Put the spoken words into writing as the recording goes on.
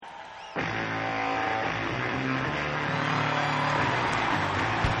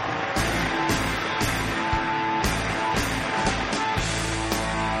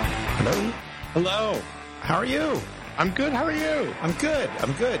Hello. How are you? I'm good. How are you? I'm good.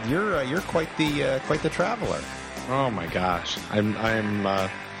 You're quite the traveler. Oh my gosh. I'm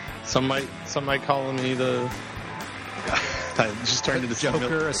some might call me the I just turned into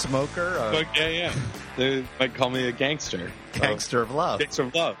Joker, a smoker. Yeah. They might call me a gangster. Gangster of love. Gangster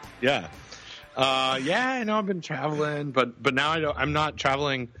of love. Yeah. Yeah, I know I've been traveling, but now I'm not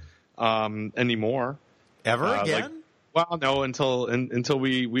traveling anymore. Ever again? Well, no, until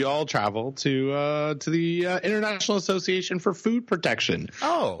we all travel to the International Association for Food Protection,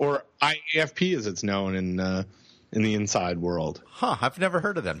 or IAFP as it's known in the inside world. Huh? I've never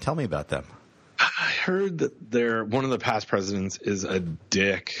heard of them. Tell me about them. I heard that one of the past presidents is a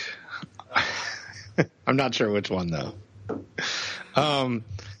dick. I'm not sure which one though.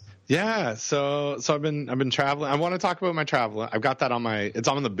 Yeah, so I've been traveling. I want to talk about my travel. I've got that it's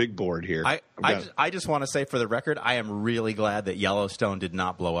on the big board here. I just want to say for the record, I am really glad that Yellowstone did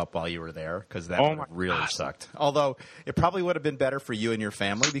not blow up while you were there, because that would have really sucked. Although it probably would have been better for you and your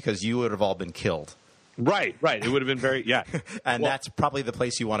family, because you would have all been killed. Right. It would have been very and that's probably the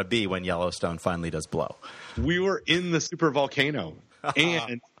place you want to be when Yellowstone finally does blow. We were in the super volcano,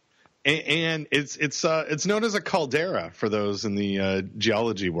 and it's known as a caldera for those in the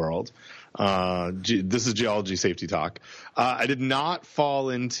geology world. This is geology safety talk. I did not fall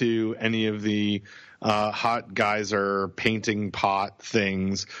into any of the hot geyser painting pot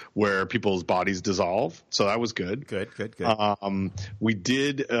things where people's bodies dissolve, so that was good. Good. We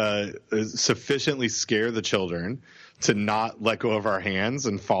did sufficiently scare the children to not let go of our hands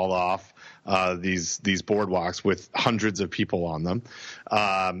and fall off these boardwalks with hundreds of people on them.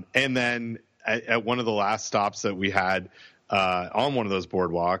 And then at one of the last stops that we had on one of those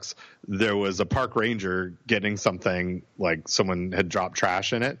boardwalks, there was a park ranger getting something, like someone had dropped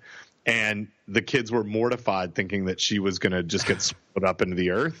trash in it. And the kids were mortified, thinking that she was going to just get swallowed up into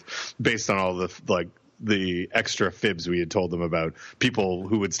the earth, based on all the extra fibs we had told them about people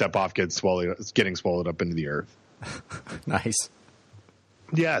who would step off getting swallowed up into the earth. Nice.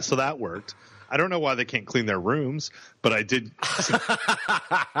 Yeah, so that worked. I don't know why they can't clean their rooms, but I did.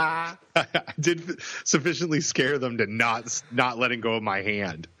 I did sufficiently scare them to not letting go of my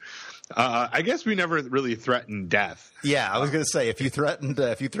hand. I guess we never really threatened death. Yeah, I was going to say, if you threaten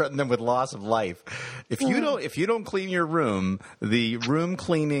them with loss of life, if you don't clean your room, the room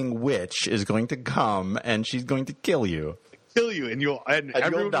cleaning witch is going to come and she's going to kill you. And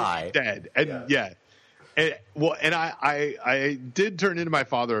everyone you'll die. will be dead. And yeah. And I did turn into my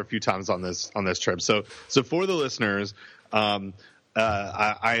father a few times on this trip. So for the listeners, I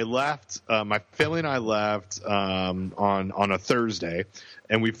left, my family and I left on a Thursday,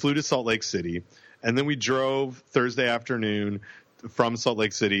 and we flew to Salt Lake City, and then we drove Thursday afternoon from Salt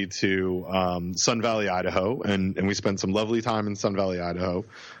Lake City to Sun Valley, Idaho, and we spent some lovely time in Sun Valley, Idaho.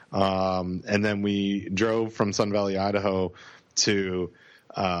 And then we drove from Sun Valley, Idaho to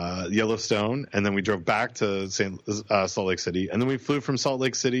Yellowstone, and then we drove back to Salt Lake City, and then we flew from Salt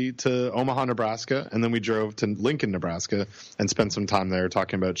Lake City to Omaha, Nebraska, and then we drove to Lincoln, Nebraska, and spent some time there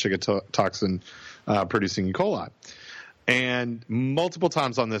talking about Shiga toxin producing E. coli. And multiple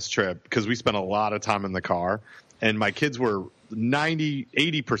times on this trip, because we spent a lot of time in the car, and my kids were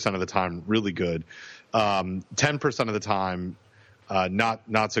 80% of the time really good, 10% of the time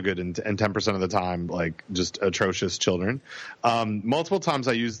not so good, and 10% of the time, like, just atrocious children. Multiple times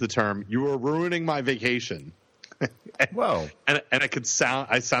I used the term, "You are ruining my vacation." Whoa. And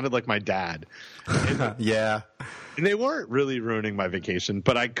I sounded like my dad. Yeah. And they weren't really ruining my vacation,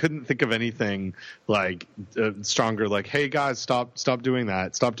 but I couldn't think of anything like stronger, like, "Hey guys, stop doing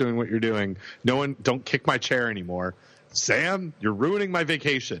that. Stop doing what you're doing. Don't kick my chair anymore. Sam, you're ruining my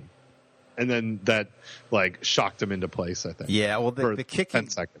vacation." And then that, like, shocked him into place, I think. Yeah, well, the kicking, 10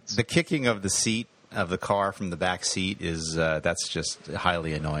 seconds. The kicking of the seat of the car from the back seat is that's just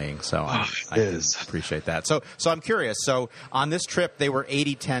highly annoying. So I appreciate that. So I'm curious. So on this trip, they were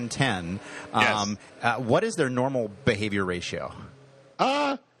 80-10-10. Yes. What is their normal behavior ratio?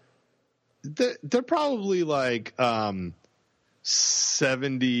 They're probably like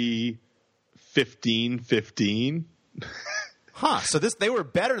 70-15-15. Huh. So they were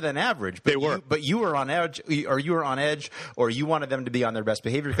better than average. But you were on edge, or you wanted them to be on their best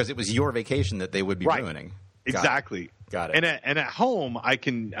behavior because it was your vacation that they would be ruining. Exactly. Got it. And at home, we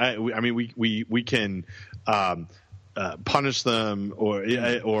can punish them,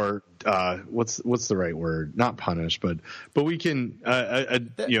 or what's the right word? Not punish, but we can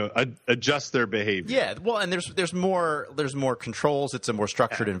adjust their behavior. Yeah. Well, and there's more controls. It's a more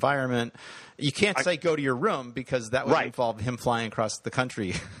structured environment. You can't say go to your room, because that would involve him flying across the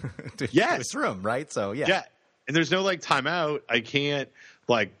country to his room, right? So yeah. And there's no, like, timeout. I can't,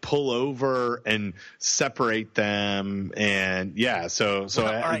 like pull over and separate them, and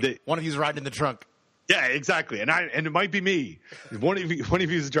one of you's riding in the trunk. Yeah, exactly, and it might be me. One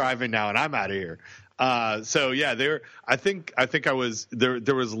of you's driving now, and I'm out of here. I think I was there.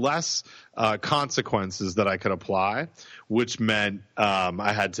 There was less consequences that I could apply, which meant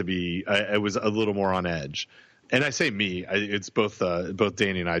I had to be. I was a little more on edge. And I say me, it's both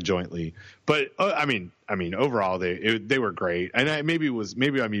Danny and I jointly. But I mean, overall they were great. And maybe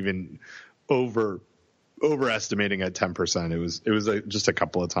I'm even overestimating at 10%. It was just a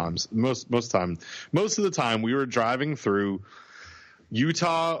couple of times. Most of the time we were driving through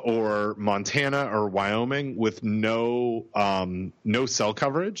Utah or Montana or Wyoming with no cell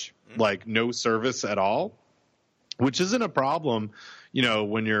coverage, like no service at all, which isn't a problem,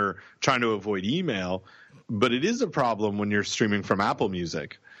 when you're trying to avoid email, but it is a problem when you're streaming from Apple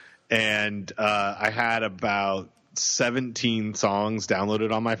Music. And I had about 17 songs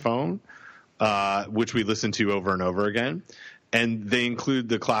downloaded on my phone, which we listened to over and over again. And they include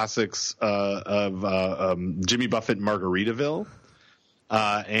the classics of Jimmy Buffett, Margaritaville,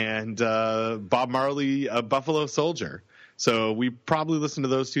 and Bob Marley, Buffalo Soldier. So we probably listened to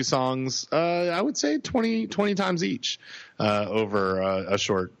those two songs, I would say 20 times each over a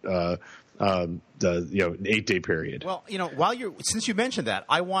short 8-day period. Well, since you mentioned that,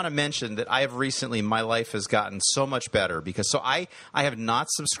 I want to mention that I have recently, my life has gotten so much better because I have not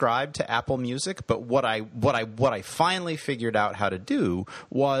subscribed to Apple Music, but what I finally figured out how to do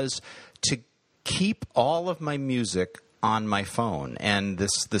was to keep all of my music on my phone, and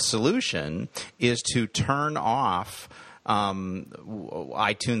the solution is to turn off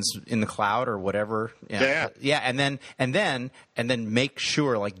iTunes in the cloud or whatever. And then make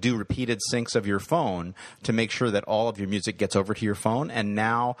sure, like, do repeated syncs of your phone to make sure that all of your music gets over to your phone. And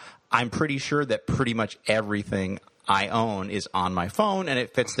now I'm pretty sure that pretty much everything I own is on my phone, and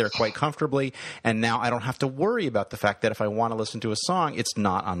it fits there quite comfortably. And now I don't have to worry about the fact that if I want to listen to a song, it's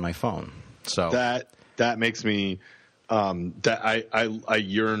not on my phone. So that makes me I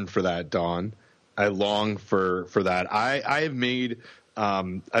yearn for that, Don. I long for that. I've made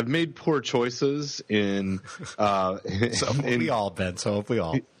poor choices in. So have we all, Ben. So have we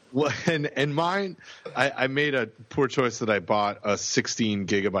all. Well, and mine, I made a poor choice that I bought a 16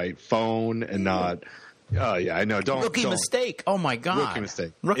 gigabyte phone and not. Oh yeah, I know. Rookie mistake. Oh my God. Rookie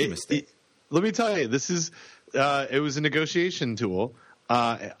mistake. Let me tell you, this is. It was a negotiation tool.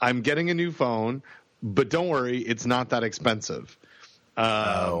 I'm getting a new phone, but don't worry, it's not that expensive.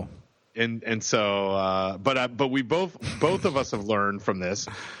 And so, but we both of us have learned from this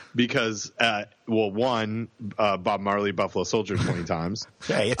because, one, Bob Marley, Buffalo Soldier 20 times.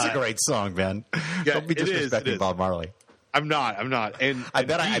 Hey, it's a great song, Ben. Yeah, don't be disrespecting Bob Marley. I'm not. And I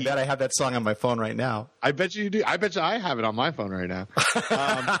bet I have that song on my phone right now. I bet you do. I bet you I have it on my phone right now.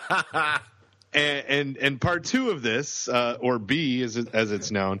 And part two of this, or B as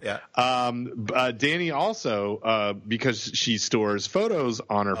it's known, Danny also, because she stores photos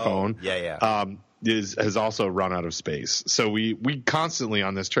on her phone, has also run out of space. So we constantly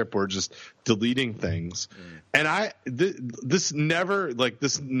on this trip we're just deleting things, and this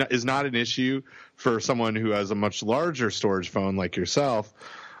is not an issue for someone who has a much larger storage phone like yourself,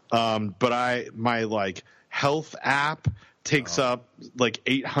 but my health app takes up like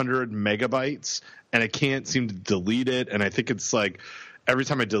 800 megabytes, and I can't seem to delete it. And I think it's like every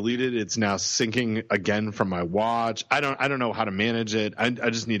time I delete it, it's now syncing again from my watch. I don't know how to manage it. I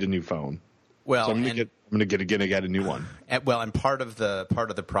just need a new phone. Well, so I'm gonna get a new one. And part of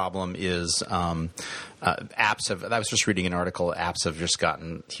the problem is apps have. I was just reading an article. Apps have just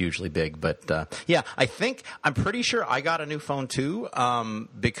gotten hugely big. But I'm pretty sure I got a new phone too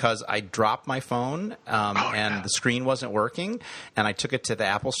because I dropped my phone and the screen wasn't working, and I took it to the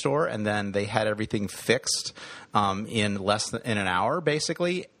Apple Store, and then they had everything fixed in less than an hour,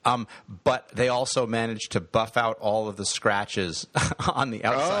 basically. But they also managed to buff out all of the scratches on the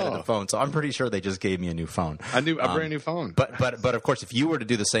outside of the phone. So I'm pretty sure they just gave me a new phone. A brand new phone. But of course, if you were to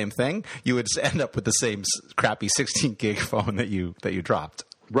do the same thing, you would end up with the same crappy 16 gig phone that you dropped.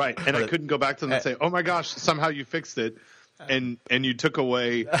 Right, and I couldn't go back to them and say, "Oh my gosh, somehow you fixed it," and you took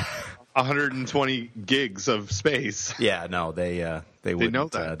away 120 gigs of space. Yeah, no, they know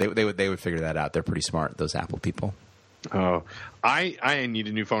that they would figure that out. They're pretty smart, those Apple people. Oh, I need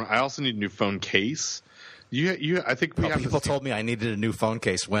a new phone. I also need a new phone case I think we have people told me I needed a new phone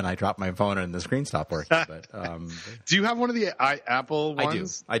case when I dropped my phone and the screen stopped working. But do you have one of the Apple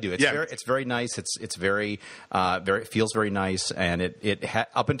ones? I do. It's very nice. It's very it feels very nice, and it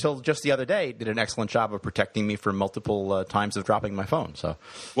up until just the other day did an excellent job of protecting me from multiple times of dropping my phone. So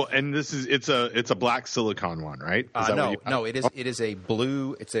well, and it's a black silicone one, right? No, it is a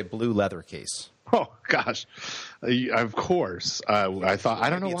blue leather case. Oh gosh, of course. I thought I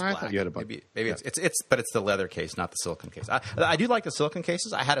don't know why I thought you had a bunch. Maybe it's the leather case, not the silicone case. I do like the silicone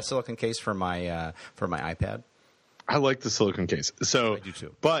cases. I had a silicone case for my iPad. I like the silicone case. So I do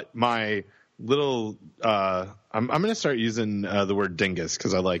too. But my little I'm going to start using the word dingus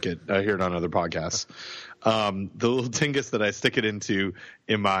because I like it. I hear it on other podcasts. The little dingus that I stick it into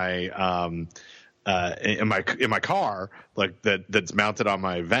in my car, like that's mounted on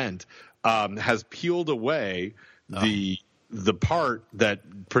my vent. Has peeled away the part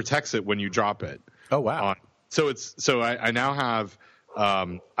that protects it when you drop it. Oh wow! So I now have.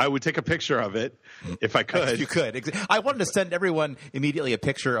 I would take a picture of it if I could. If you could. I wanted to send everyone immediately a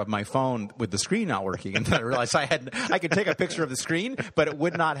picture of my phone with the screen not working, and then I realized I could take a picture of the screen, but it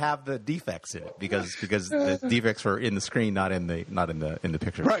would not have the defects in it because the defects were in the screen, not in the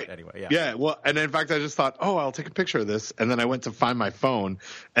picture. Right. Anyway, yeah. Yeah. Well, and in fact, I just thought, I'll take a picture of this, and then I went to find my phone,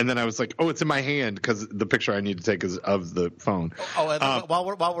 and then I was like, it's in my hand because the picture I need to take is of the phone.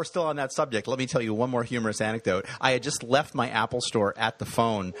 While we're still on that subject, let me tell you one more humorous anecdote. I had just left my Apple Store at the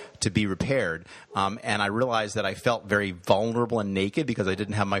phone to be repaired, and I realized that I felt very vulnerable and naked because I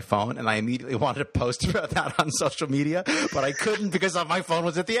didn't have my phone, and I immediately wanted to post about that on social media, but I couldn't because my phone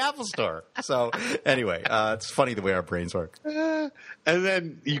was at the Apple Store. So anyway, it's funny the way our brains work. And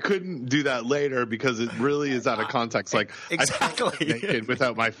then you couldn't do that later because it really is out of context. Like exactly. I felt naked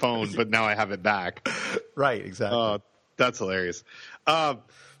without my phone, but now I have it back. Right, exactly. That's hilarious.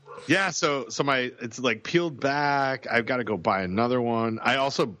 Yeah, so it's like peeled back. I've got to go buy another one. I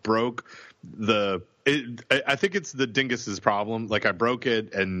also broke I think it's the dingus's problem. Like I broke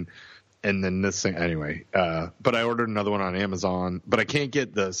it and then this thing anyway. But I ordered another one on Amazon. But I can't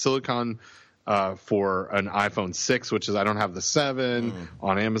get the silicone for an iPhone 6, which is I don't have the 7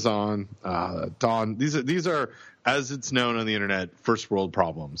 on Amazon. Dawn, these are as it's known on the internet, first world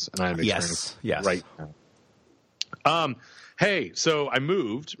problems, and I'm experiencing right now. Hey, so I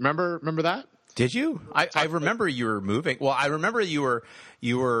moved. Remember that? Did you? I remember you were moving. Well, I remember you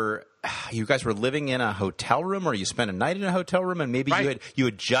guys were living in a hotel room, or you spent a night in a hotel room, and maybe you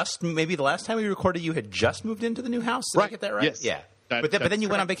had just maybe the last time we recorded you had just moved into the new house. Did I get that right? Yes. Yeah. But then you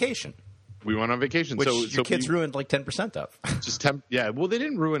went on vacation. We went on vacation, which your kids ruined like 10% of. Just yeah. Well, they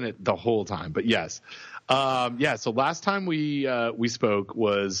didn't ruin it the whole time, but yes. So last time we spoke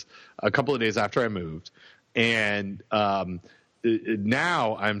was a couple of days after I moved. And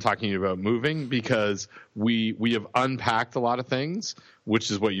now I'm talking about moving because we have unpacked a lot of things,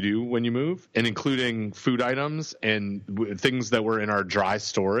 which is what you do when you move, and including food items and things that were in our dry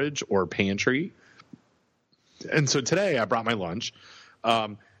storage or pantry. And so today I brought my lunch,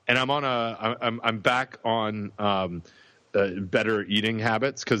 and I'm back on better eating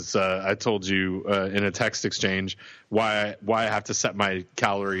habits because I told you in a text exchange why I have to set my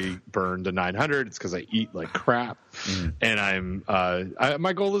calorie burn to 900. It's because I eat like crap, and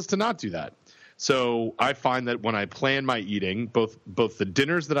my goal is to not do that. So I find that when I plan my eating, both the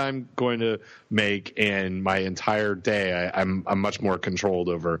dinners that I'm going to make and my entire day, I'm much more controlled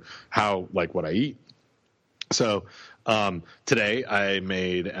over what I eat. So today I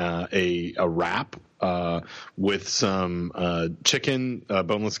made a wrap with some chicken,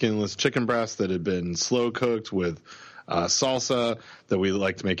 boneless, skinless chicken breast that had been slow cooked with salsa that we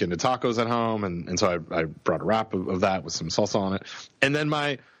like to make into tacos at home, and so I brought a wrap of that with some salsa on it. And then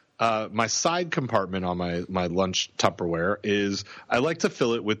my side compartment on my lunch Tupperware is I like to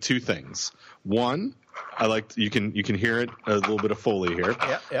fill it with two things. One, you can hear it, a little bit of Foley here.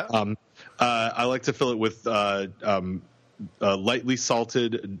 Yeah. I like to fill it with lightly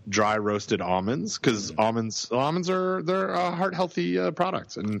salted, dry roasted almonds because almonds they're heart healthy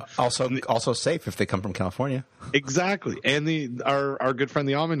products, and also safe if they come from California. Exactly, and our good friend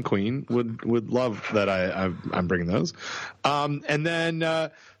the Almond Queen would love that I'm bringing those, and then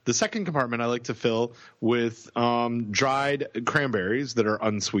the second compartment I like to fill with dried cranberries that are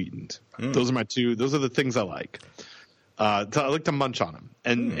unsweetened. Those are my two. Those are the things I like. I like to munch on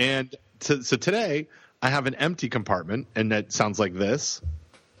them, so today I have an empty compartment, and that sounds like this.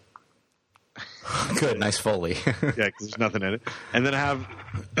 Good, nice Foley. Yeah, because there's nothing in it. And then I have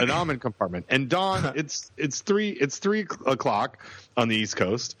an almond compartment. And Dawn, it's 3 o'clock on the East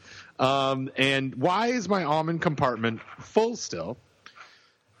Coast. And why is my almond compartment full still?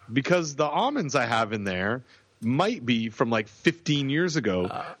 because the almonds I have in there might be from like 15 years ago.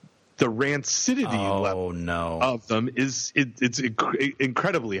 The rancidity level of them it's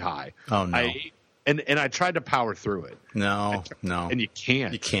incredibly high. Oh no! And I tried to power through it. No, and you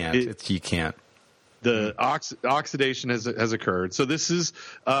can't. You can't. You can't. The oxidation has occurred. So this is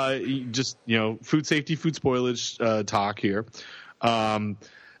just food safety, food spoilage talk here.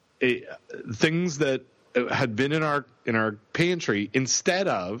 Things that had been in our pantry instead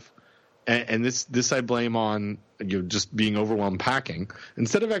of, and this I blame on just being overwhelmed packing.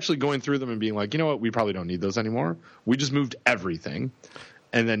 Instead of actually going through them and being like, you know what, we probably don't need those anymore. We just moved everything,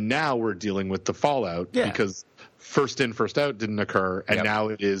 and then now we're dealing with the fallout because first in, first out didn't occur, and now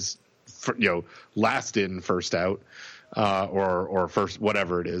it is, last in, first out, or first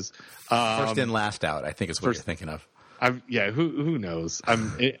whatever it is. First in, last out, I think is what you're thinking of. Who knows?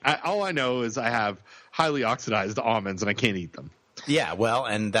 All I know is I have highly oxidized almonds and I can't eat them. Yeah, well,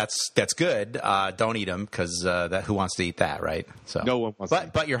 and that's good. Don't eat them because who wants to eat that, right? So no one wants.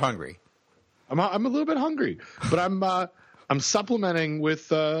 But you're hungry. I'm a little bit hungry, but I'm supplementing with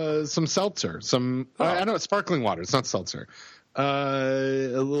some seltzer. I know it's sparkling water. It's not seltzer.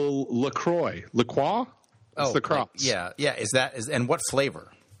 A little LaCroix. LaCroix? It's LaCroix. Yeah. And what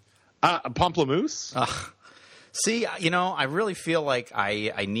flavor? Pamplemousse. See, I really feel like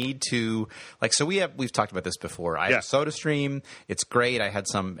I need to, so we've talked about this before. I have SodaStream. It's great. I had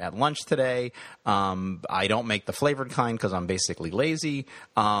some at lunch today. I don't make the flavored kind because I'm basically lazy.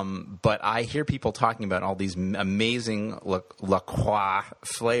 But I hear people talking about all these amazing LaCroix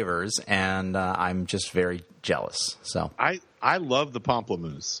flavors, and I'm just very jealous. So I love the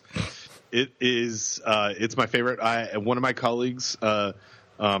Pamplemousse. It is, it's my favorite. One of my colleagues,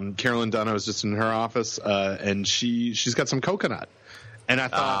 Carolyn Dunn, I was just in her office, and she's got some coconut, and I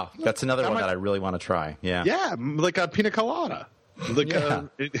thought that's another one that I really want to try. Yeah, like a pina colada.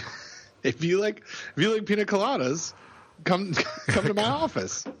 If you like pina coladas, come to my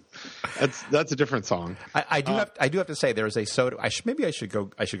office. That's a different song. I do have to say there is a soda. I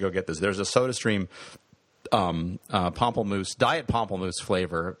should go get this. There's a SodaStream Pamplemousse, diet Pamplemousse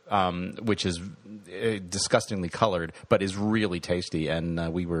flavor, which is disgustingly colored, but is really tasty. And I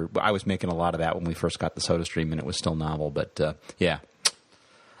was making a lot of that when we first got the SodaStream, and it was still novel. But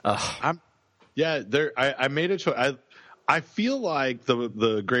I made a choice. I feel like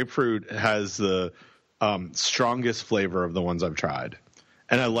the grapefruit has the strongest flavor of the ones I've tried,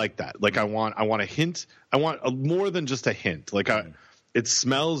 and I like that. Like I want a hint. I want more than just a hint. It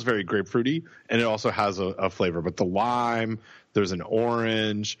smells very grapefruity, and it also has a flavor. But the lime, there's an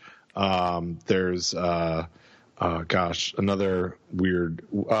orange, there's another weird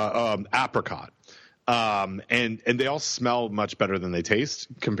apricot, and they all smell much better than they taste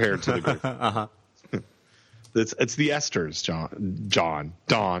compared to the grapefruit. It's the esters, Don.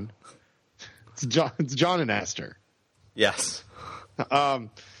 It's John and Esther. Yes.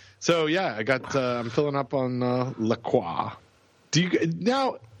 So yeah, I'm filling up on LaCroix. Do you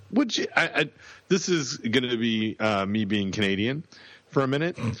now? Would you? This is going to be me being Canadian for a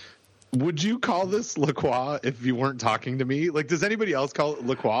minute. Would you call this LaCroix if you weren't talking to me? Like, does anybody else call it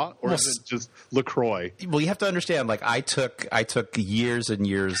LaCroix, or is it just LaCroix? Well, you have to understand. I took years and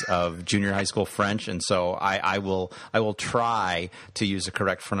years of junior high school French, and so I will try to use the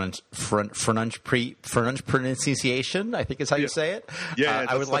correct French pronunciation. I think is how you say it. Yeah,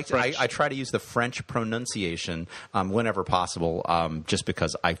 I would like to. I try to use the French pronunciation whenever possible, just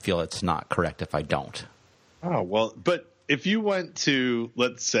because I feel it's not correct if I don't. Oh well, but. If you went to,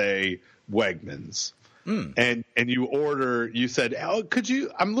 let's say, Wegmans, and you said, "Oh, could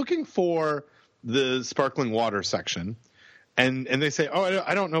you? I'm looking for the sparkling water section," and they say, "Oh,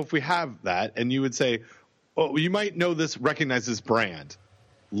 I don't know if we have that," and you would say, "Oh, you might recognize this brand,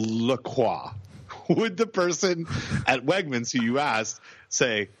 LaCroix." Would the person at Wegmans who you asked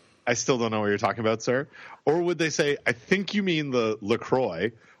say, "I still don't know what you're talking about, sir," or would they say, "I think you mean the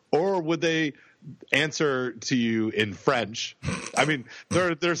LaCroix," or would they answer to you in French? I mean,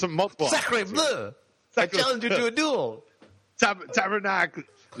 there's some multiple. Sacre bleu! I challenge you to a duel. Tabernacle,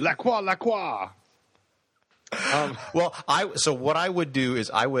 LaCroix. So what I would do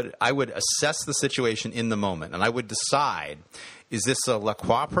is I would assess the situation in the moment, and I would decide, is this a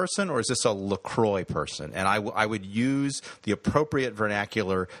LaCroix person or is this a LaCroix person? And I would use the appropriate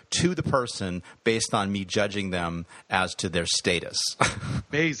vernacular to the person based on me judging them as to their status.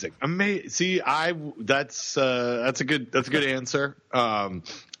 Amazing. See, that's a good answer.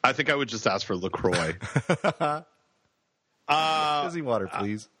 I think I would just ask for LaCroix. Fizzy water,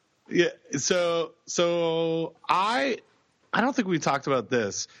 please. Yeah. So I don't think we talked about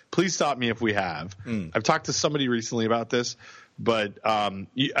this. Please stop me if we have. I've talked to somebody recently about this,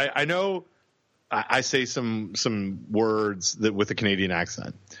 I know I say some words that with a Canadian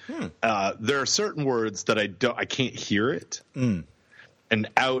accent. There are certain words that I can't hear it. And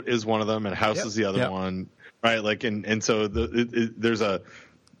out is one of them, and house is the other one, right? Like, and so there's a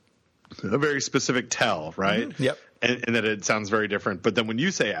very specific tell, right? Yep. And that it sounds very different. But then when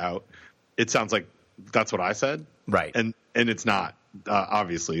you say out, it sounds like that's what I said, right? And it's not,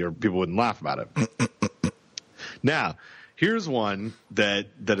 obviously, or people wouldn't laugh about it. Now, here's one that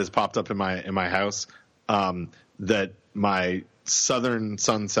has popped up in my house that my southern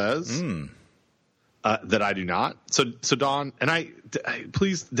son says that I do not. So Dawn and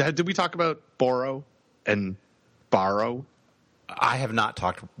please, did we talk about borrow and borrow? I have not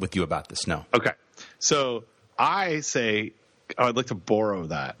talked with you about this. No. Okay. So I say, I'd like to borrow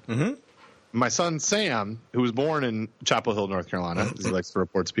that. Mm-hmm. My son Sam, who was born in Chapel Hill, North Carolina, as he likes to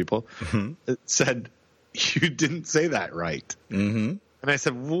report to people, said, "You didn't say that right." Mm-hmm. And I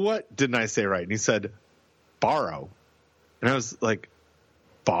said, "What didn't I say right?" And he said, "Borrow." And I was like,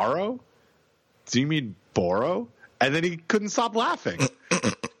 "Borrow? Do you mean borrow?" And then he couldn't stop laughing.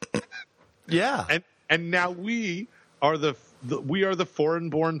 Yeah. And now we are the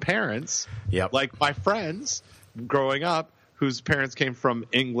foreign-born parents, like my friends growing up, whose parents came from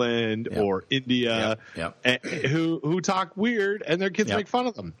England or India, and who talk weird, and their kids make fun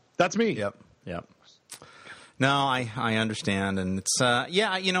of them. That's me. Yep. No, I understand, and it's and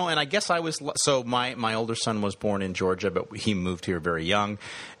I guess I was so my older son was born in Georgia, but he moved here very young,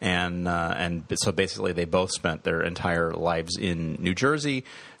 and so basically they both spent their entire lives in New Jersey.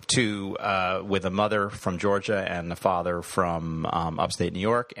 With a mother from Georgia and a father from upstate New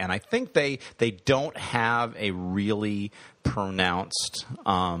York, and I think they don't have a really pronounced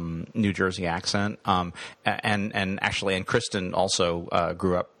New Jersey accent. And Kristen also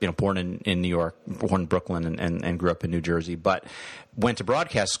grew up, born in New York, born in Brooklyn, and grew up in New Jersey, but went to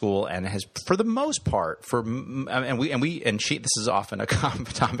broadcast school and has, for the most part, this is often a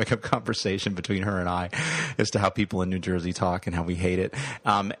topic of conversation between her and I as to how people in New Jersey talk and how we hate it.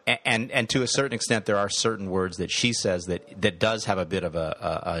 And to a certain extent, there are certain words that she says that does have a bit of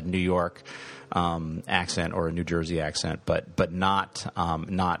a New York accent or a New Jersey accent, but not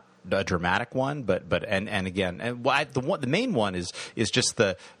a dramatic one. But again, the main one is just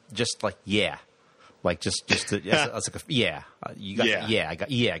like yeah. Like just I was like you got I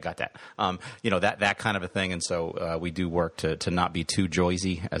got that that kind of a thing, and so we do work to not be too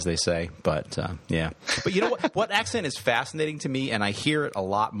Joyzy, as they say, but but you know what accent is fascinating to me, and I hear it a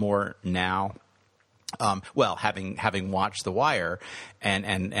lot more now. Having watched The Wire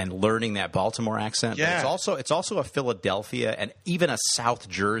and learning that Baltimore accent, but it's also a Philadelphia and even a South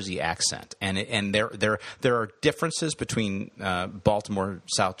Jersey accent, and there are differences between Baltimore,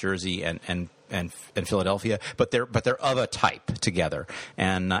 South Jersey, and Philadelphia, but they're of a type together,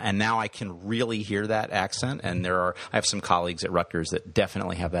 and now I can really hear that accent. And I have some colleagues at Rutgers that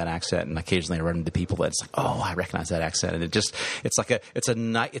definitely have that accent, and occasionally I run into people that's like, oh, I recognize that accent, and it's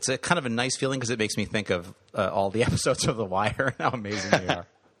a kind of a nice feeling because it makes me think of all the episodes of The Wire and how amazing they are.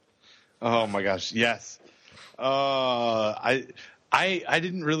 Oh my gosh, yes. I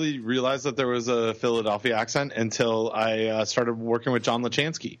didn't really realize that there was a Philadelphia accent until I started working with John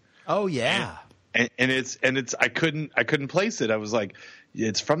Lachansky. Oh yeah, and it's I couldn't place it. I was like,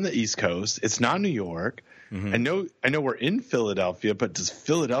 it's from the East Coast. It's not New York. Mm-hmm. I know we're in Philadelphia, but does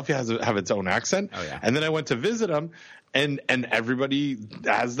Philadelphia have its own accent? Oh yeah. And then I went to visit them, and everybody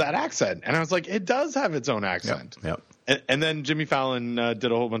has that accent, and I was like, it does have its own accent. Yep. And then Jimmy Fallon did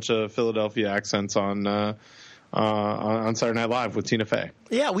a whole bunch of Philadelphia accents on Saturday Night Live with Tina Fey.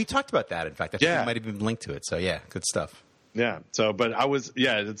 Yeah, we talked about that. In fact, I think it might have been linked to it. So yeah, good stuff. Yeah. So, but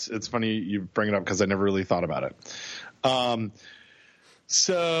it's funny you bring it up because I never really thought about it.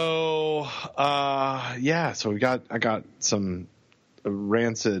 So I got some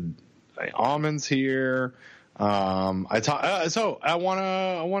rancid almonds here. So I want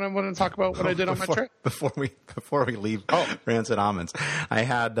to talk about what I did on my trip before we leave. Rancid almonds. I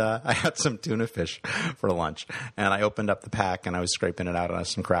had some tuna fish for lunch, and I opened up the pack and I was scraping it out on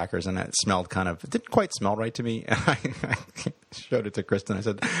some crackers, and it smelled it didn't quite smell right to me. And I showed it to Kristen. I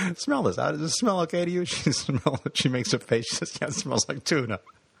said, "Smell this. Does this smell okay to you?" She makes a face. She says, "Yeah, it smells like tuna."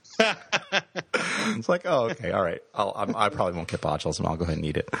 It's like, oh, okay, all right. I probably won't get botulism, so I'll go ahead and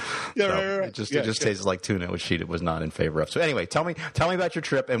eat it. Yeah, so right. It just tastes like tuna, which she was not in favor of. So anyway, tell me about your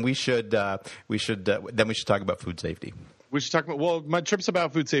trip, and we should talk about food safety. We should talk about. My trip's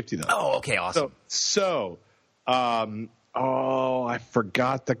about food safety, though. Oh, okay, awesome. I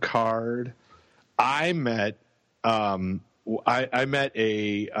forgot the card. I met I met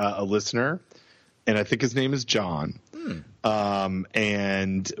a listener, and I think his name is John.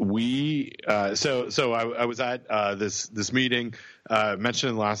 And we, so I was at this meeting.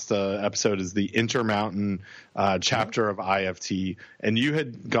 Mentioned in the last episode is the Intermountain chapter of IFT, and you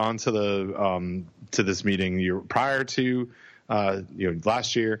had gone to this meeting prior to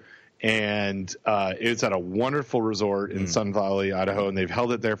last year, and it's at a wonderful resort in Sun Valley, Idaho, and they've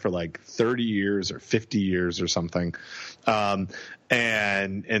held it there for like 30 years or 50 years or something. And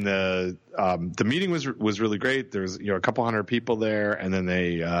the meeting was really great. There's a couple hundred people there, and then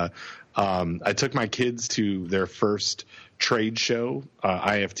I took my kids to their first trade show,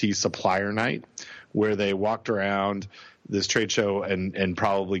 IFT Supplier Night, where they walked around this trade show and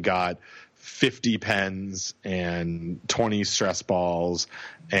probably got 50 pens and 20 stress balls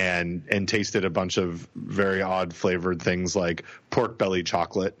and tasted a bunch of very odd flavored things like pork belly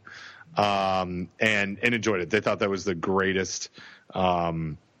chocolate, and enjoyed it. They thought that was the greatest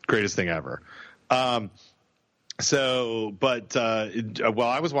thing ever. While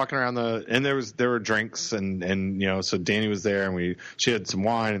I was walking around and there were drinks and so Danny was there and she had some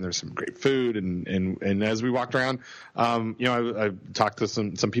wine and there's some great food and as we walked around, I talked to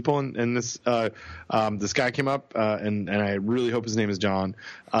some people and this guy came up, and I really hope his name is John,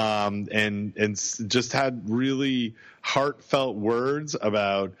 and just had really heartfelt words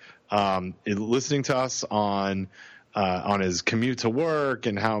about, listening to us on his commute to work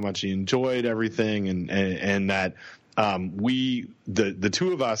and how much he enjoyed everything and that the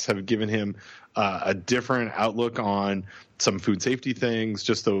two of us have given him a different outlook on some food safety things,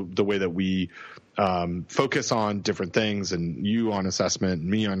 just the way that we focus on different things, and you on assessment, and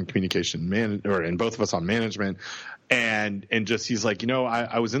me on communication, and both of us on management. And just he's like,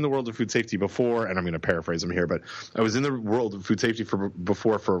 I was in the world of food safety before, and I'm going to paraphrase him here, but I was in the world of food safety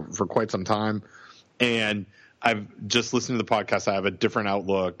before for quite some time, and I've just listened to the podcast. I have a different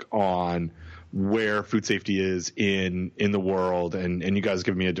outlook on where food safety is in the world, and you guys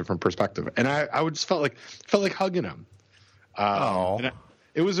give me a different perspective. And I would just felt like hugging him. And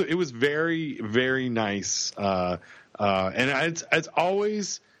it was very, very nice. And it's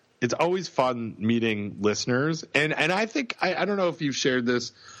always fun meeting listeners. And I think I don't know if you've shared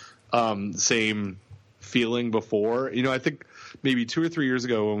this same feeling before. I think maybe 2 or 3 years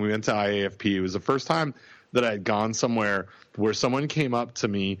ago when we went to IAFP, it was the first time that I had gone somewhere where someone came up to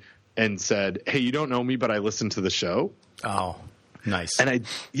me and said, "Hey, you don't know me, but I listened to the show." Oh, nice. And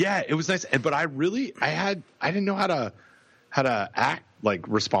it was nice. But I didn't know how to act, like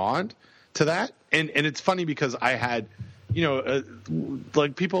respond to that. And it's funny because I had,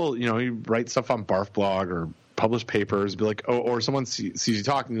 like people, you write stuff on Barf Blog or publish papers, be like, or someone sees you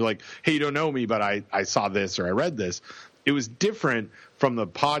talking, you're like, "Hey, you don't know me, but I saw this or I read this." It was different from the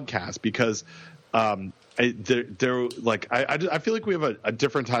podcast because, I feel like we have a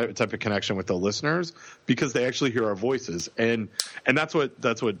different type of connection with the listeners because they actually hear our voices, and that's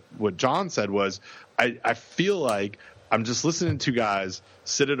what John said was I feel like I'm just listening to guys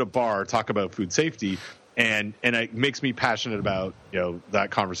sit at a bar talk about food safety, and it makes me passionate about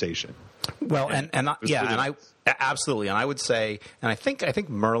that conversation. Well, absolutely, and I would say, and I think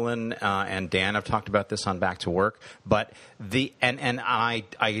Merlin and Dan have talked about this on Back to Work, but I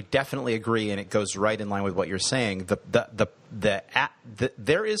definitely agree, and it goes right in line with what you're saying.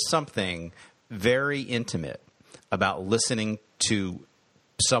 There is something very intimate about listening to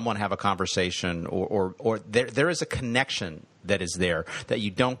someone have a conversation, or there is a connection that is there that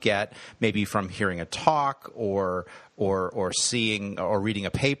you don't get maybe from hearing a talk or seeing or reading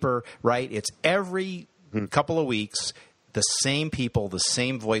a paper, right? It's every couple of weeks, the same people, the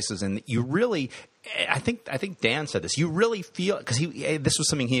same voices, and you really, I think Dan said this. You really feel, because this was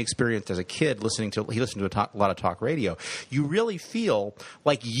something he experienced as a kid. He listened to a lot of talk radio. You really feel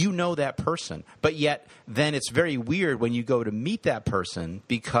like you know that person, but yet then it's very weird when you go to meet that person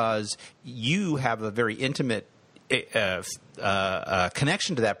because you have a very intimate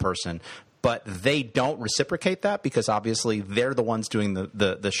connection to that person. But they don't reciprocate that because obviously they're the ones doing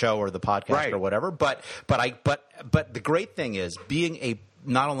the show or the podcast, right, or whatever. But the great thing is being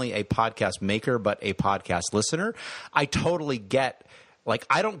not only a podcast maker but a podcast listener. I totally get. Like,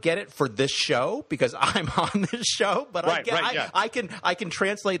 I don't get it for this show because I'm on this show, but I can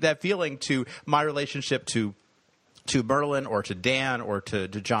translate that feeling to my relationship to Merlin or to Dan or to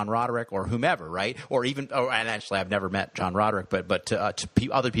John Roderick or whomever, right? And actually I've never met John Roderick, but to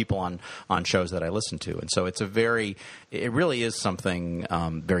other people on shows that I listen to. And so it really is something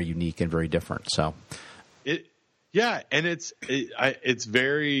very unique and very different. So it's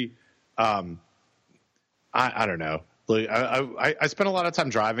very I don't know. Like I spend a lot of time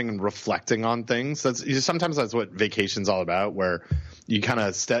driving and reflecting on things. Sometimes that's what vacation's all about, where you kind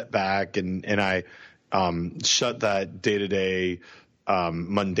of step back and shut that day-to-day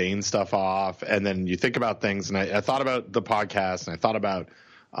mundane stuff off, and then you think about things. And I thought about the podcast, and I thought about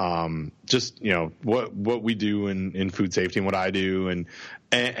just what we do in food safety and what I do,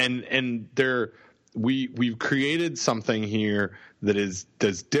 and there we've created something here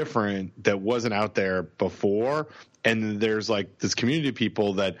that's different, that wasn't out there before. And there's like this community of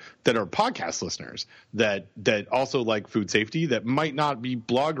people that are podcast listeners that also like food safety, that might not be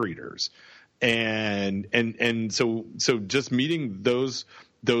blog readers. And so just meeting those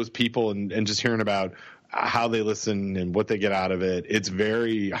people and just hearing about how they listen and what they get out of it, it's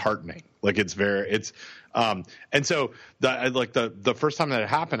very heartening. Like and so the first time that it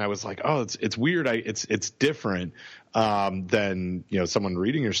happened, I was like, oh, it's weird. It's different than someone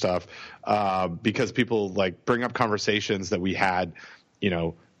reading your stuff, because people like bring up conversations that we had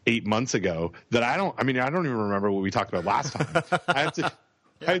 8 months ago that I don't even remember what we talked about last time. I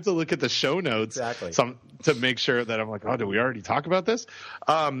have to look at the show notes to make sure that I'm like, oh, did we already talk about this?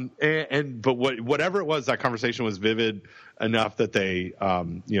 But whatever it was, that conversation was vivid enough that they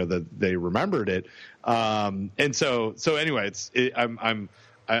that they remembered it. And so anyway, it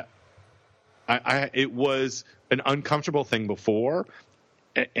was an uncomfortable thing before,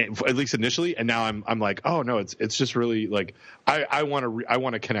 at least initially, and now I'm like, oh no, it's just really like I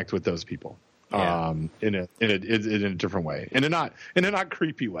want to connect with those people. Yeah. In a different way, in a not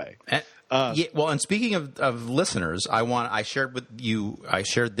creepy way. Well, and speaking of listeners, I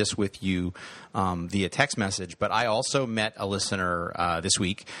shared this with you via text message, but I also met a listener this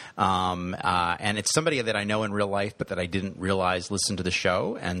week, and it's somebody that I know in real life, but that I didn't realize listened to the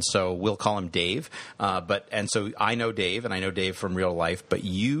show, and so we'll call him Dave. So I know Dave, and I know Dave from real life, but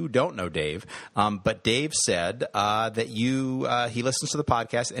you don't know Dave. But Dave said that he listens to the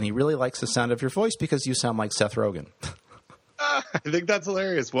podcast and he really likes the sound of your voice because you sound like Seth Rogen. I think that's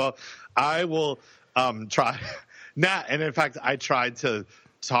hilarious. Well, I will try. And in fact, I tried to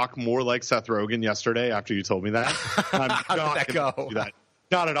talk more like Seth Rogen yesterday after you told me that. How did that go? Do that.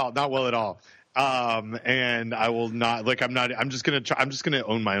 Not at all. Not well at all. And I will not. I'm just gonna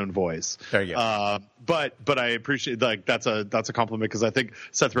own my own voice. There you go. But I appreciate that's a compliment, because I think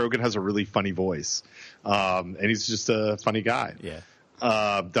Seth Rogen has a really funny voice, and he's just a funny guy. Yeah.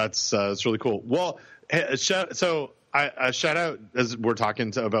 That's it's really cool. Well, so. I shout out, as we're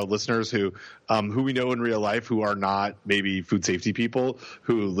talking about listeners who we know in real life who are not maybe food safety people,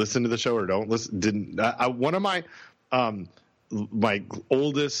 who listen to the show or don't listen. One of my my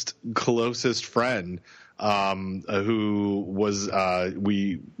oldest, closest friend, who was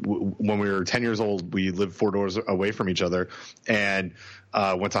when we were 10 years old, we lived 4 doors away from each other, and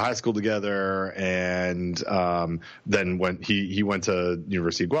went to high school together, and then he went to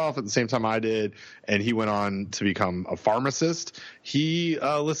University of Guelph at the same time I did, and he went on to become a pharmacist. He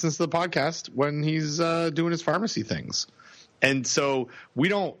listens to the podcast when he's doing his pharmacy things. And so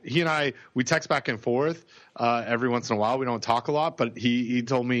he and I text back and forth every once in a while. We don't talk a lot, but he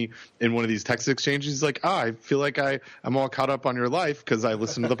told me in one of these text exchanges, he's like, I feel like I'm all caught up on your life because I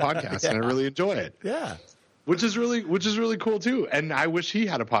listen to the podcast and I really enjoy it. Yeah. Which is really cool too. And I wish he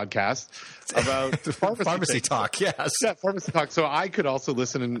had a podcast about pharmacy talk. Yes. Yeah, pharmacy talk. So I could also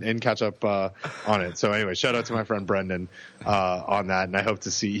listen and catch up on it. So anyway, shout out to my friend Brendan on that. And I hope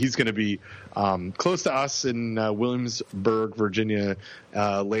to see, he's going to be close to us in Williamsburg, Virginia,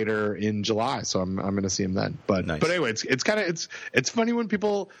 later in July. So I'm going to see him then. But nice. But anyway, it's funny when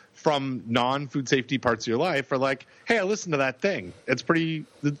people from non-food safety parts of your life are like, hey, I listened to that thing.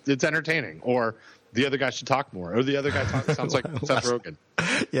 It's entertaining. Or the other guy should talk more. Or the other guy sounds like Seth Rogen.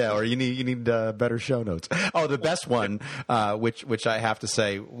 Yeah, or you need better show notes. Oh, the best one, which I have to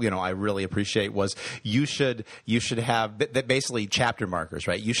say, I really appreciate, was you should have basically chapter markers,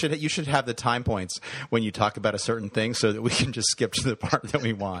 right? You should have the time points when you talk about a certain thing, so that we can just skip to the part that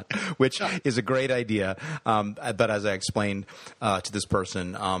we want, which is a great idea. But as I explained to this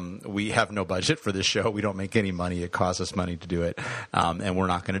person, we have no budget for this show. We don't make any money. It costs us money to do it, and we're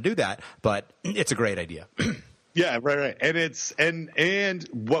not going to do that. But it's a great idea. Yeah, right. And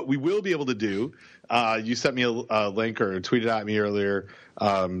what we will be able to do, you sent me a link or tweeted at me earlier,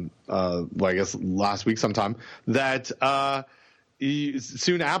 I guess last week sometime, that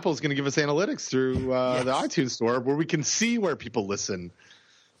soon Apple's going to give us analytics through the iTunes store, where we can see where people listen,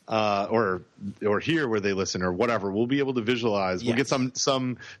 or hear where they listen, or whatever. We'll be able to visualize. We'll get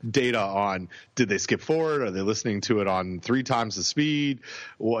some data on, did they skip forward? Are they listening to it on 3 times the speed?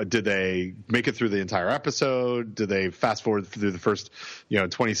 Did they make it through the entire episode? Did they fast forward through the first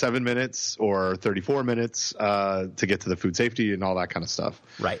 27 minutes or 34 minutes to get to the food safety and all that kind of stuff?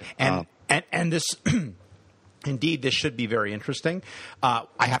 Right. And this Indeed, this should be very interesting. I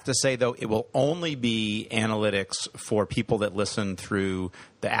have to say, though, it will only be analytics for people that listen through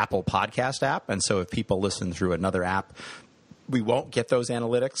the Apple Podcast app. And so if people listen through another app, we won't get those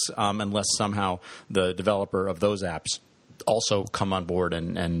analytics unless somehow the developer of those apps also come on board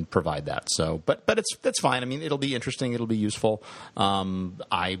and provide that. So, but that's fine. I mean, it'll be interesting. It'll be useful.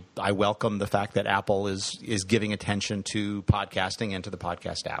 I welcome the fact that Apple is giving attention to podcasting and to the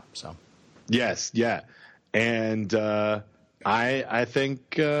podcast app. So, yes, yeah. And I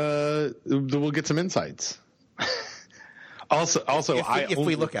think we'll get some insights. also, if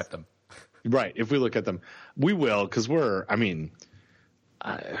we look at them, right? If we look at them, we will, because I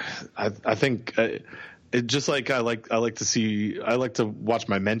think it just like I like to watch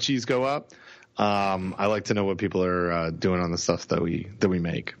my Menchies go up. I like to know what people are doing on the stuff that we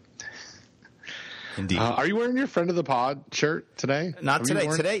make. Indeed. Are you wearing your friend of the pod shirt today? Not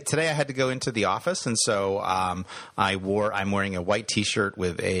today. Today I had to go into the office, and so I'm wearing a white T-shirt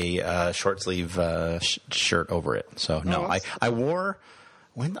with a short sleeve shirt over it. So no,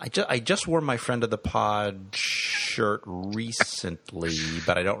 I just wore my friend of the pod shirt recently,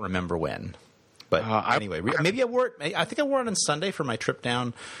 but I don't remember when. But anyway, maybe I wore it. I think I wore it on Sunday for my trip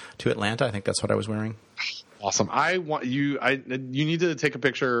down to Atlanta. I think that's what I was wearing. Awesome. I want you. You need to take a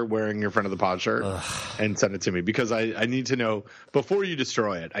picture wearing your friend of the pod shirt and send it to me, because I need to know before you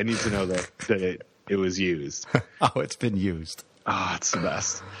destroy it. I need to know that it was used. Oh, it's been used. Oh, it's the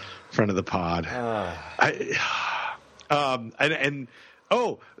best. Friend of the pod.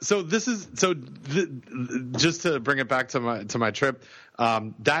 Just to bring it back to my trip.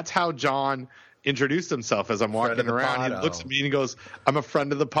 That's how John introduced himself as I'm walking around. He looks at me and he goes, "I'm a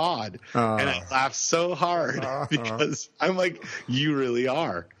friend of the pod." And I laugh so hard because I'm like, you really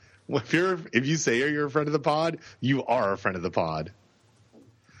are. If you say you're a friend of the pod, you are a friend of the pod.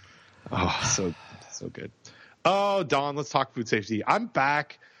 Oh, so good. Oh, Don, let's talk food safety. I'm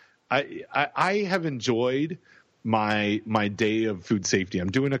back. I have enjoyed my day of food safety.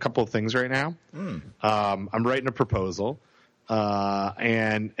 I'm doing a couple of things right now. I'm writing a proposal.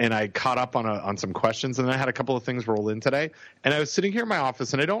 And I caught up on some questions, and then I had a couple of things roll in today. And I was sitting here in my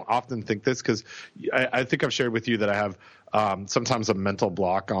office, and I don't often think this because I think I've shared with you that I have sometimes a mental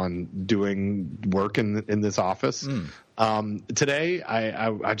block on doing work in this office. Today,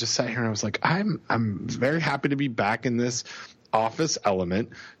 I just sat here and I was like, I'm very happy to be back in this office element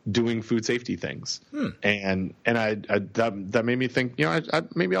doing food safety things. And that made me think,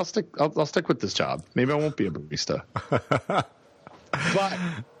 maybe I'll stick with this job. Maybe I won't be a barista. But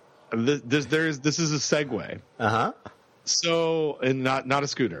this is a segue. So, and not a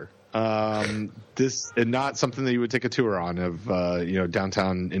scooter. This, and not something that you would take a tour on of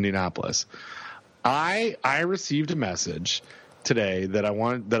downtown Indianapolis. I received a message today that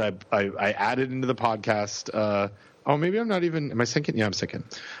I added into the podcast. Maybe I'm not even. Am I syncing? Yeah, I'm syncing.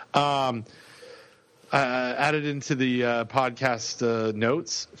 Added into the podcast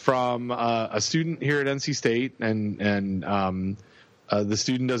notes from a student here at NC State, and the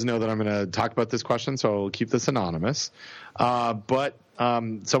student doesn't know that I'm going to talk about this question, so I'll keep this anonymous. But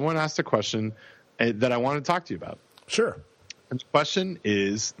someone asked a question that I want to talk to you about. Sure. And the question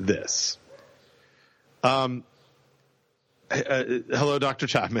is this. Hello, Dr.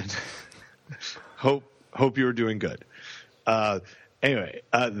 Chapman. Hope you are doing good. Anyway,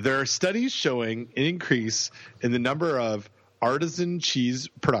 there are studies showing an increase in the number of artisan cheese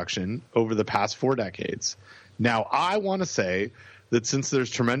production over the past 4 decades. Now, I want to say that since there's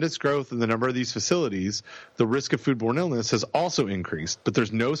tremendous growth in the number of these facilities, the risk of foodborne illness has also increased, but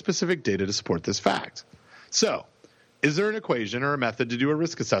there's no specific data to support this fact. So, is there an equation or a method to do a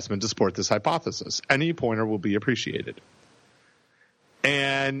risk assessment to support this hypothesis? Any pointer will be appreciated.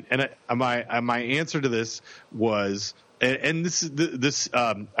 And my answer to this was, and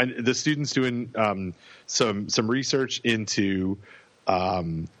the student's doing some research into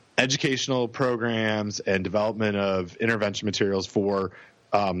educational programs and development of intervention materials for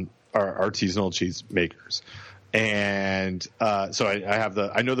our artisanal cheese makers, and so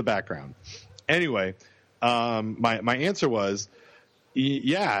I know the background. Anyway, my answer was,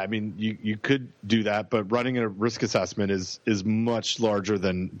 yeah, I mean, you could do that, but running a risk assessment is much larger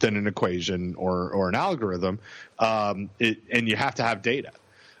than an equation or an algorithm, and you have to have data.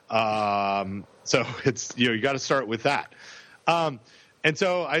 So it's you got to start with that. And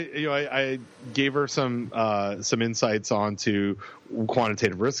so I gave her some insights onto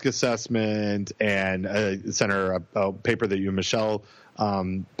quantitative risk assessment, and sent her a paper that you and Michelle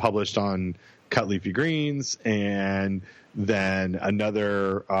published on cut leafy greens, and then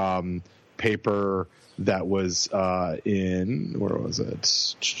another paper that was in, where was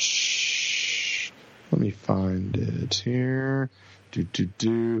it? Let me find it here.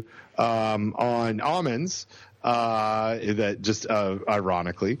 On almonds, that just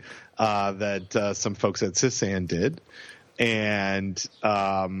ironically, that some folks at CISAN did, and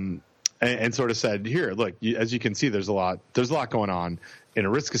sort of said, here, look, as you can see, there's a lot going on in a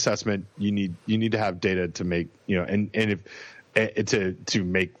risk assessment. You need to have data to make, and if to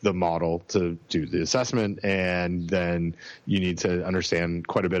make the model to do the assessment, and then you need to understand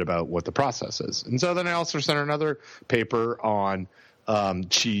quite a bit about what the process is. And so then I also sent another paper on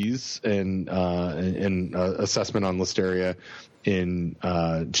cheese and assessment on Listeria in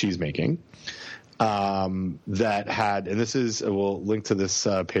cheese making. That had, and this is, we'll link to this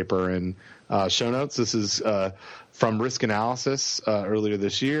paper in show notes. This is from Risk Analysis earlier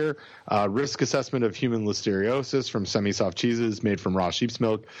this year. Risk assessment of human listeriosis from semi-soft cheeses made from raw sheep's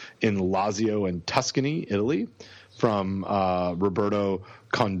milk in Lazio and Tuscany, Italy, from Roberto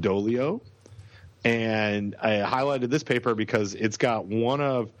Condolio. And I highlighted this paper because it's got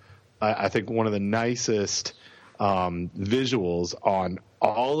I think one of the nicest visuals on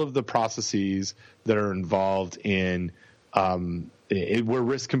all of the processes that are involved in where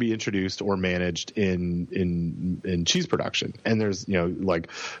risk can be introduced or managed in cheese production. And there's, like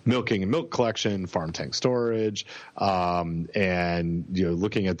milking and milk collection, farm tank storage, and,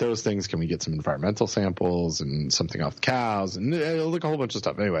 looking at those things. Can we get some environmental samples and something off cows, and look, a whole bunch of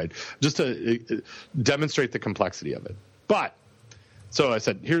stuff. Anyway, just to demonstrate the complexity of it. But so I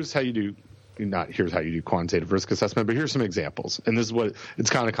said, here's how you do. Not here's how you do quantitative risk assessment, but here's some examples. And this is what it's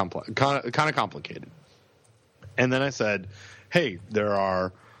kind of complicated. And then I said, hey, there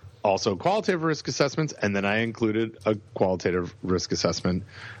are also qualitative risk assessments, and then I included a qualitative risk assessment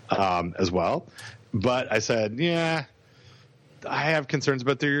as well. But I said, yeah, I have concerns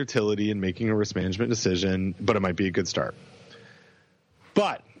about their utility in making a risk management decision, but it might be a good start.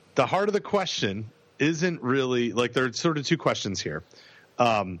 But the heart of the question isn't really, like, there are sort of two questions here.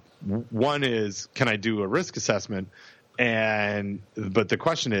 One is, can I do a risk assessment? But the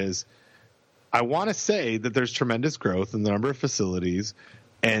question is, I want to say that there's tremendous growth in the number of facilities,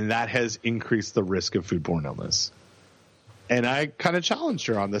 and that has increased the risk of foodborne illness. And I kind of challenged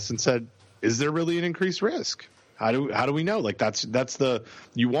her on this and said, is there really an increased risk? How do we know? Like, that's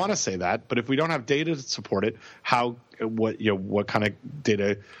you want to say that, but if we don't have data to support it, what kind of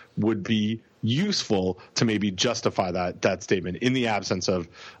data would be useful to maybe justify that statement in the absence of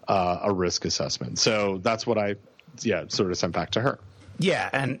a risk assessment? So that's what I sort of sent back to her. Yeah,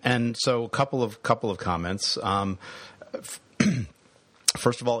 and so a couple of comments.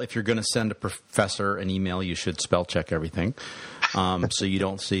 First of all, if you're going to send a professor an email, you should spell check everything, so you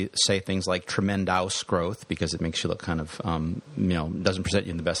don't say things like tremendous growth, because it makes you look kind of doesn't present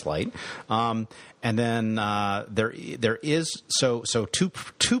you in the best light. And then there is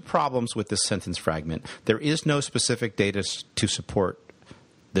two problems with this sentence fragment. There is no specific data to support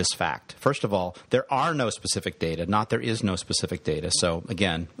this fact. First of all, there are no specific data, not there is no specific data. So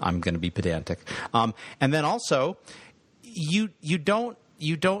again, I'm going to be pedantic. And then also, you don't,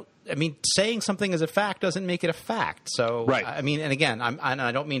 I mean, saying something is a fact doesn't make it a fact. So, right. I mean, and again,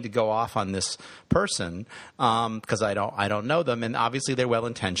 I don't mean to go off on this person, because I don't know them, and obviously they're well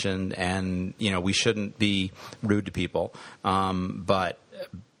intentioned, and we shouldn't be rude to people. But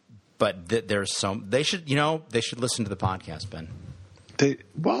there's they should listen to the podcast, Ben.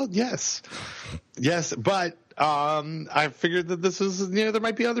 Yes, but I figured that this is, there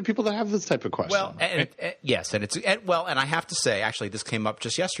might be other people that have this type of question. Well, yes, and and I have to say, actually, this came up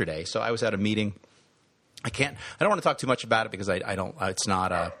just yesterday. So I was at a meeting. I don't want to talk too much about it because I don't. It's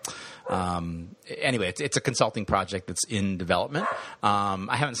not a. Anyway, it's a consulting project that's in development.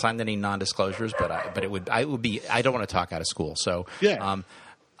 I haven't signed any non-disclosures, but it would be. I don't want to talk out of school. So yeah.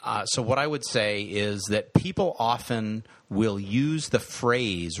 So what I would say is that people often will use the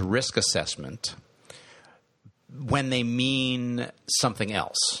phrase risk assessment when they mean something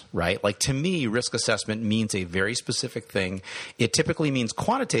else, right? Like, to me, risk assessment means a very specific thing. It typically means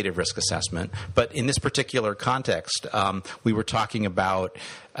quantitative risk assessment, but in this particular context, we were talking about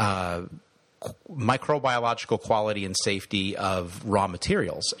microbiological quality and safety of raw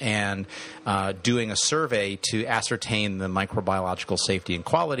materials, and doing a survey to ascertain the microbiological safety and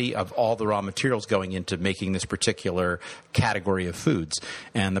quality of all the raw materials going into making this particular category of foods.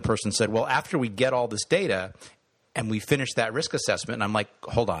 And the person said, well, after we get all this data and we finish that risk assessment, and I'm like,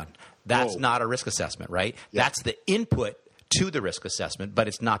 hold on, that's not a risk assessment, right? Yeah. That's the input to the risk assessment, but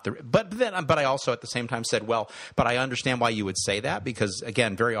it's not the. But I also at the same time said, well, but I understand why you would say that, because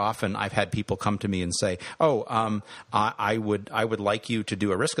again, very often I've had people come to me and say, I would like you to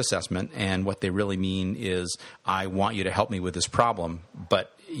do a risk assessment, and what they really mean is I want you to help me with this problem,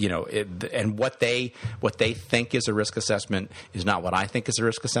 but and what they think is a risk assessment is not what I think is a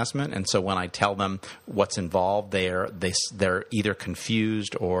risk assessment. And so when I tell them what's involved, they're either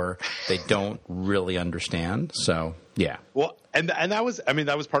confused or they don't really understand. So yeah. Well, and that was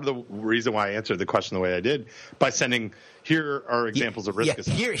part of the reason why I answered the question the way I did, by sending, here are examples of risk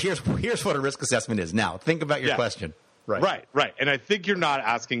assessment. Here's what a risk assessment is. Now think about your question. Right. And I think you're not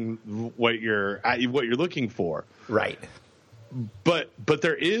asking what you're looking for. Right. But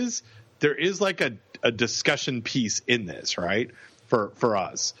there is like a discussion piece in this, right? For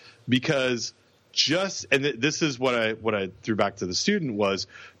us, because this is what I threw back to the student was,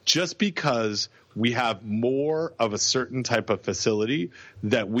 just because we have more of a certain type of facility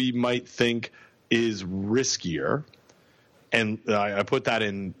that we might think is riskier. And I put that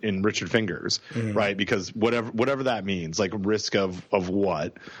in Richard Fingers, mm-hmm. right? Because whatever that means, like risk of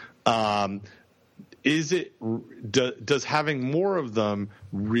what, does having more of them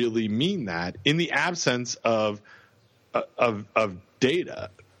really mean that in the absence of data,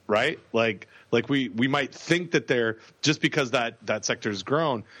 right? Like we might think that they're, just because that sector's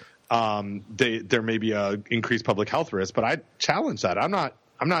grown, there may be a increased public health risk, but I challenge that. I'm not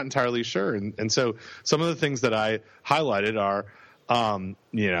entirely sure. And so some of the things that I highlighted are,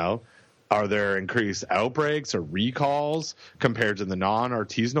 are there increased outbreaks or recalls compared to the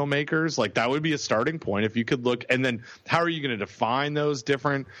non-artisanal makers? Like, that would be a starting point if you could look. And then how are you going to define those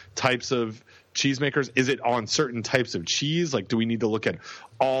different types of cheesemakers? Is it on certain types of cheese? Like, do we need to look at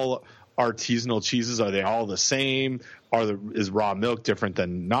all artisanal cheeses? Are they all the same? Is raw milk different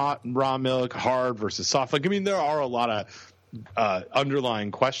than not raw milk? Hard versus soft? Like, I mean, there are a lot of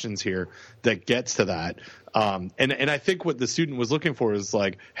underlying questions here that gets to that. And I think what the student was looking for is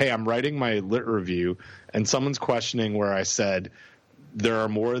like, hey, I'm writing my lit review and someone's questioning where I said there are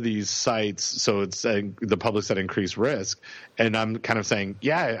more of these sites, so it's the public's at increased risk. And I'm kind of saying,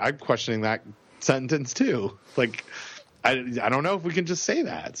 yeah, I'm questioning that sentence too. Like, I don't know if we can just say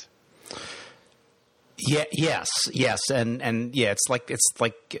that. Yeah. Yes. And yeah, it's like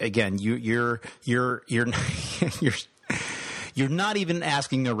again, you're you're not even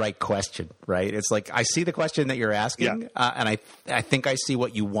asking the right question, right? It's like, I see the question that you're asking, and I think I see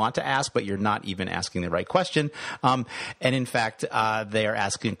what you want to ask, but you're not even asking the right question. And in fact, they are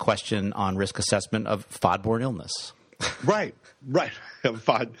asking a question on risk assessment of FOD-borne illness. Right.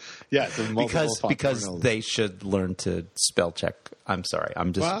 FOD, yeah. Because they should learn to spell check. I'm sorry.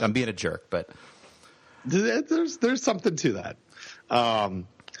 I'm being a jerk, but there's something to that.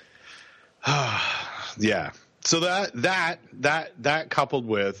 Yeah. So that coupled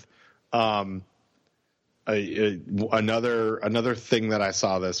with another thing that I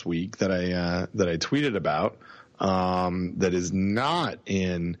saw this week that I tweeted about, that is not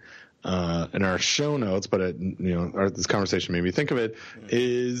in our show notes, but this conversation made me think of it,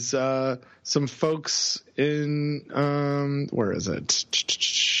 is some folks in where is it?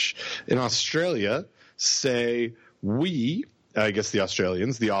 In Australia say I guess the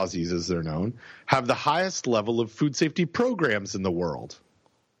Australians, the Aussies as they're known, have the highest level of food safety programs in the world.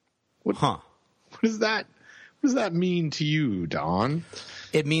 What does that mean to you, Don?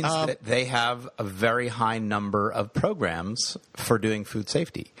 It means that they have a very high number of programs for doing food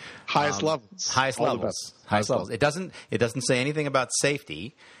safety. Highest levels. It doesn't say anything about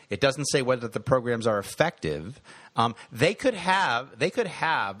safety. It doesn't say whether the programs are effective. They could have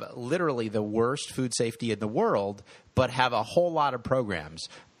literally the worst food safety in the world, but have a whole lot of programs,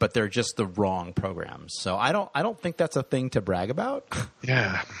 but they're just the wrong programs. So I don't think that's a thing to brag about.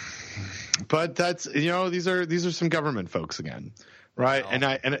 Yeah. But that's, these are some government folks again. Right.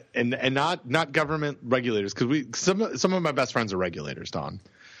 Well, and not government regulators, because some of my best friends are regulators, Don.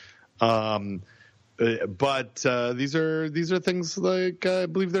 But these are things like, I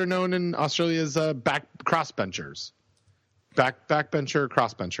believe they're known in Australia as crossbenchers, backbencher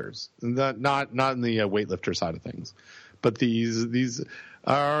crossbenchers. Not in the weightlifter side of things, but these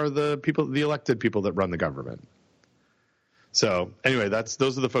are the elected people that run the government. So anyway,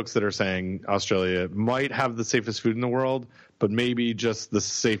 those are the folks that are saying Australia might have the safest food in the world, but maybe just the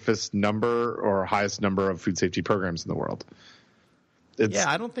safest number or highest number of food safety programs in the world.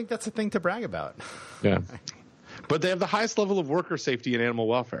 I don't think that's a thing to brag about. Yeah. But they have the highest level of worker safety and animal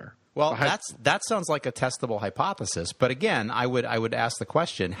welfare. Well, that sounds like a testable hypothesis. But again, I would ask the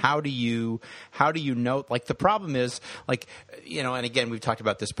question, how do you know, like, the problem is, like, and again, we've talked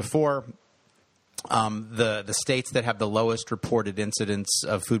about this before. the states that have the lowest reported incidence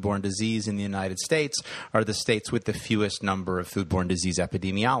of foodborne disease in the United States are the states with the fewest number of foodborne disease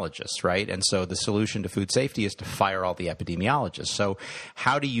epidemiologists, right? And so the solution to food safety is to fire all the epidemiologists. So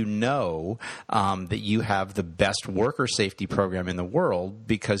how do you know that you have the best worker safety program in the world?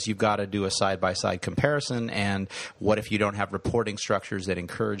 Because you've got to do a side-by-side comparison. And what if you don't have reporting structures that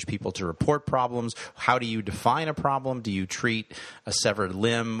encourage people to report problems? How do you define a problem? Do you treat a severed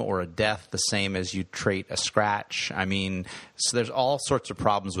limb or a death the same as you treat a scratch? I mean, so there's all sorts of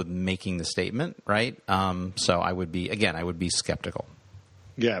problems with making the statement, right? So I would be skeptical.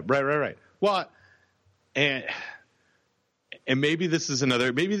 Yeah, right. Well, and maybe this is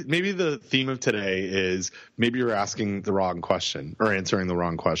another, maybe the theme of today is maybe you're asking the wrong question or answering the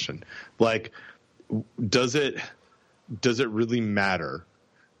wrong question. Like, does it really matter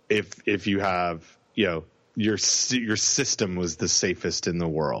if you have, you know, your system was the safest in the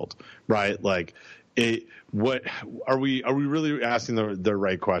world, right? Like, what are we really asking the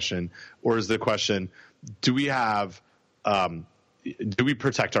right question, or is the question, do we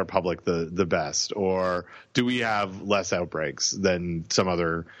protect our public the best, or do we have less outbreaks than some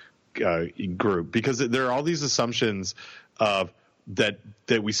other group? Because there are all these assumptions of that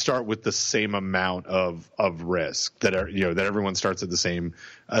we start with the same amount of risk, that everyone starts at the same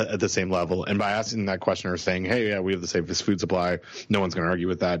level. And by asking that question or saying, hey, yeah, we have the safest food supply, no one's going to argue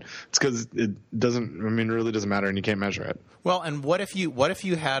with that. It's because it really doesn't matter, and you can't measure it. Well, and what if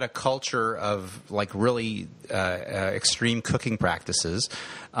you had a culture of like really extreme cooking practices,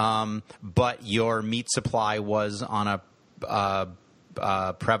 but your meat supply was on a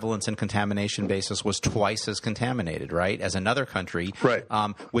prevalence and contamination basis was twice as contaminated, right, as another country, right,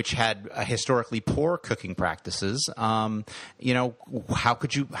 which had historically poor cooking practices. How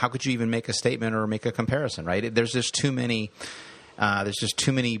could you even make a statement or make a comparison, right? There's just too many. The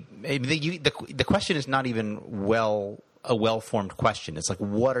question is not even a well-formed question. It's like,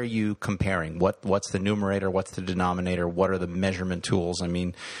 what are you comparing? What's the numerator? What's the denominator? What are the measurement tools? I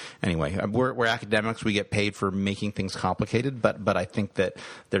mean, anyway, we're academics. We get paid for making things complicated, but I think that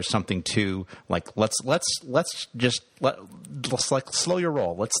there's something to like let's slow your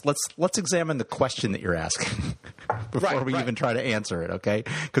roll. Let's examine the question that you're asking before we even try to answer it. Okay,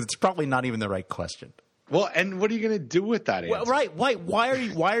 because it's probably not even the right question. Well, and what are you going to do with that answer? Well, right. Why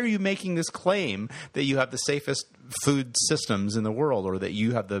are you making this claim that you have the safest food systems in the world, or that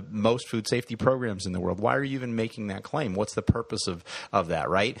you have the most food safety programs in the world? Why are you even making that claim? What's the purpose of that,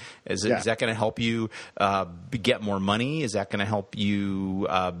 right? Is that going to help you get more money? Is that going to help you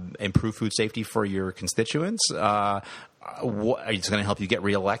improve food safety for your constituents? Is it going to help you get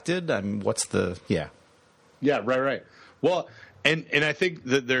reelected? I mean, what's the – yeah. Yeah, right. Well, and I think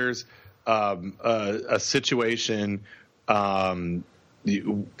that there's – a situation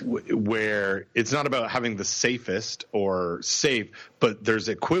where it's not about having the safest or safe, but there's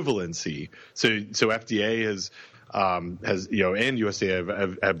equivalency. So FDA has and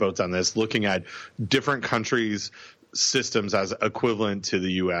USDA have both done this, looking at different countries' systems as equivalent to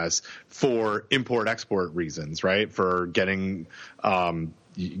the U.S. for import-export reasons, right? For getting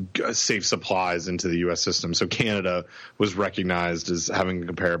safe supplies into the U.S. system. So Canada was recognized as having a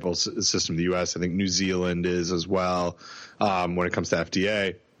comparable system to the U.S. I think New Zealand is as well when it comes to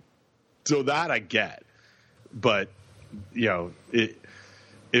FDA. So that I get, but if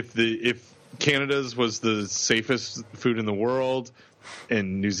Canada's was the safest food in the world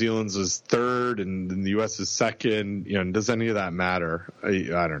and New Zealand's is third and then the U.S. is second, does any of that matter?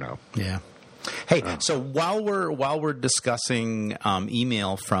 I don't know. Yeah. Hey, so while we're discussing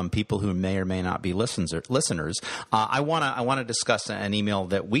email from people who may or may not be listeners, I want to discuss an email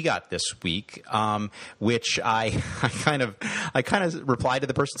that we got this week, which I kind of replied to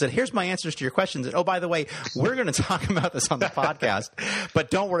the person and said, "Here's my answers to your questions. And, oh, by the way, we're going to talk about this on the podcast,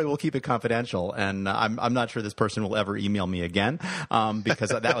 but don't worry, we'll keep it confidential." And I'm not sure this person will ever email me again because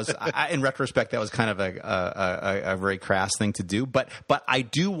that was, in retrospect, that was kind of a very crass thing to do. But I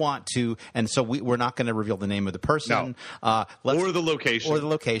do want to, and so we're not going to reveal the name of the person, or the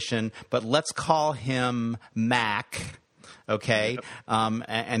location, but let's call him Mac. Okay, yep.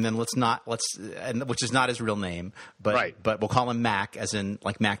 And then which is not his real name, but right. But we'll call him Mac, as in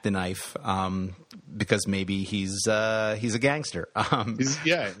like Mac the knife, because maybe he's a gangster. He's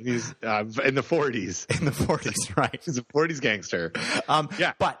in the 40s. In the 40s, right? He's a 40s gangster.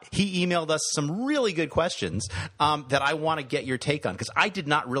 But he emailed us some really good questions that I want to get your take on, because I did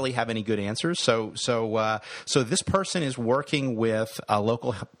not really have any good answers. So this person is working with a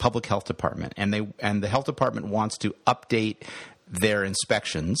local public health department, and the health department wants to update their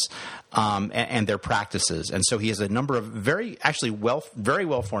inspections and their practices. And so he has a number of very well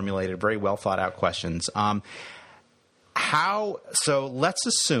formulated, very well thought out questions. So let's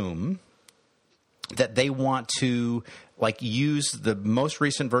assume that they want to use the most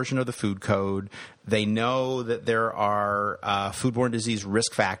recent version of the food code. They know that there are foodborne disease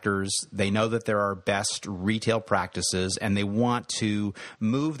risk factors. They know that there are best retail practices, and they want to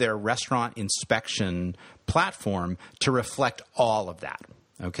move their restaurant inspection platform to reflect all of that.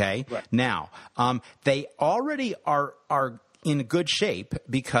 Okay? Right. Now, they already are in good shape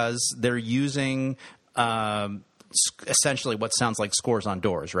because they're using essentially what sounds like scores on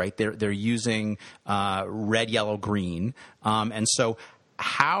doors, right? They're using red, yellow, green, and so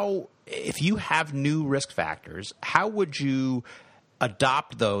if you have new risk factors, how would you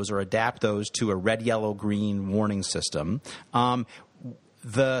adopt those or adapt those to a red, yellow, green warning system?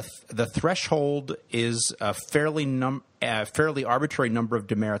 The threshold is a fairly arbitrary number of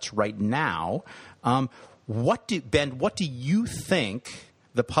demerits right now. What do you think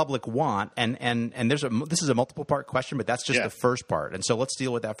the public want? And this is a multiple part question, but that's just the first part. And so let's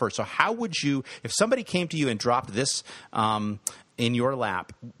deal with that first. So how would you, if somebody came to you and dropped this in your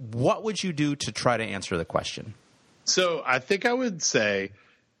lap, what would you do to try to answer the question? So I think I would say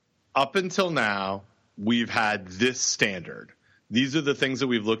up until now, we've had this standard. These are the things that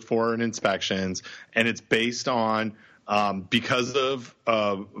we've looked for in inspections, and it's based on because of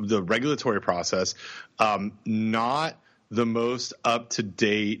the regulatory process, not the most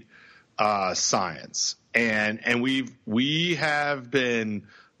up-to-date science. And we have been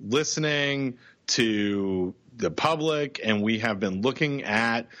listening to the public, and we have been looking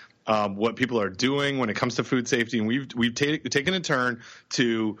at what people are doing when it comes to food safety, and we've taken a turn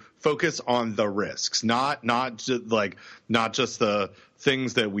to focus on the risks, not just the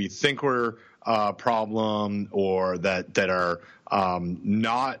things that we think were a problem or that are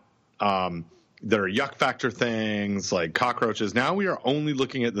not that are yuck factor things like cockroaches. Now we are only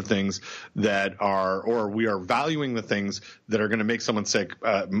looking at the things that are, or we are valuing the things that are going to make someone sick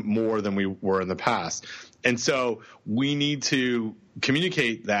more than we were in the past. And so we need to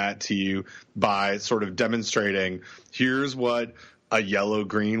communicate that to you by sort of demonstrating, here's what a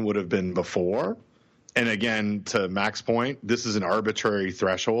yellow-green would have been before. And again, to Mac's point, this is an arbitrary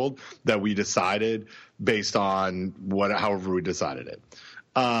threshold that we decided based on however we decided it.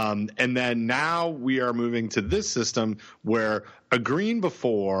 And then now we are moving to this system where a green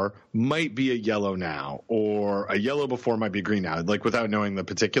before might be a yellow now, or a yellow before might be a green now, like without knowing the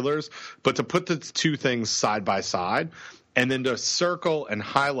particulars. But to put the two things side by side, and then to circle and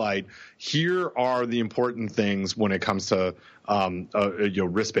highlight, here are the important things when it comes to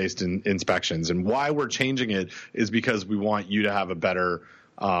risk-based inspections. And why we're changing it is because we want you to have a better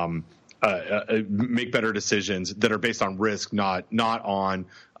make better decisions that are based on risk, not on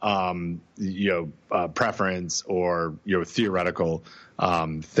preference or theoretical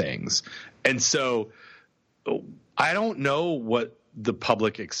things. And so I don't know what the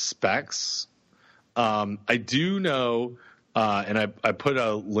public expects. I do know, and I put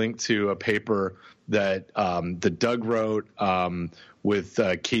a link to a paper that Doug wrote with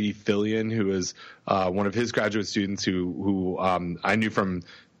Katie Fillion, who is one of his graduate students who I knew from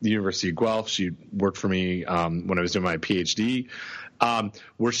the University of Guelph. She worked for me when I was doing my PhD,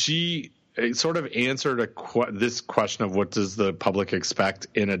 where she sort of answered this question of what does the public expect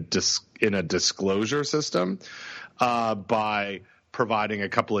in a disclosure system by providing a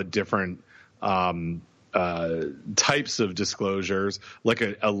couple of different types of disclosures, like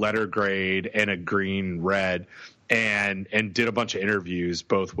a letter grade and a green red, and did a bunch of interviews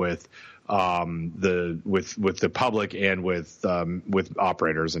both with the public and with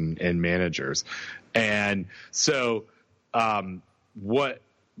operators and managers. And so what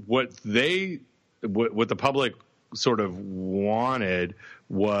the public sort of wanted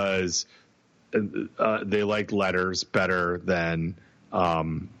was they liked letters better than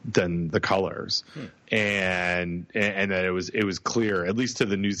the colors, and that it was clear, at least to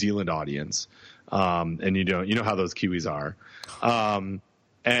the New Zealand audience, and you know how those Kiwis are,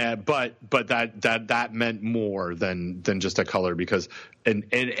 but that meant more than just a color, because an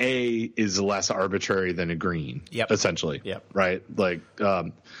A is less arbitrary than a green, essentially, right? Like,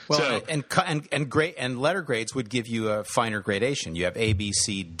 and letter grades would give you a finer gradation. You have A, B,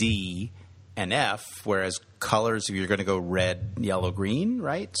 C, D, and F, whereas colors, you're going to go red, yellow, green,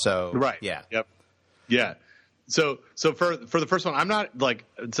 right? So, right. Yeah. Yep. Yeah. So for the first one, I'm not, like,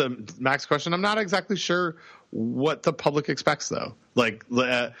 to Mac's question, I'm not exactly sure what the public expects, though. Like,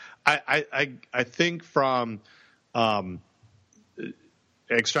 I think from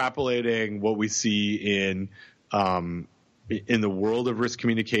extrapolating what we see in in the world of risk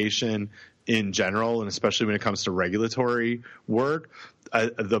communication in general, and especially when it comes to regulatory work,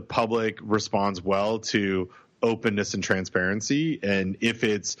 the public responds well to openness and transparency. And if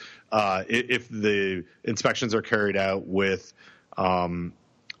it's if the inspections are carried out with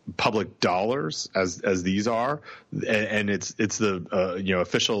public dollars as these are, and it's the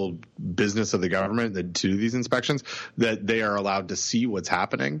official business of the government that do these inspections, that they are allowed to see what's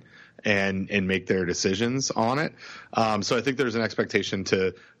happening and make their decisions on it. So I think there's an expectation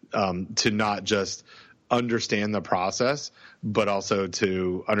to not just understand the process, but also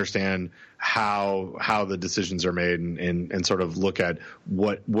to understand how the decisions are made and sort of look at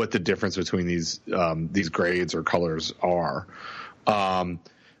what the difference between these grades or colors are.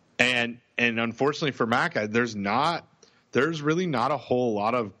 And unfortunately for Mac, there's really not a whole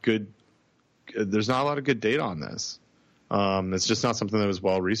lot of good. There's not a lot of good data on this. It's just not something that was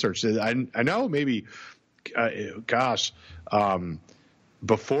well researched. I know maybe,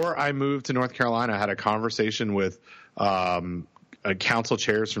 before I moved to North Carolina, I had a conversation with council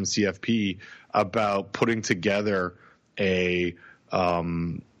chairs from CFP about putting together a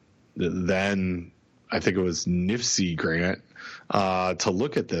then I think it was NIFC grant to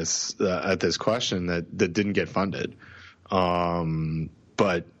look at this question that didn't get funded.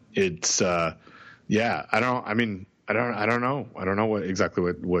 But it's I don't know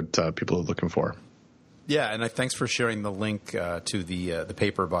what people are looking for. Yeah, and thanks for sharing the link to the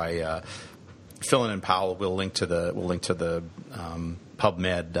paper by Philin and Powell. We'll link to the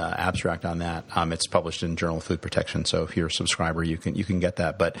PubMed abstract on that. It's published in Journal of Food Protection, so if you're a subscriber, you can get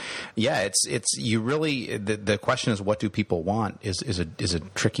that. But yeah, it's you really the question is, what do people want is a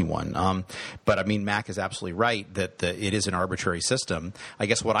tricky one. But I mean, Mac is absolutely right that it is an arbitrary system. I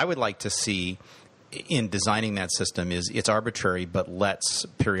guess what I would like to see in designing that system is it's arbitrary, but let's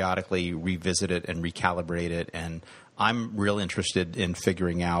periodically revisit it and recalibrate it. And I'm real interested in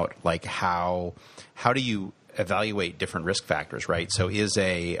figuring out like how do you evaluate different risk factors, right? So is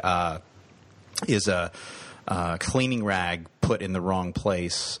a cleaning rag put in the wrong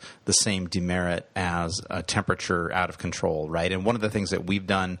place the same demerit as a temperature out of control, right? And one of the things that we've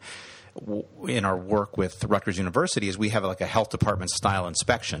done in our work with Rutgers University is we have like a health department style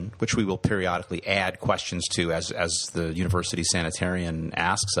inspection, which we will periodically add questions to as the university sanitarian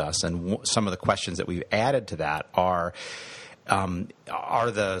asks us. And some of the questions that we've added to that are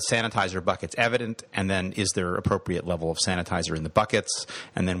the sanitizer buckets evident? And then is there appropriate level of sanitizer in the buckets?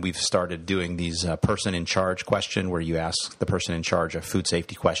 And then we've started doing these person in charge question where you ask the person in charge a food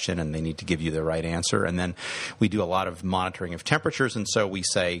safety question and they need to give you the right answer. And then we do a lot of monitoring of temperatures. And so we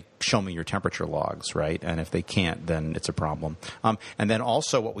say, show me your temperature logs, right? And if they can't, then it's a problem. And then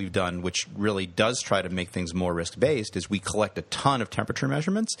also what we've done, which really does try to make things more risk-based, is we collect a ton of temperature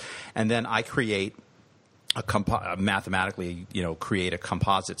measurements. And then I create mathematically, create a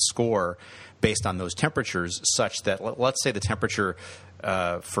composite score based on those temperatures, such that let's say the temperature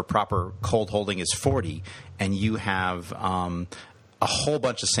for proper cold holding is 40, and you have a whole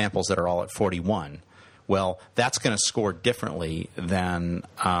bunch of samples that are all at 41. Well, that's going to score differently than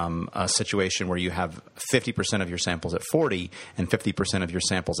a situation where you have 50% of your samples at 40 and 50% of your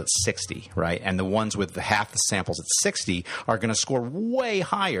samples at 60, right? And the ones with half the samples at 60 are going to score way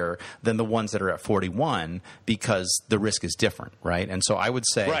higher than the ones that are at 41 because the risk is different, right? And so I would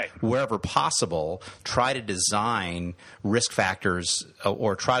say, wherever possible, try to design risk factors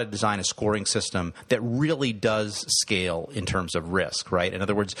or try to design a scoring system that really does scale in terms of risk, right? In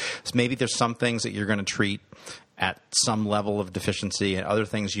other words, maybe there's some things that you're going to treat at some level of deficiency, and other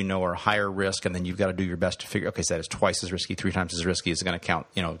things are higher risk, and then you've got to do your best to figure, okay, so that is twice as risky, 3 times as risky. Is it going to count,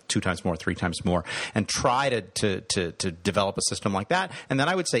 2 times more, 3 times more? And try to develop a system like that. And then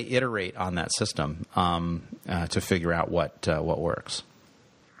I would say iterate on that system to figure out what works.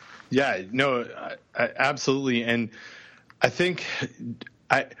 Yeah, no, absolutely. And I think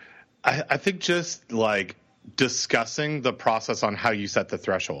I think just like discussing the process on how you set the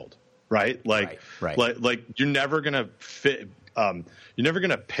threshold. Right? Like you're never going to fit, you're never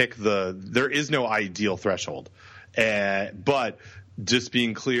going to pick there is no ideal threshold. But just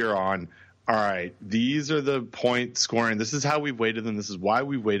being clear on, all right, these are the point scoring. This is how we've weighted them. This is why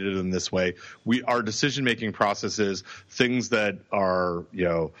we weighted them this way. Our decision-making processes, things that are,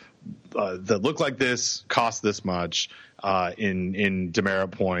 that look like this, cost this much, in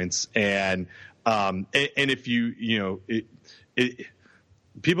demerit points. And if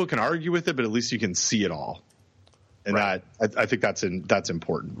people can argue with it, but at least you can see it all, and I think that's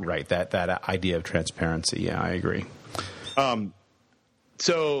important. Right. That idea of transparency. Yeah, I agree.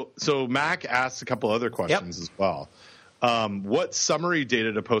 So Mac asked a couple other questions as well. What summary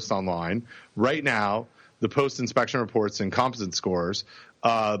data to post online right now? the post-inspection reports and competence scores.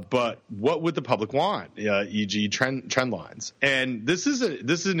 But what would the public want, e.g. trend lines? And this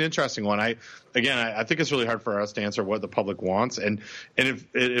is an interesting one. I think it's really hard for us to answer what the public wants. And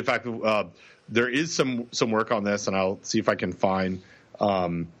if in fact, there is some work on this, and I'll see if I can find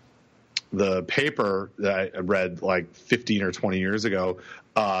the paper that I read like 15 or 20 years ago.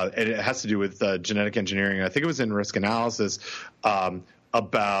 And it has to do with genetic engineering. I think it was in Risk Analysis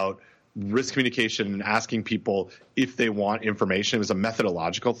about risk communication and asking people if they want information. It was a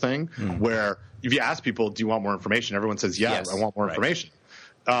methodological thing where if you ask people, do you want more information? Everyone says, yes. I want more information.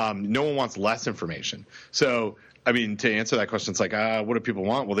 No one wants less information. So, I mean, to answer that question, it's like, what do people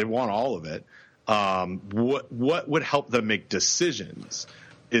want? Well, they want all of it. What would help them make decisions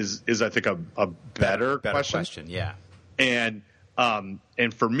is I think a better question. Yeah. And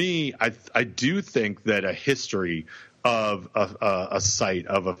for me, I do think that a history of a site,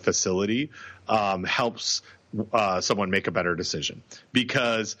 of a facility, helps someone make a better decision,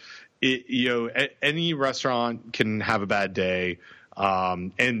 because any restaurant can have a bad day,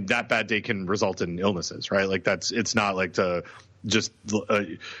 and that bad day can result in illnesses, right? Like it's not like to just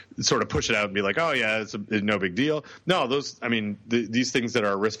sort of push it out and be like, oh yeah, it's no big deal. No, these things that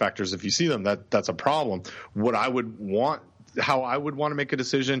are risk factors, if you see them, that's a problem. How I would want to make a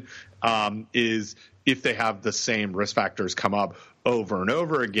decision is if they have the same risk factors come up over and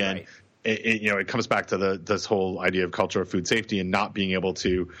over again. Right. It comes back to this whole idea of culture of food safety and not being able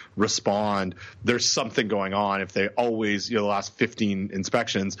to respond. There's something going on. If they always, the last 15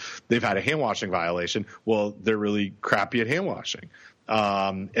 inspections, they've had a hand washing violation. Well, they're really crappy at hand washing.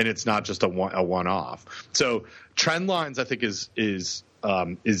 And it's not just a one-off. So trend lines, I think, is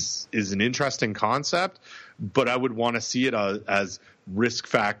an interesting concept, but I would want to see it as risk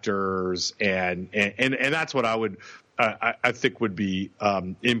factors, and that's what I think would be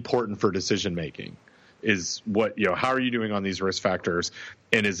important for decision making. Is how are you doing on these risk factors,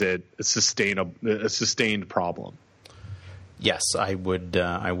 and is it a sustained problem? Yes, I would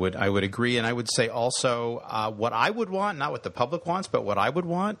agree, and I would say also what I would want, not what the public wants, but what I would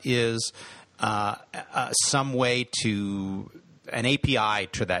want is some way to an API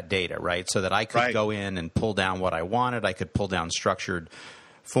to that data, right? So that I could go in and pull down what I wanted. I could pull down structured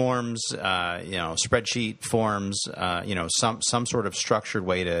forms, spreadsheet forms, some sort of structured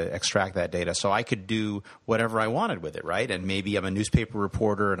way to extract that data, so I could do whatever I wanted with it, right? And maybe I'm a newspaper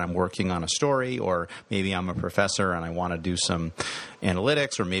reporter and I'm working on a story, or maybe I'm a professor and I want to do some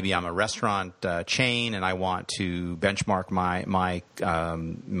analytics, or maybe I'm a restaurant chain and I want to benchmark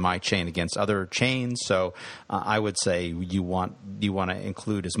my chain against other chains. So I would say you want to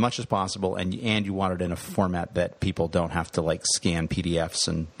include as much as possible, and you want it in a format that people don't have to like scan PDFs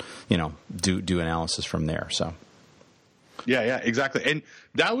and do analysis from there. So yeah, exactly. And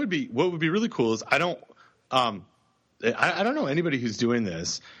that would be what would be really cool is I don't know anybody who's doing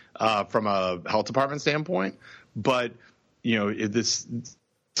this from a health department standpoint, but this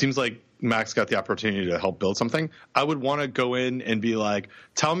seems like Max got the opportunity to help build something. I would want to go in and be like,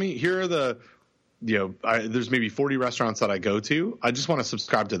 tell me, here are the there's maybe 40 restaurants that I go to. I just want to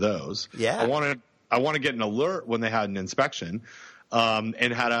subscribe to those. Yeah, I want to get an alert when they had an inspection.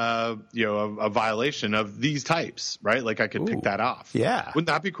 And had a violation of these types, right? Like I could pick that off. Yeah. Wouldn't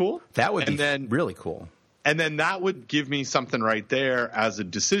that be cool? That would be really cool. And then that would give me something right there as a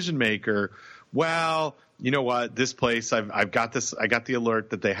decision maker. Well, you know what? This place, I've got this. I got the alert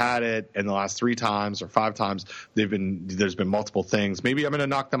that they had it, and the last 3 times or 5 times there's been multiple things. Maybe I'm going to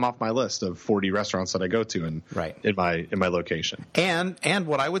knock them off my list of 40 restaurants that I go to in my location. And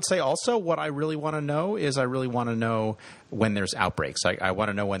what I would say also, what I really want to know is when there's outbreaks. I want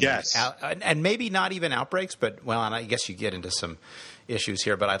to know when there's and maybe not even outbreaks, but and I guess you get into some issues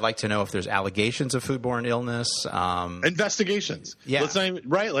here, but I'd like to know if there's allegations of foodborne illness. Investigations. Yeah. Let's not,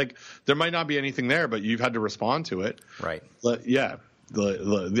 right? Like there might not be anything there, but you've had to respond to it. Right. Yeah.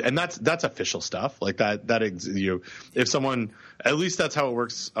 And that's official stuff like that. If someone, at least that's how it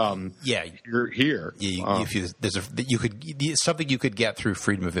works. You're here. There's something you could get through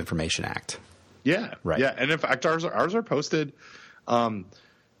Freedom of Information Act. Yeah. Right. Yeah. And in fact, ours are posted,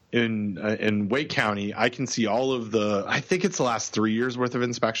 in Wake County. I can see all of I think it's the last 3 years worth of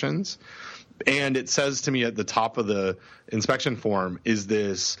inspections. And it says to me at the top of the inspection form, is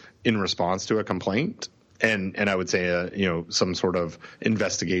this in response to a complaint? And I would say, some sort of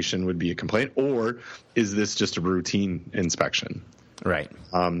investigation would be a complaint, or is this just a routine inspection? Right.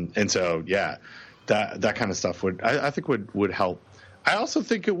 And so, yeah, that kind of stuff I think would help. I also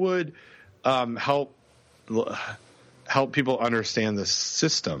think it would help people understand the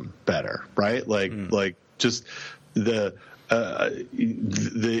system better, right? Like just the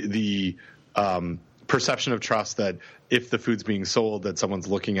perception of trust that if the food's being sold, that someone's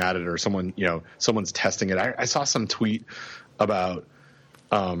looking at it or someone's testing it. I saw some tweet about,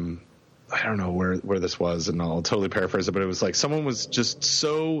 I don't know where this was, and I'll totally paraphrase it, but it was like someone was just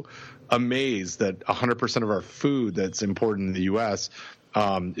so amazed that 100% of our food that's imported in the U.S.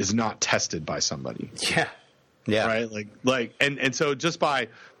 Is not tested by somebody. Yeah. Right. And so just by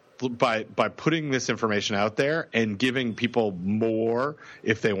putting this information out there and giving people more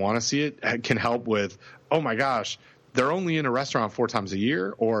if they want to see it can help with, oh my gosh, they're only in a restaurant 4 times a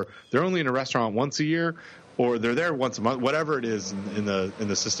year, or they're only in a restaurant once a year, or they're there once a month, whatever it is in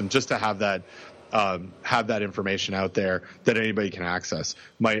the system, just to have that information out there that anybody can access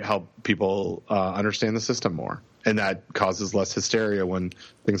might help people understand the system more. And that causes less hysteria when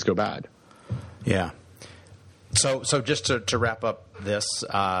things go bad. Yeah. So just to wrap up this,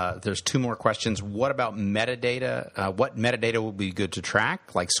 there's 2 more questions. What about metadata? What metadata will be good to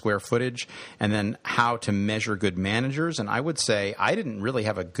track, like square footage? And then how to measure good managers? And I would say I didn't really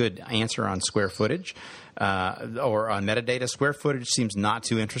have a good answer on square footage or on metadata. Square footage seems not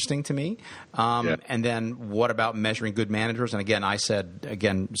too interesting to me. And then what about measuring good managers? And again, I said,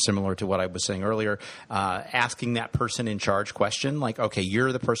 similar to what I was saying earlier, asking that person in charge question, like, okay,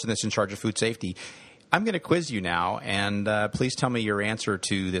 you're the person that's in charge of food safety. I'm going to quiz you now, and please tell me your answer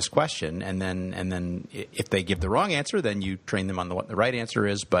to this question. And then if they give the wrong answer, then you train them on what the right answer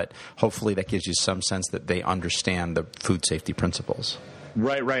is. But hopefully that gives you some sense that they understand the food safety principles.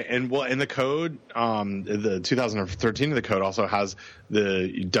 Right. And in the code, the 2013 of the code also has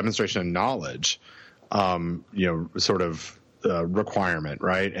the demonstration of knowledge, sort of requirement,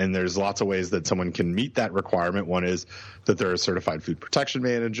 right? And there's lots of ways that someone can meet that requirement. One is that they're a certified food protection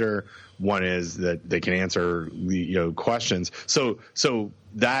manager. One is that they can answer the questions. So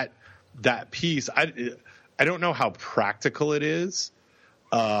that piece, I don't know how practical it is.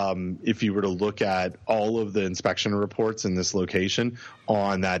 If you were to look at all of the inspection reports in this location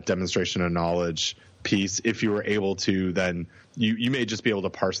on that demonstration of knowledge piece, if you were able to, then you may just be able to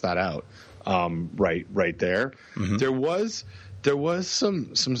parse that out. Right there. Mm-hmm. There was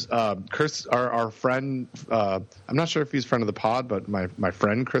some Chris, our friend. I'm not sure if he's a friend of the pod, but my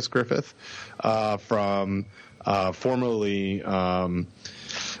friend Chris Griffith, from formerly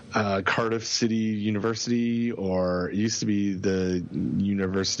Cardiff City University, or it used to be the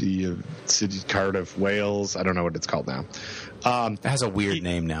University of City Cardiff, Wales. I don't know what it's called now. It has a weird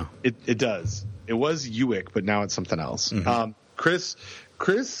name now. It does. It was UWIC, but now it's something else. Mm-hmm.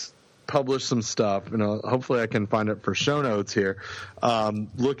 Chris published some stuff, and hopefully I can find it for show notes here,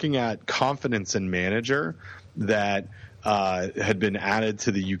 looking at confidence in manager that had been added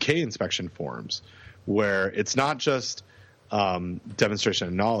to the UK inspection forms, where it's not just demonstration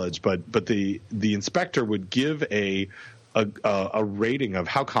of knowledge, but the inspector would give a rating of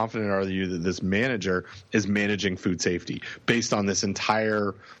how confident are you that this manager is managing food safety based on this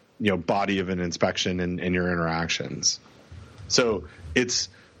entire body of an inspection and your interactions. So it's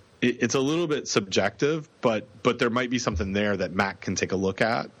a little bit subjective, but there might be something there that Matt can take a look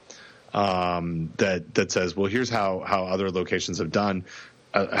at that says, well, here's how other locations have done,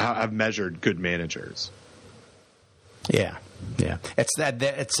 have measured good managers. Yeah.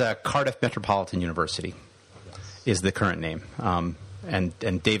 It's Cardiff Metropolitan University is the current name.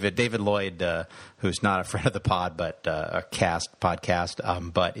 And David Lloyd, who's not a friend of the pod, but a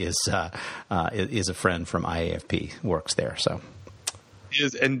podcast, but is a friend from IAFP, works there. So.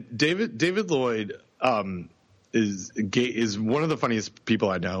 And David Lloyd is one of the funniest people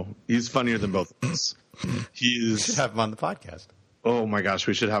I know. He's funnier than both of us. We should have him on the podcast. Oh my gosh,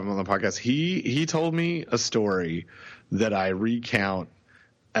 we should have him on the podcast. He told me a story that I recount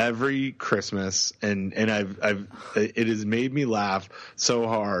every Christmas, and it has made me laugh so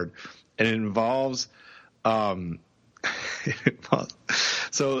hard, and it involves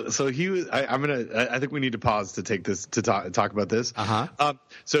So he was. I think we need to pause to take this to talk about this.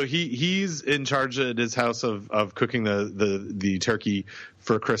 So he's in charge at his house of cooking the turkey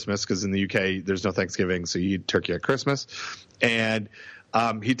for Christmas, because in the UK there's no Thanksgiving, so you eat turkey at Christmas. And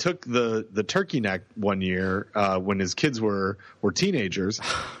he took the turkey neck one year when his kids were teenagers,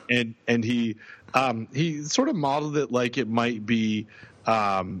 and he sort of modeled it like it might be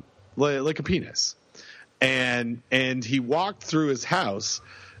like a penis. And he walked through his house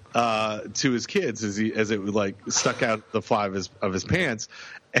to his kids as it like stuck out the fly of his pants,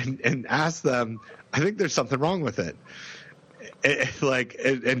 and asked them, I think there's something wrong with it.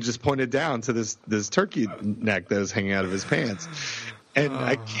 And just pointed down to this turkey neck that was hanging out of his pants. And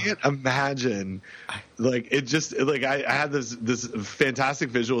I can't imagine, like, it just, like, I had this fantastic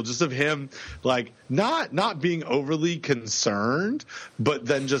visual just of him, like, not being overly concerned, but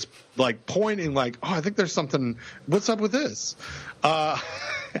then just, like, pointing, like, oh, I think there's something, what's up with this?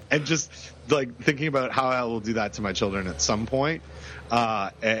 And just, like, thinking about how I will do that to my children at some point,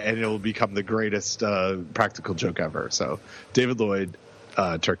 and it will become the greatest practical joke ever. So, David Lloyd,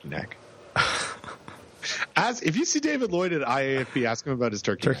 turkey neck. If you see David Lloyd at IAFP, ask him about his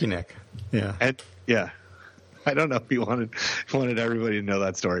turkey neck. Yeah. And I don't know if he wanted everybody to know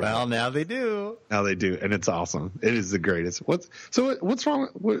that story. Well, now they do. Now they do, and it's awesome. It is the greatest. What's wrong?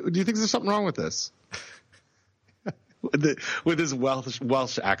 Do you think there's something wrong with this? with his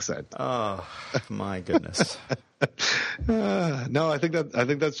Welsh accent. Oh my goodness. No, I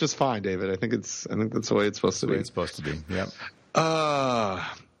think that's just fine, David. I think that's the way it's supposed to be. It's supposed to be. Yep.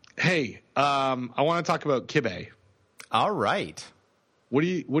 Hey, I want to talk about Kibbe. All right. What do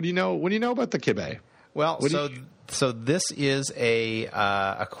you know about the Kibbe? Well, so this is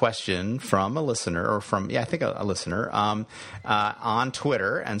a question from a listener, or from I think a listener on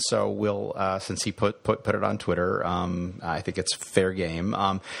Twitter, and so we'll since he put it on Twitter, I think it's fair game.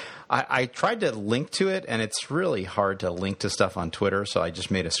 I tried to link to it, and it's really hard to link to stuff on Twitter, so I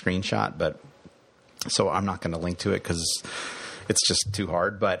just made a screenshot, but so I'm not going to link to it because it's just too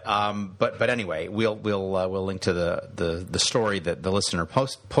hard. But anyway, we'll link to the story that the listener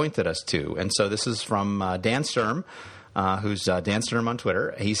pointed us to. And so this is from Dan Sturm, who's Dan Sturm on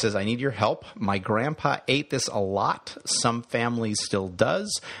Twitter. He says, "I need your help. My grandpa ate this a lot. Some families still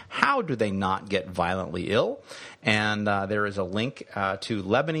does. How do they not get violently ill?" And there is a link to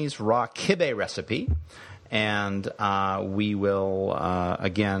Lebanese raw kibbeh recipe. And we will,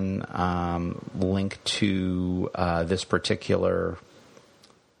 again, link to this particular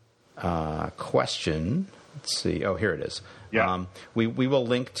question. Let's see. Oh, here it is. Yeah. We will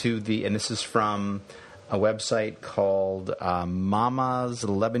link to and this is from a website called Mama's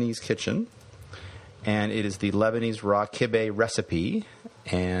Lebanese Kitchen. And it is the Lebanese raw kibbeh recipe.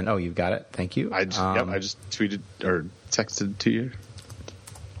 And, oh, you've got it. Thank you. I just tweeted or texted to you.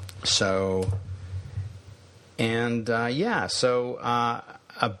 So... And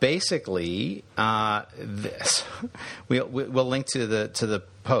basically, this we'll link to the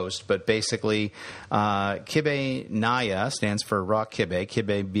post, but basically, kibbeh naya stands for raw kibbeh.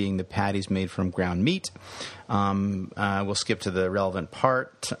 Kibbeh being the patties made from ground meat. We'll skip to the relevant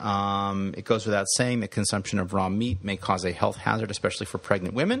part. It goes without saying that consumption of raw meat may cause a health hazard, especially for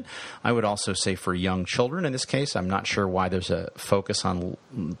pregnant women. I would also say for young children in this case. I'm not sure why there's a focus on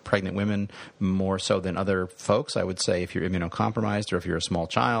pregnant women more so than other folks. I would say if you're immunocompromised or if you're a small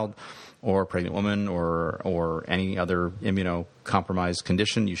child or a pregnant woman or any other immunocompromised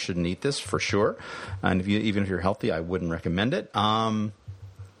condition, you shouldn't eat this for sure. And even if you're healthy, I wouldn't recommend it.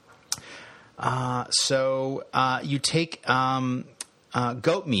 So you take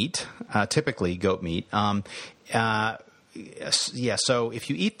goat meat, typically goat meat. So if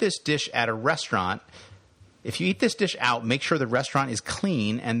you eat this dish at a restaurant, if you eat this dish out, make sure the restaurant is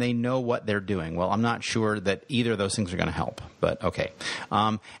clean and they know what they're doing. Well, I'm not sure that either of those things are going to help, but okay.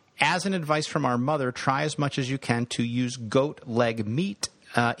 As an advice from our mother, try as much as you can to use goat leg meat.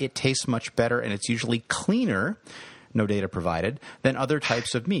 It tastes much better and it's usually cleaner, no data provided, than other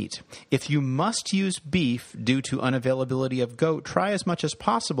types of meat. If you must use beef due to unavailability of goat, try as much as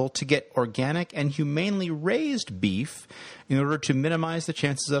possible to get organic and humanely raised beef in order to minimize the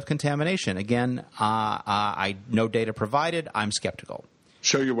chances of contamination. Again, no data provided. I'm skeptical.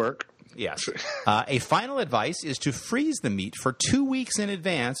 Show your work. Yes. A final advice is to freeze the meat for 2 weeks in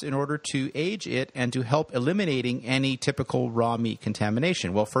advance in order to age it and to help eliminating any typical raw meat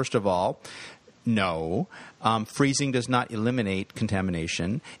contamination. Well, first of all, no. Freezing does not eliminate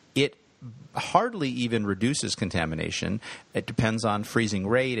contamination. It hardly even reduces contamination. It depends on freezing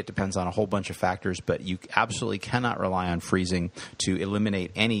rate. It depends on a whole bunch of factors, but you absolutely cannot rely on freezing to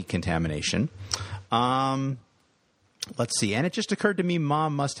eliminate any contamination. Let's see. And it just occurred to me,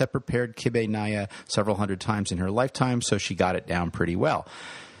 Mom must have prepared kibbeh naya several hundred times in her lifetime, so she got it down pretty well.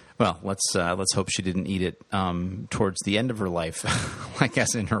 Well, let's hope she didn't eat it towards the end of her life, I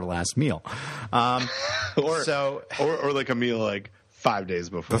guess in her last meal, or like a meal like 5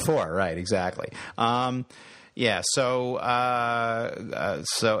 days before. Before, right? Exactly. So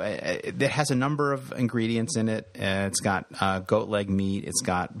it has a number of ingredients in it. It's got goat leg meat. It's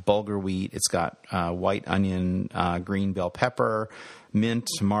got bulgur wheat. It's got white onion, green bell pepper, mint,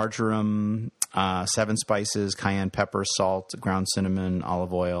 marjoram. 7 spices, cayenne pepper, salt, ground cinnamon,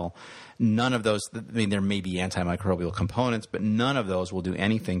 olive oil. None of those, I mean, there may be antimicrobial components, but none of those will do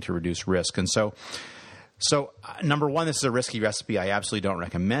anything to reduce risk. And so So, number one, this is a risky recipe. I absolutely don't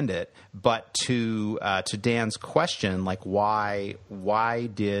recommend it. But to Dan's question, like how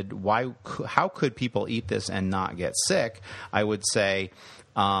could people eat this and not get sick? I would say,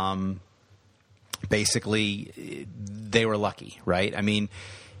 basically, they were lucky, right? I mean,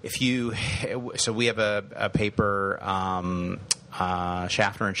 so we have a paper,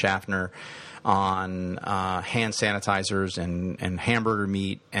 Schaffner and Schaffner, on hand sanitizers and hamburger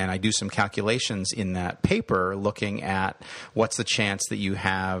meat, and I do some calculations in that paper looking at what's the chance that you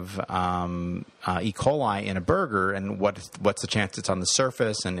have E. coli in a burger, and what's the chance it's on the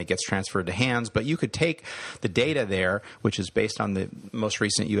surface and it gets transferred to hands. But you could take the data there, which is based on the most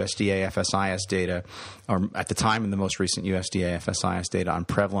recent USDA FSIS data, or at the time in the most recent USDA FSIS data on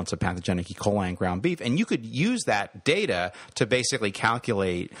prevalence of pathogenic E. coli in ground beef, and you could use that data to basically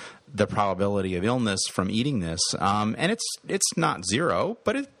calculate the probability of illness from eating this, and it's not zero,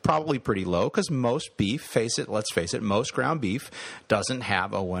 but it's probably pretty low because most beef, let's face it, most ground beef doesn't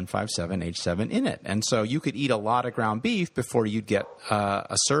have O157H7 in it, and so you could eat a lot of ground beef before you'd get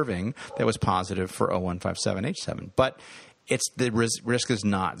a serving that was positive for O157H7, but the risk is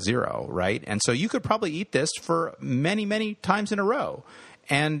not zero, right? And so you could probably eat this for many, many times in a row,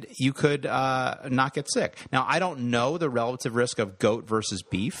 and you could not get sick. Now, I don't know the relative risk of goat versus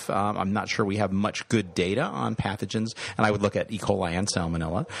beef. I'm not sure we have much good data on pathogens, and I would look at E. coli and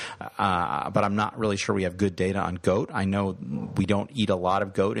salmonella, but I'm not really sure we have good data on goat. I know we don't eat a lot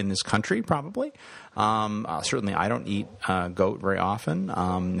of goat in this country, probably. Certainly, I don't eat goat very often.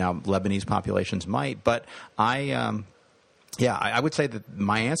 Now, Lebanese populations might, but I would say that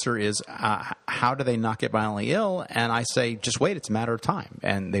my answer is, how do they not get violently ill? And I say, just wait. It's a matter of time,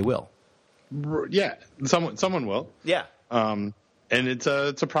 and they will. Yeah, someone will. Yeah, and it's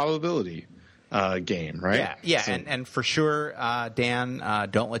a probability game, right? Yeah, so. and for sure, Dan,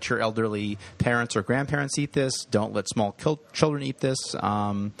 don't let your elderly parents or grandparents eat this. Don't let small children eat this.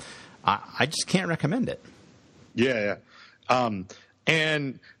 I just can't recommend it. Yeah.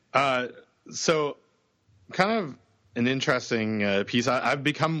 So kind of an interesting piece. I've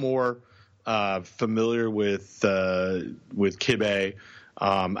become more familiar with kibbeh.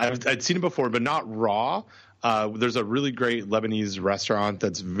 I'd seen it before, but not raw. There's a really great Lebanese restaurant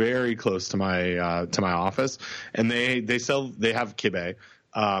that's very close to my office, and they have kibbeh,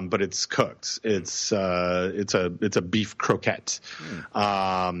 but it's cooked. It's a beef croquette,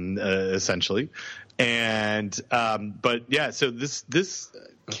 essentially. And but yeah, so this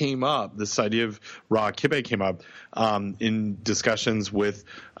came up. This idea of raw kibbeh came up in discussions with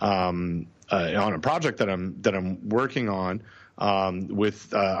on a project that I'm working on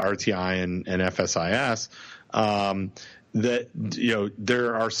with RTI and FSIS. That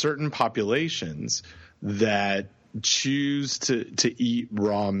there are certain populations that choose to eat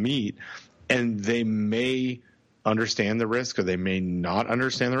raw meat, and they may understand the risk or they may not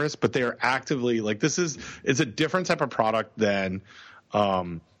understand the risk, but they are actively it's a different type of product than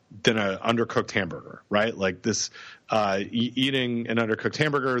an undercooked hamburger, right? Like this, eating an undercooked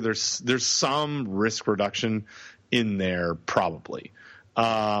hamburger, there's some risk reduction in there probably.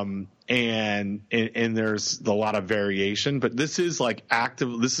 And there's a lot of variation, but this is like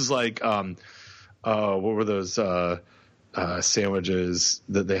active. This is like, what were those, sandwiches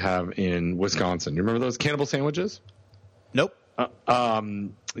that they have in Wisconsin? You remember those cannibal sandwiches? Nope.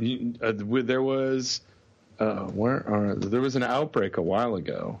 There was there was an outbreak a while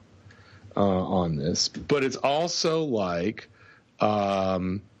ago on this, but it's also like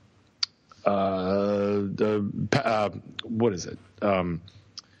what is it?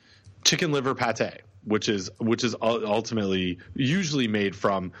 Chicken liver pate, which is ultimately usually made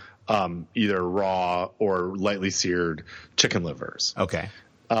from either raw or lightly seared chicken livers. Okay.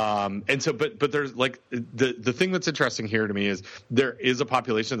 And so, but there's like the thing that's interesting here to me is there is a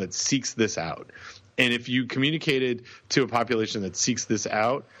population that seeks this out. And if you communicated to a population that seeks this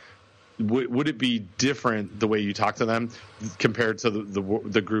out, would it be different the way you talk to them compared to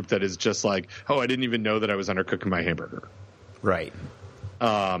the group that is just like, oh, I didn't even know that I was undercooking my hamburger. Right.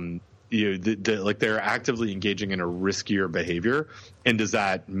 Like they're actively engaging in a riskier behavior. And does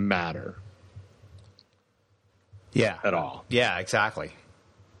that matter? Yeah. At all? Yeah, exactly.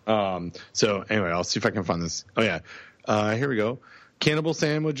 So anyway, I'll see if I can find this. Oh yeah. Here we go. Cannibal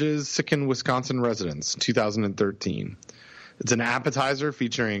sandwiches sicken Wisconsin residents, 2013. It's an appetizer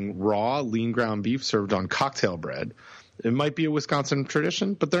featuring raw, lean ground beef served on cocktail bread. It might be a Wisconsin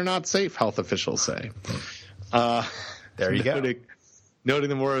tradition, but they're not safe, health officials say. There you go. Noting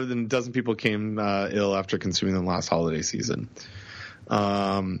that more than a dozen people came ill after consuming them last holiday season.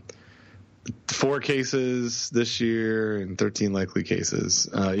 4 cases this year and 13 likely cases.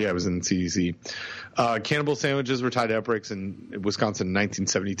 It was in the CDC. Cannibal sandwiches were tied to outbreaks in Wisconsin in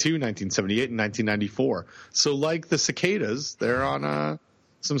 1972, 1978, and 1994. So like the cicadas, they're on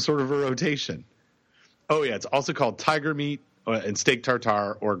some sort of a rotation. Oh, yeah. It's also called tiger meat and steak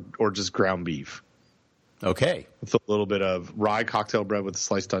tartare or just ground beef. Okay. With a little bit of rye cocktail bread with a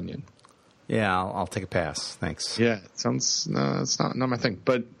sliced onion. Yeah, I'll take a pass. Thanks. Yeah, it sounds it's not my thing,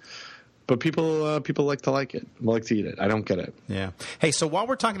 but people like to eat it. I don't get it. Yeah. Hey, so while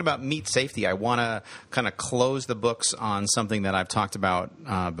we're talking about meat safety, I want to kind of close the books on something that I've talked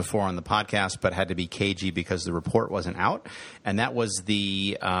about before on the podcast, but had to be cagey because the report wasn't out, and that was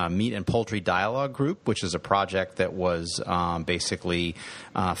the Meat and Poultry Dialogue Group, which is a project that was basically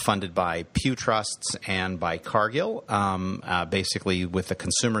funded by Pew Trusts and by Cargill, basically with the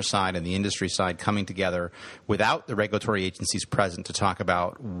consumer side and the industry side coming together without the regulatory agencies present to talk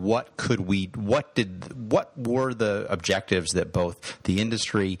about what were the objectives that both the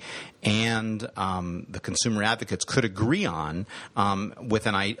industry and the consumer advocates could agree on, with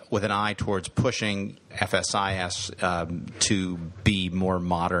an eye towards pushing FSIS to be more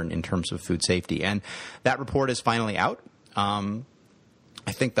modern in terms of food safety. And that report is finally out. I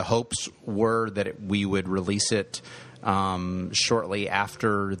think the hopes were that we would release it shortly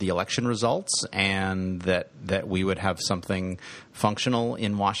after the election results, and that we would have something functional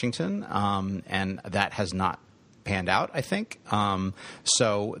in Washington, and that has not panned out, I think. But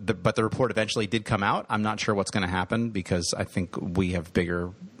the report eventually did come out. I'm not sure what's going to happen because I think we have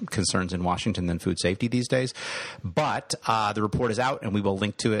bigger concerns in Washington than food safety these days. But the report is out, and we will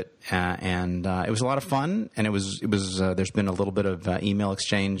link to it. And it was a lot of fun. And it was. There's been a little bit of email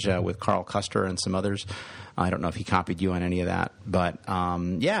exchange with Carl Custer and some others. I don't know if he copied you on any of that, but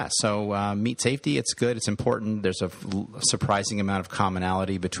So meat safety, it's good, it's important. There's a surprising amount of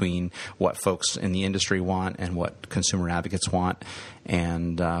commonality between what folks in the industry want and what consumer advocates want,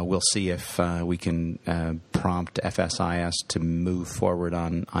 and we'll see if we can prompt FSIS to move forward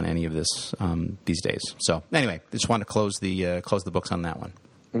on any of this these days. So anyway, just want to close the books on that one.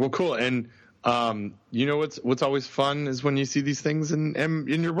 Well, cool. And what's always fun is when you see these things and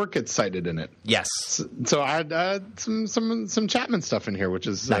your work gets cited in it. Yes. So I had some Chapman stuff in here, which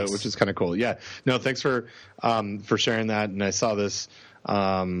is nice. Kind of cool. Yeah. No, thanks for sharing that. And I saw this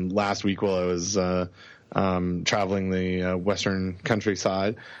last week while I was traveling the western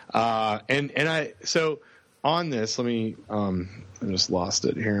countryside. So on this, let me I just lost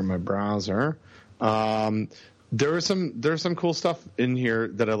it here in my browser. There's some cool stuff in here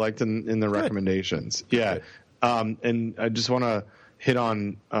that I liked in the recommendations. Yeah. And I just want to hit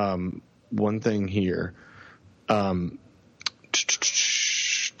on one thing here. Where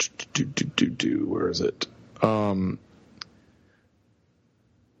is it? Had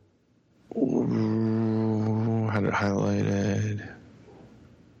it highlighted.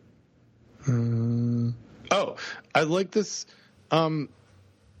 I like this.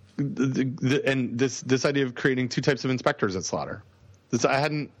 This idea of creating 2 types of inspectors at slaughter. I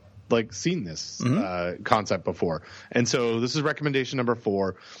hadn't seen this concept before, and so this is recommendation number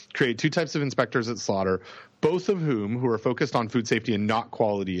 4: create 2 types of inspectors at slaughter, both of who are focused on food safety and not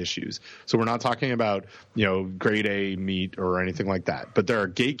quality issues. So we're not talking about grade A meat or anything like that, but there are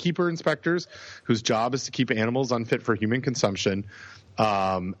gatekeeper inspectors whose job is to keep animals unfit for human consumption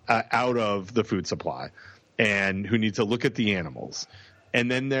out of the food supply, and who need to look at the animals. And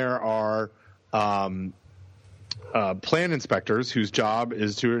then there are plant inspectors whose job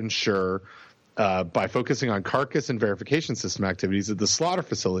is to ensure, by focusing on carcass and verification system activities, that the slaughter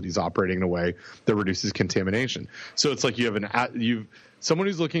facility is operating in a way that reduces contamination. So it's like you have someone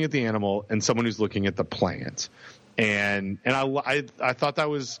who's looking at the animal and someone who's looking at the plant. And I thought that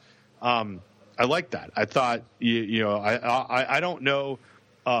was I liked that. I thought I don't know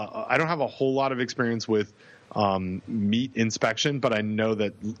I don't have a whole lot of experience with meat inspection, but I know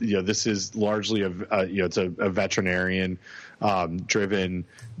that this is largely it's a veterinarian driven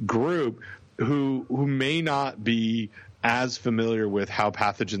group who may not be as familiar with how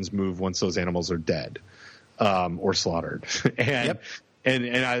pathogens move once those animals are dead or slaughtered. And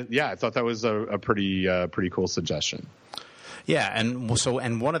I thought that was a pretty cool suggestion. Yeah, and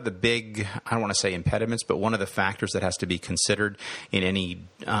one of the big, I don't want to say impediments, but one of the factors that has to be considered in any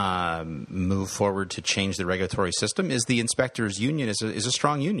move forward to change the regulatory system is the inspectors union is a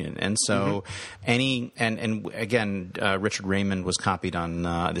strong union, and so again, Richard Raymond was copied on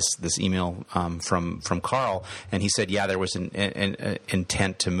this email from Carl, and he said, there was an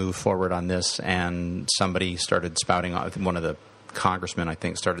intent to move forward on this, and somebody started spouting off, one of the congressman, I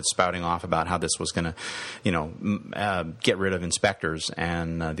think, started spouting off about how this was going to, get rid of inspectors,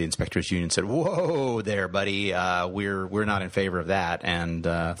 and the inspectors union said, "Whoa, there, buddy, we're not in favor of that," and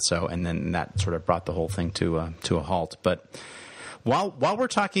then that sort of brought the whole thing to a halt. But while we're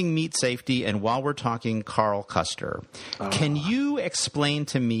talking meat safety and while we're talking Carl Custer, can you explain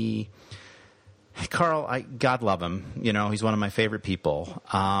to me? Carl, God love him. He's one of my favorite people.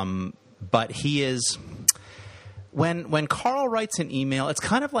 But he is when Carl writes an email, it's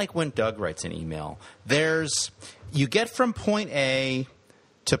kind of like when Doug writes an email. You get from point A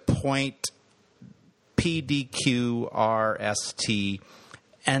to point PDQRST,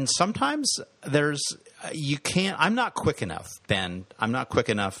 and sometimes I'm not quick enough, Ben. I'm not quick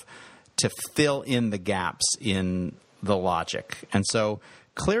enough to fill in the gaps in the logic. And so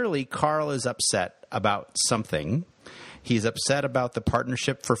clearly Carl is upset about something. He's upset about the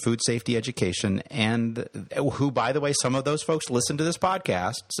Partnership for Food Safety Education, and who, by the way, some of those folks listen to this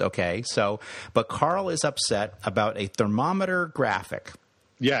podcast. Okay, but Carl is upset about a thermometer graphic.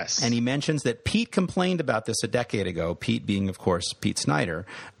 Yes. And he mentions that Pete complained about this a decade ago, Pete being, of course, Pete Snyder.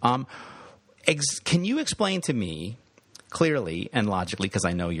 Can you explain to me clearly and logically, because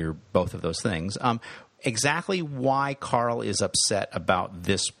I know you're both of those things, exactly why Carl is upset about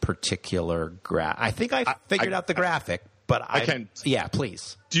this particular graph? I think I figured out the graphic, but I can. Yeah,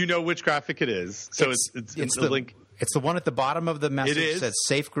 please. Do you know which graphic it is? So it's the link. It's the one at the bottom of the message that says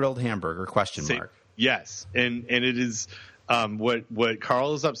 "Safe Grilled Hamburger?" ? Yes, and it is what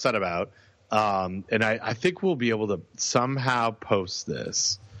Carl is upset about, and I think we'll be able to somehow post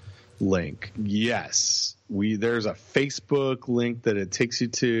this link. Yes, there's a Facebook link that it takes you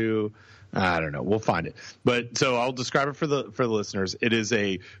to. I don't know. We'll find it. But so I'll describe it for the listeners. It is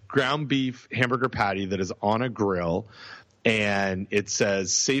a ground beef hamburger patty that is on a grill, and it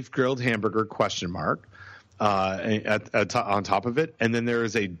says "Safe Grilled Hamburger?" on top of it, and then there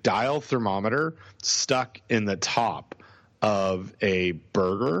is a dial thermometer stuck in the top of a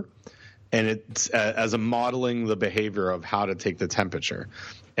burger, and it's as a modeling the behavior of how to take the temperature.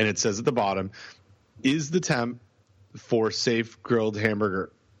 And it says at the bottom, "Is the temp for safe grilled hamburger?"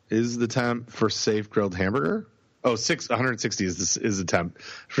 Is the temp for safe grilled hamburger? 160 is the temp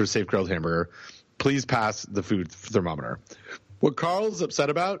for safe grilled hamburger. Please pass the food thermometer. What Carl's upset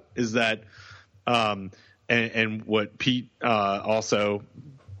about is that, and what Pete also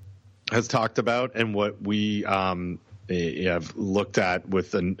has talked about, and what we have looked at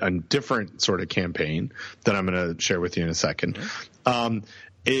with a different sort of campaign that I'm going to share with you in a second,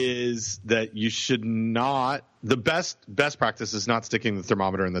 is that you should not. The best practice is not sticking the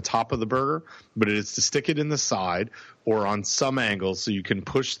thermometer in the top of the burger, but it is to stick it in the side or on some angle so you can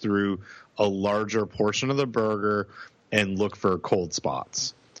push through a larger portion of the burger and look for cold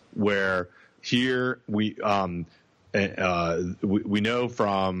spots. Where here we know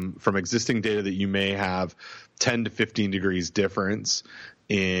from existing data that you may have 10 to 15 degrees difference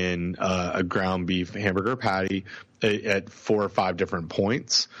in a ground beef hamburger patty at 4 or 5 different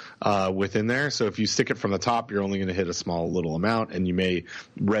points within there. So if you stick it from the top, you're only going to hit a small little amount, and you may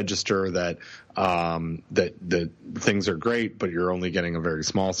register that that things are great, but you're only getting a very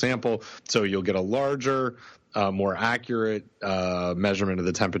small sample. So you'll get a larger, more accurate measurement of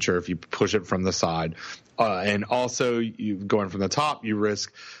the temperature if you push it from the side. And also, you going from the top, you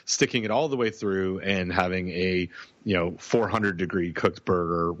risk sticking it all the way through and having a 400 degree cooked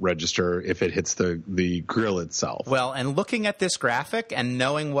burger register if it hits the grill itself. Well, and looking at this graphic and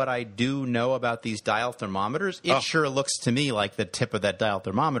knowing what I do know about these dial thermometers, it sure looks to me like the tip of that dial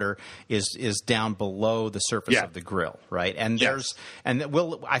thermometer is down below the surface of the grill, right? And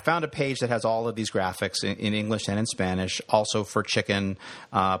I found a page that has all of these graphics in English and in Spanish, also for chicken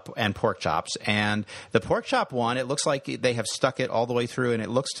and pork chops. And the pork chop one, it looks like they have stuck it all the way through, and it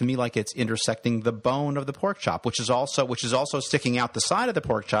looks to me like it's intersecting the bone of the pork chop, which is also sticking out the side of the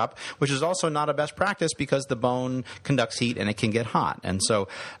pork chop, which is also not a best practice because the bone conducts heat and it can get hot. And so,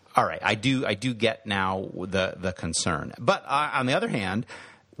 all right, I do get now the concern. But on the other hand,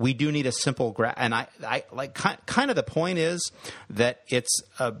 we do need a simple graph, and I like kind of the point is that it's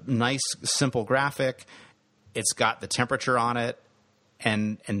a nice simple graphic. It's got the temperature on it,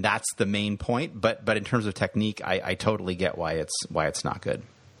 and that's the main point. But in terms of technique, I totally get why it's not good.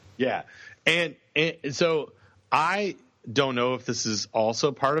 Yeah, and so I don't know if this is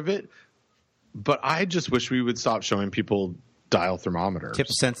also part of it, but I just wish we would stop showing people dial thermometers. Tip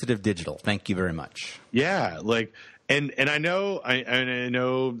sensitive digital. Thank you very much. Yeah, And I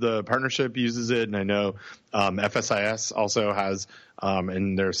know the partnership uses it, and I know FSIS also has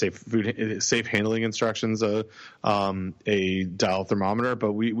in their safe handling instructions a dial thermometer.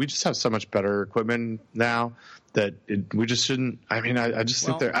 But we just have so much better equipment now that we just shouldn't. I mean, I just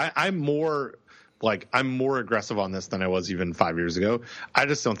think I'm more aggressive on this than I was even 5 years ago. I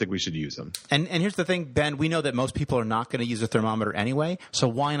just don't think we should use them. And here's the thing, Ben, we know that most people are not going to use a thermometer anyway, so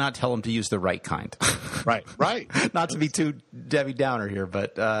why not tell them to use the right kind? Right. Not to be too Debbie Downer here,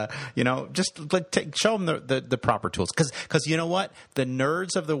 but just show them the proper tools. Because you know what? The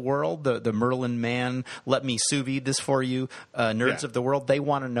nerds of the world, the Merlin Man, let me sous vide this for you, nerds of the world, they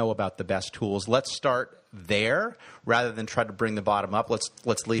want to know about the best tools. Let's start there rather than try to bring the bottom up.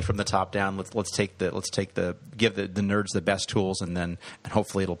 Let's lead from the top down. Let's give the nerds the best tools, and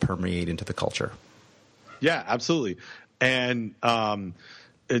hopefully it'll permeate into the culture. Yeah, absolutely. And the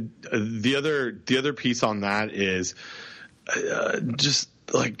other piece on that is just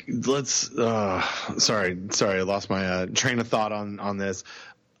like sorry, I lost my train of thought on this.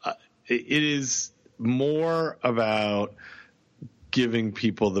 It is more about giving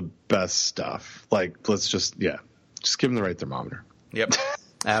people the best stuff. Like, let's just give them the right thermometer. Yep,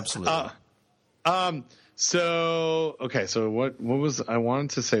 absolutely. So what was I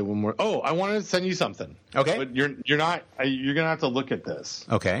wanted to say one more? Oh, I wanted to send you something. Okay, but you're gonna have to look at this.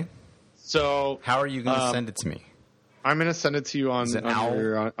 Okay. So how are you going to send it to me? I'm going to send it to you on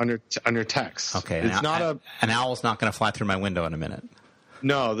your text. Okay, it's an owl's not going to fly through my window in a minute.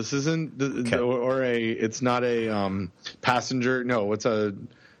 No, this isn't, it's not a passenger. No, what's a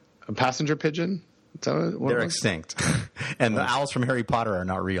passenger pigeon? They're extinct. And the owls from Harry Potter are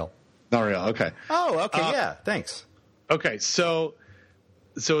not real. Not real. Okay. Oh, okay. Yeah. Thanks. Okay. So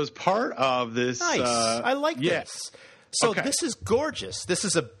as part of this, nice. I like this. So this is gorgeous. This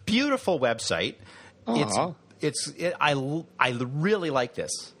is a beautiful website. I really like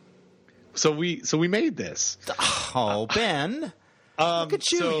this. So we made this. Oh, Ben. Look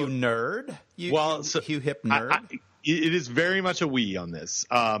at you, you nerd. You hip nerd. It is very much a we on this.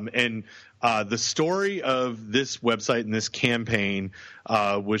 And the story of this website and this campaign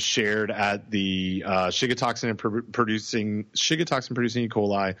was shared at the Shigatoxin producing E.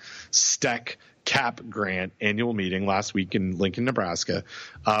 coli STEC CAP grant annual meeting last week in Lincoln, Nebraska,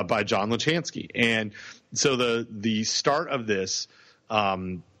 by John Lachansky. And so the start of this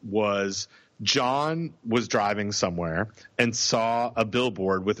was John was driving somewhere and saw a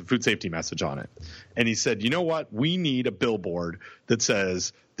billboard with a food safety message on it. And he said, you know what? We need a billboard that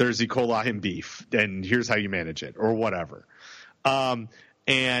says there's E. coli in beef and here's how you manage it or whatever.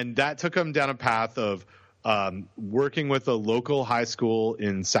 And that took him down a path of working with a local high school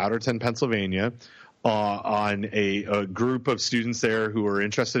in Souderton, Pennsylvania, on a group of students there who are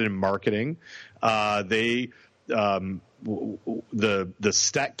interested in marketing. The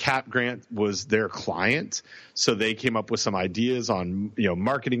STEC CAP grant was their client, so they came up with some ideas on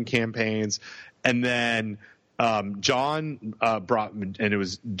marketing campaigns, and then John brought, and it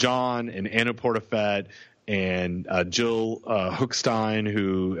was John and Anna Portafett and Jill Hookstein,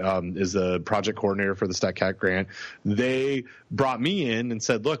 who is the project coordinator for the STEC CAP grant. They brought me in and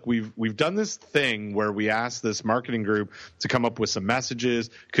said, look, we've done this thing where we asked this marketing group to come up with some messages.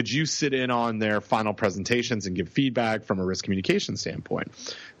 Could you sit in on their final presentations and give feedback from a risk communication standpoint?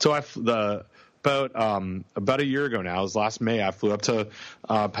 So about a year ago now, it was last May, I flew up to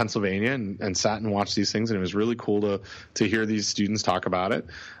Pennsylvania and sat and watched these things, and it was really cool to hear these students talk about it.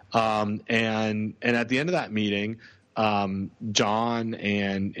 And at the end of that meeting, John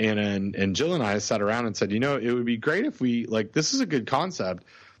and Anna and Jill and I sat around and said, it would be great if we, this is a good concept.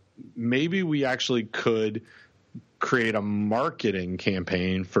 Maybe we actually could create a marketing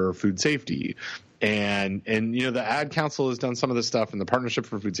campaign for food safety. And the Ad Council has done some of this stuff, and the Partnership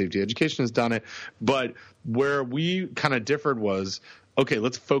for Food Safety Education has done it. But where we kind of differed was, okay,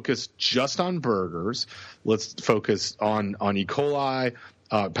 let's focus just on burgers. Let's focus on E. coli,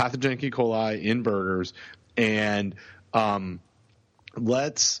 pathogenic E. coli in burgers, and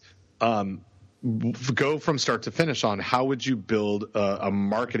let's go from start to finish on how would you build a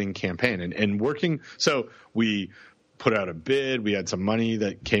marketing campaign and working. So we put out a bid. We had some money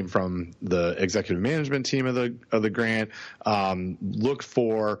that came from the executive management team of the grant. Looked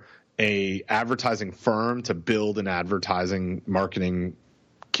for a advertising firm to build an advertising marketing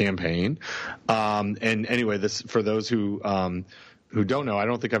campaign. And anyway, this for those who don't know, I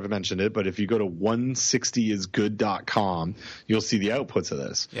don't think I've mentioned it, but if you go to 160isgood.com, you'll see the outputs of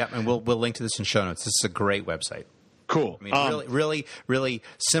this. Yeah, and we'll link to this in show notes. This is a great website. Cool. I mean, really, really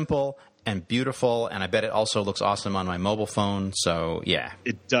simple and beautiful, and I bet it also looks awesome on my mobile phone. So, yeah.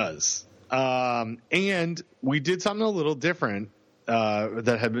 It does. And we did something a little different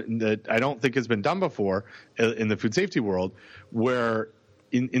that I don't think has been done before in the food safety world, where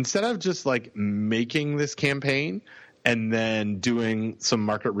instead of just like making this campaign and then doing some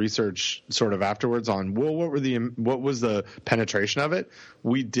market research sort of afterwards on, well, what was the penetration of it?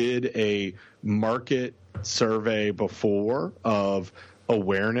 We did a market survey before of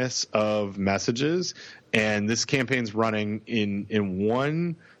awareness of messages, and this campaign's running in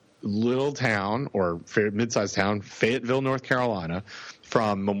one little town or mid-sized town, Fayetteville, North Carolina,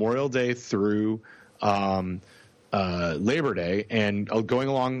 from Memorial Day through Labor Day. And going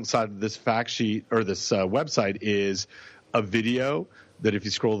alongside this fact sheet or this website is a video that, if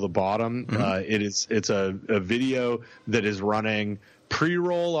you scroll to the bottom, it's a video that is running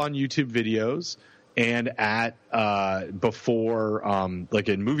pre-roll on YouTube videos and at before like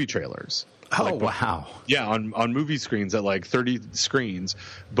in movie trailers. Oh, like wow. Yeah, on movie screens at like 30 screens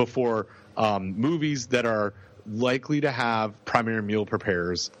before movies that are likely to have primary meal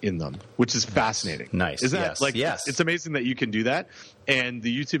preparers in them, which is fascinating. Nice. Isn't that yes. It's amazing that you can do that. And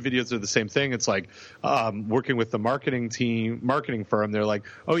the YouTube videos are the same thing. It's like working with the marketing firm. They're like,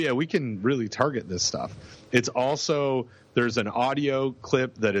 oh yeah, we can really target this stuff. It's also, there's an audio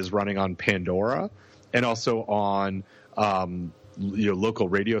clip that is running on Pandora and also on local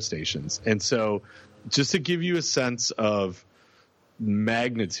radio stations. And so just to give you a sense of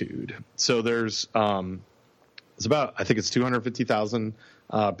magnitude, so there's it's about, I think it's 250,000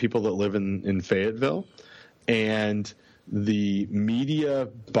 people that live in Fayetteville, and the media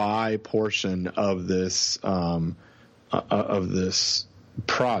buy portion of this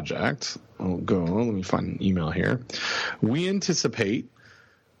project. Let me find an email here. We anticipate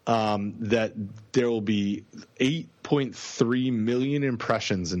that there will be 8.3 million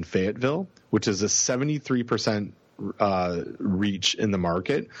impressions in Fayetteville, which is a 73% reach in the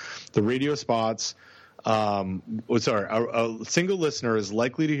market. The radio spots, a single listener is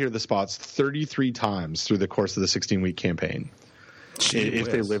likely to hear the spots 33 times through the course of the 16-week campaign.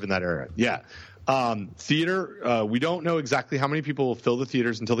 If they live in that area. Yeah. Theater, we don't know exactly how many people will fill the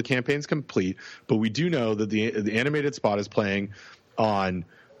theaters until the campaign's complete, but we do know that the animated spot is playing on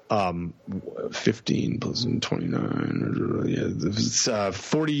 15 plus 29,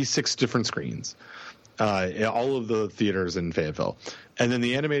 46 different screens. All of the theaters in Fayetteville. And then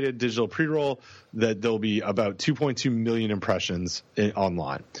the animated digital pre-roll, that there'll be about 2.2 million impressions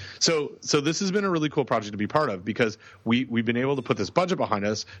online. So this has been a really cool project to be part of, because we've been able to put this budget behind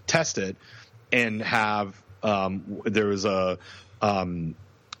us, test it, and have there was a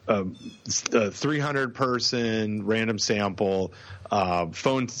 300-person random sample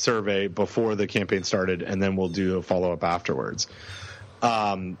phone survey before the campaign started, and then we'll do a follow-up afterwards.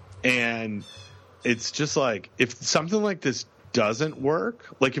 And it's just like, if something like this doesn't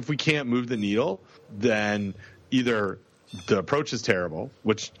work, like if we can't move the needle, then either the approach is terrible,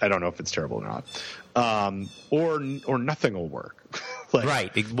 which I don't know if it's terrible or not, or nothing will work.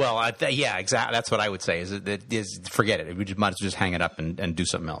 Right. Well, yeah, exactly. That's what I would say. Is forget it. We might as well just hang it up and do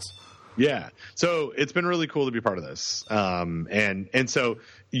something else. Yeah. So it's been really cool to be part of this. And so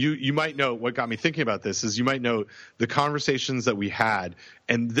you might know what got me thinking about this is, you might know the conversations that we had.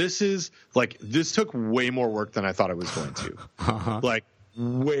 And this took way more work than I thought it was going to. Like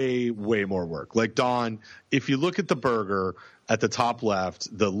way, way more work. Like, Dawn, if you look at the burger at the top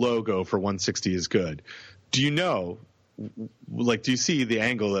left, the logo for 160 is good. Do you know, do you see the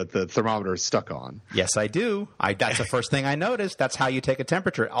angle that the thermometer is stuck on? Yes, I do. That's the first thing I noticed. That's how you take a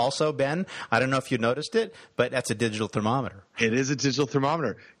temperature. Also, Ben, I don't know if you noticed it, but that's a digital thermometer. It is a digital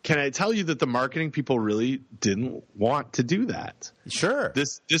thermometer. Can I tell you that the marketing people really didn't want to do that? Sure.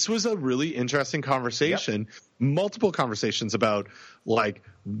 This was a really interesting conversation. Yep. Multiple conversations about, like,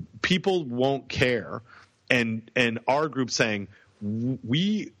 people won't care, and our group saying,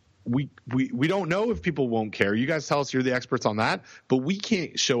 we don't know if people won't care. You guys tell us, you're the experts on that, but we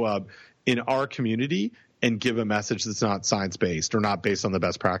can't show up in our community and give a message that's not science-based or not based on the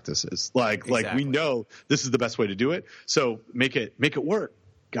best practices. Exactly. Like we know this is the best way to do it, so make it work.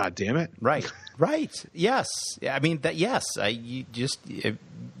 God damn it. Right. Yes. I mean, yes.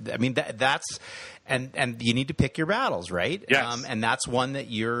 That's and you need to pick your battles, right? Yes. And that's one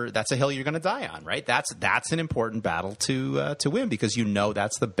that's a hill you're going to die on, right? That's an important battle to win, because you know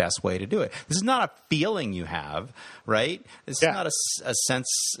that's the best way to do it. This is not a feeling you have, right? This is not a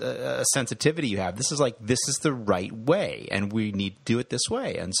sensitivity you have. This is the right way, and we need to do it this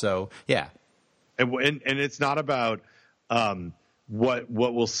way. And so, yeah. And it's not about what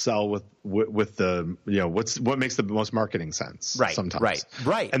will sell with the what makes the most marketing sense. Right. Sometimes.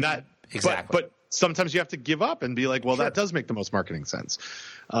 Right. And that exactly. sometimes you have to give up and be like, well, that does make the most marketing sense.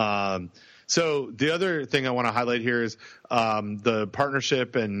 So the other thing I want to highlight here is the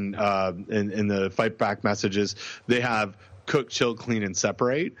partnership and the Fight Back messages. They have cook, chill, clean, and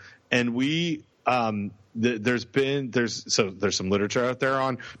separate. And we there's some literature out there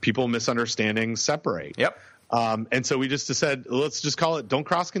on people misunderstanding separate. Yep. And so we just said, let's just call it don't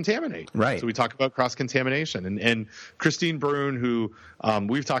cross-contaminate. Right. So we talk about cross-contamination. And Christine Brune, who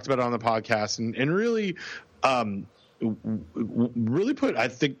we've talked about on the podcast, and really really put, I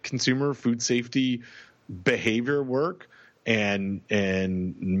think, consumer food safety behavior work and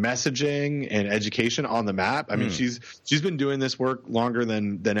messaging and education on the map. I mean, she's been doing this work longer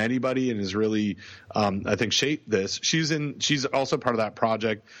than anybody, and has really, I think, shaped this. She's also part of that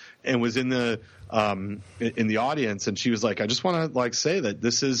project and was in the audience, and she was like, I just want to say that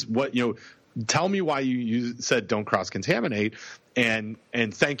this is what, tell me why you said don't cross contaminate, and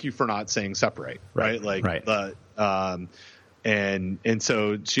thank you for not saying separate. Right. And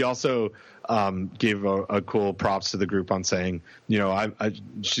so she also gave a cool props to the group on saying,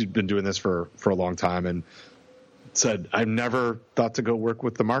 she's been doing this for a long time, and said, I've never thought to go work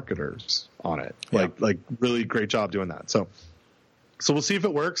with the marketers on it. Yeah. Like really great job doing that. So we'll see if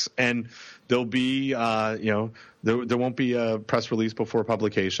it works, and there'll be, there won't be a press release before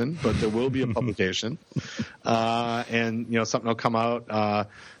publication, but there will be a publication, and something will come out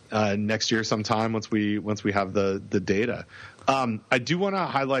next year sometime once we have the data. I do want to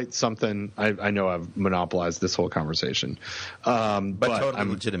highlight something. I know I've monopolized this whole conversation, but totally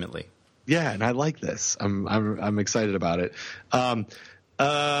legitimately. Yeah, and I like this. I'm excited about it.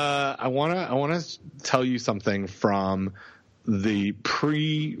 I want to tell you something from the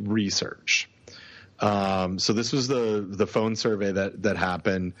pre-research. So this was the phone survey that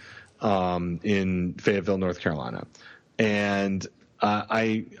happened in Fayetteville, North Carolina, and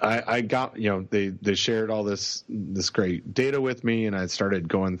I got, they shared all this great data with me, and I started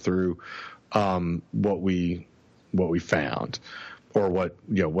going through what we found, or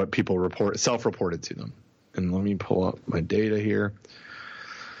what people self-reported to them. And let me pull up my data here.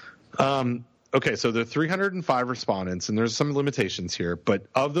 Okay, so there are 305 respondents, and there's some limitations here, but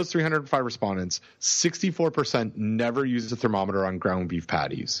of those 305 respondents, 64% never used a thermometer on ground beef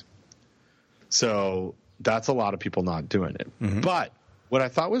patties. So that's a lot of people not doing it. Mm-hmm. But what I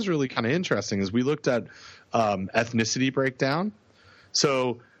thought was really kind of interesting is we looked at ethnicity breakdown.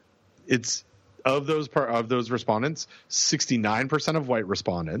 So it's of those respondents, 69% of white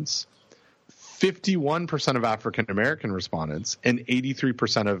respondents, 51% of African American respondents, and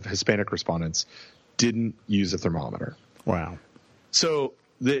 83% of Hispanic respondents didn't use a thermometer. Wow. So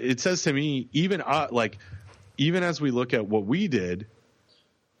it says to me, even as we look at what we did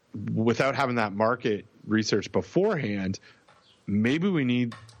without having that market research beforehand, maybe we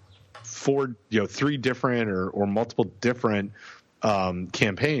need three different or multiple different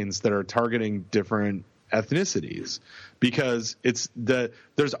campaigns that are targeting different ethnicities, because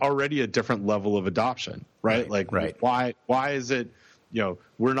there's already a different level of adoption, right? Why is it,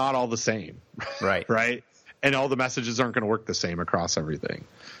 we're not all the same, right? Right. And all the messages aren't going to work the same across everything.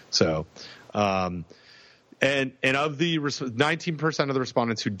 So, and of the 19% of the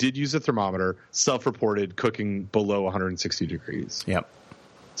respondents who did use a thermometer self-reported cooking below 160 degrees. Yep.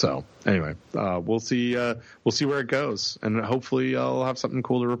 So anyway, we'll see where it goes, and hopefully I'll have something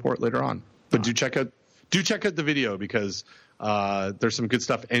cool to report later on. But do check out the video, because there's some good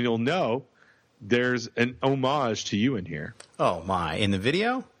stuff, and you'll know there's an homage to you in here. Oh my! In the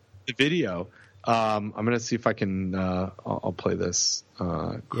video? The video. I'm going to see if I can. I'll play this.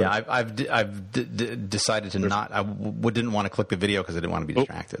 Yeah, I've decided to not. I didn't want to click the video because I didn't want to be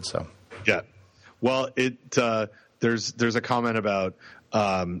distracted. So yeah. Well, there's a comment about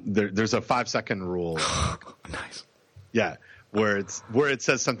there's a 5-second rule. Nice. Yeah. Where it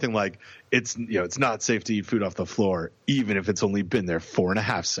says something like it's not safe to eat food off the floor, even if it's only been there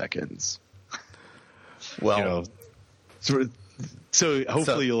 4.5 seconds. Well, so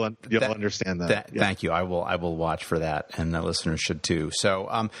hopefully you'll understand that. Yeah. Thank you. I will watch for that, and the listeners should too.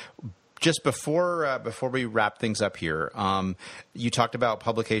 So, just before we wrap things up here, you talked about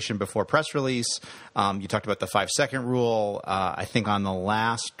publication before press release. You talked about the 5-second rule. I think on the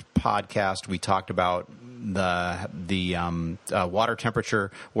last podcast we talked about the water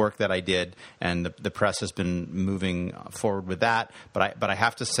temperature work that I did, and the press has been moving forward with that. But I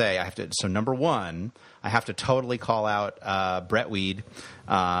have to say, so number one, I have to totally call out Brett Weed,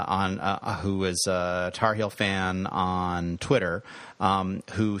 who is a Tar Heel fan on Twitter,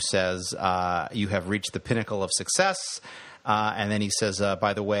 who says you have reached the pinnacle of success. And then he says,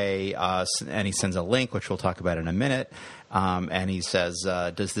 by the way, and he sends a link, which we'll talk about in a minute. And he says,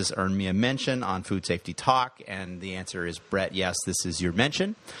 does this earn me a mention on Food Safety Talk? And the answer is, Brett, yes, this is your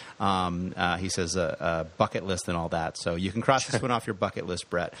mention. He says a bucket list and all that. So you can cross this one off your bucket list,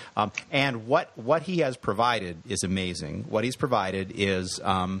 Brett. And what he has provided is amazing. What he's provided is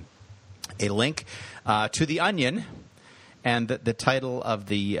a link to The Onion. And the title of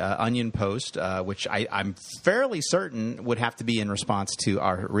the Onion post, which I'm fairly certain would have to be in response to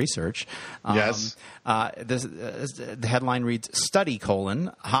our research. Yes. The headline reads, Study,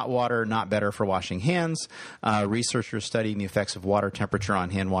 hot water not better for washing hands. Researchers studying the effects of water temperature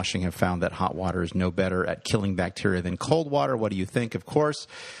on hand washing have found that hot water is no better at killing bacteria than cold water. What do you think? Of course.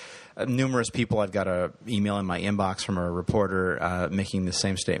 Numerous people, I've got an email in my inbox from a reporter making the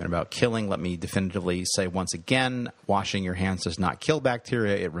same statement about killing. Let me definitively say once again, washing your hands does not kill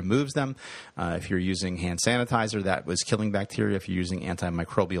bacteria. It removes them. If you're using hand sanitizer, that was killing bacteria. If you're using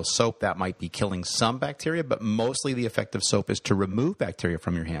antimicrobial soap, that might be killing some bacteria, but mostly the effect of soap is to remove bacteria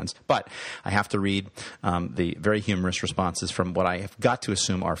from your hands. But I have to read the very humorous responses from what I have got to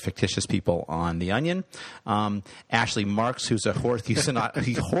assume are fictitious people on The Onion. Ashley Marks, who's a horse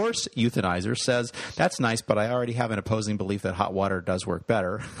euthanizer, says, that's nice, but I already have an opposing belief that hot water does work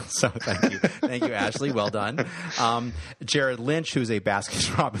better. So thank you. Thank you, Ashley. Well done. Jared Lynch, who's a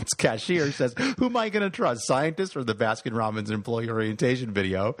Baskin-Robbins cashier, says, who am I going to trust, scientists or the Baskin-Robbins employee orientation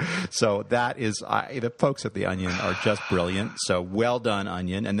video? So that is, the folks at The Onion are just brilliant. So well done,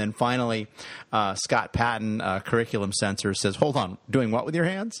 Onion. And then finally, Scott Patton, curriculum censor, says, hold on, doing what with your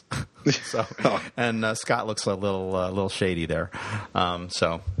hands? And Scott looks a little shady there.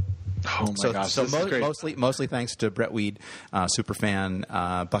 Oh my gosh! So mostly thanks to Brett Weed, super fan,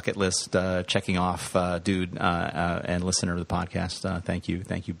 bucket list checking off dude, and listener of the podcast. Thank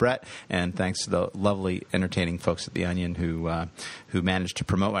you, Brett, and thanks to the lovely, entertaining folks at The Onion who managed to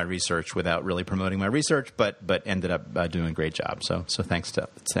promote my research without really promoting my research, but ended up doing a great job. So thanks to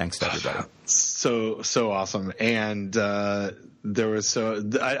everybody. So awesome, and there was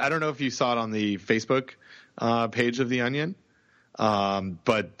I don't know if you saw it on the Facebook page of The Onion.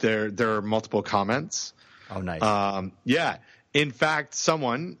 But there are multiple comments. Oh, nice. Yeah. In fact,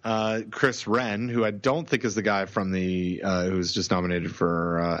 someone, Chris Wren, who I don't think is the guy from who was just nominated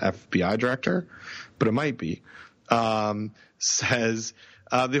for FBI director, but it might be, says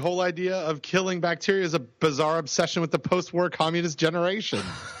the whole idea of killing bacteria is a bizarre obsession with the post-war communist generation.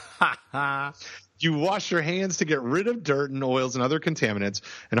 You wash your hands to get rid of dirt and oils and other contaminants,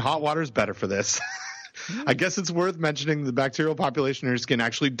 and hot water is better for this. I guess it's worth mentioning the bacterial population in your skin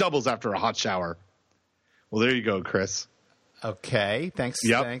actually doubles after a hot shower. Well, there you go, Chris. Okay. Thanks.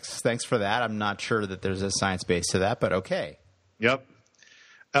 Yep. Thanks for that. I'm not sure that there's a science base to that, but okay. Yep.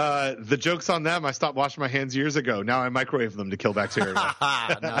 The joke's on them. I stopped washing my hands years ago. Now I microwave them to kill bacteria.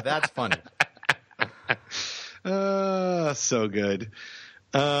 Now that's funny. So good.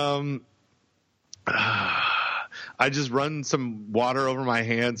 I just run some water over my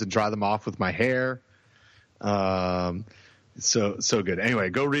hands and dry them off with my hair. So good. Anyway,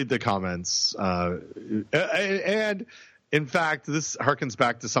 go read the comments. And in fact, this harkens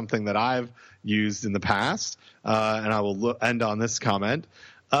back to something that I've used in the past. And I will end on this comment.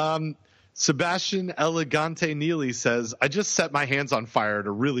 Sebastian Elegante Neely says, I just set my hands on fire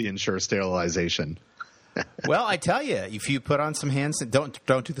to really ensure sterilization. Well, I tell you, if you put on some hands, don't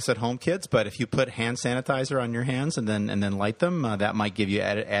do this at home, kids. But if you put hand sanitizer on your hands and then light them, that might give you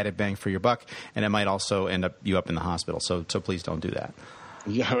added bang for your buck, and it might also end up in the hospital. So please don't do that.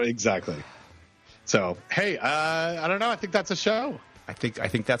 Yeah, exactly. So hey, I don't know. I think that's a show. I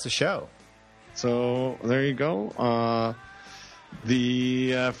think that's a show. So there you go.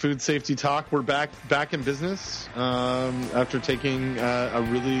 The Food Safety Talk. We're back in business after taking a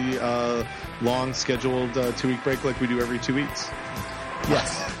really long scheduled 2-week break like we do every 2 weeks.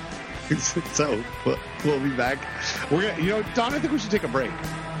 Yes. So we'll be back. We're gonna, Don, I think we should take a break.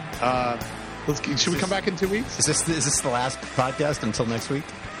 Should we come back in 2 weeks? Is this the last podcast until next week?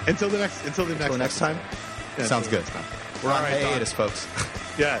 Until the next time. Yeah, sounds good. We're on hiatus, Don. folks.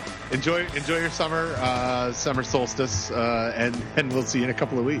 Yeah, enjoy your summer solstice, and we'll see you in a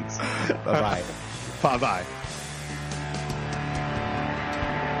couple of weeks. Bye-bye. Bye-bye.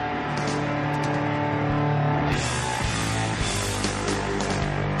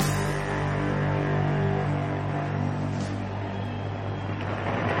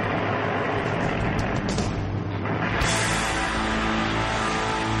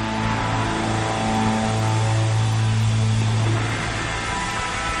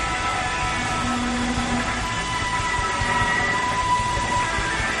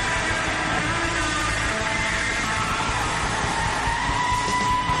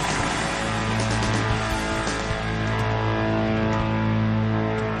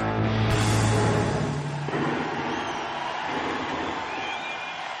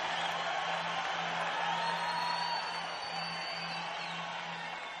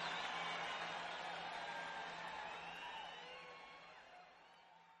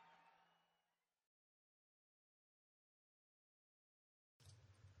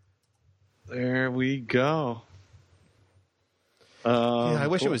 There we go. I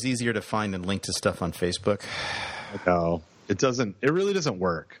wish it was easier to find and link to stuff on Facebook. No, it doesn't. It really doesn't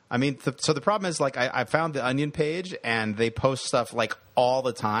work. I mean, so the problem is, like, I found the Onion page, and they post stuff like all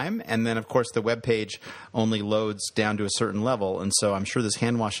the time, and then of course the web page only loads down to a certain level, and so I'm sure this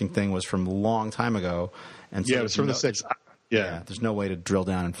hand washing thing was from a long time ago. And so Yeah, it was from the 6th. Yeah, there's no way to drill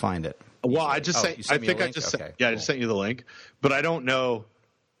down and find it. Well, I just sent. I think I just sent. Yeah, I just sent you the link, but I don't know.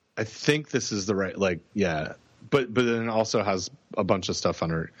 I think this is the right. But then it also has a bunch of stuff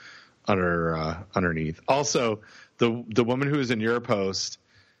underneath. Also, the woman who is in your post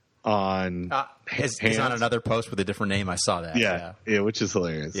on is on another post with a different name. I saw that. Yeah, which is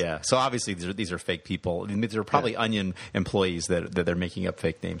hilarious. Yeah, so obviously these are fake people. I mean, these are probably Onion employees that they're making up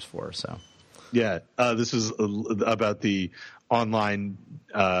fake names for. So yeah, this is about the online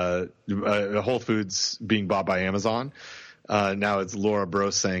Whole Foods being bought by Amazon. Now it's Laura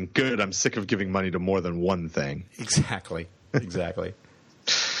Brose saying, "Good, I'm sick of giving money to more than one thing." Exactly.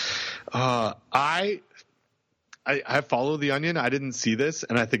 I follow the Onion. I didn't see this,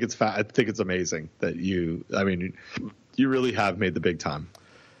 and I think it's I think it's amazing that you. I mean, you really have made the big time.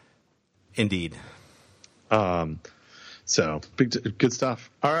 Indeed. So good stuff.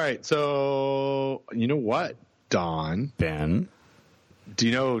 All right. So you know what, Don? Ben, do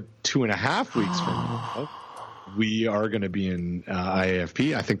you know 2.5 weeks from now we are going to be in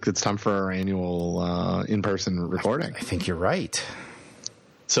IAFP? I think it's time for our annual in-person recording. I think you're right.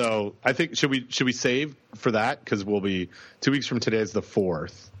 So I think should we save for that, because we'll be 2 weeks from today is the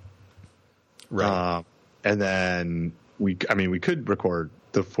 4th, right? And then we could record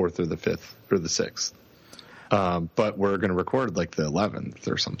the 4th or the 5th or the 6th, but we're going to record like the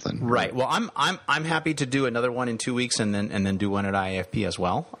 11th or something. Right. Well, I'm happy to do another one in 2 weeks and then do one at IAFP as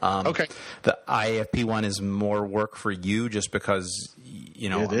well. Okay. The IAFP one is more work for you just because.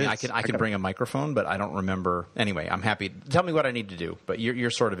 I can bring a microphone, but I don't remember. Anyway, I'm happy. Tell me what I need to do, but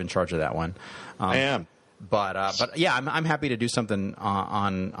you're sort of in charge of that one. I am. But yeah, I'm happy to do something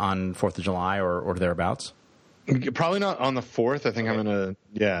on 4th of July or thereabouts. Probably not on the 4th. I think I'm going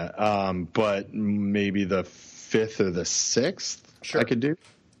to, but maybe the 5th or the 6th. Sure. I could do.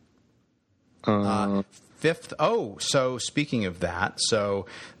 5th. Oh, so speaking of that, so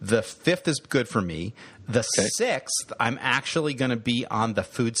the 5th is good for me. The 6th, I'm actually going to be on the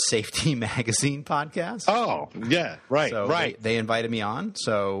Food Safety Magazine podcast. Oh, yeah, right, so right. They invited me on,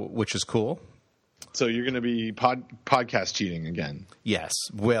 which is cool. So you're going to be podcast cheating again? Yes.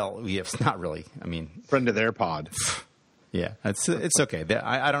 Well, it's not really. I mean, friend of their pod. Yeah, it's okay.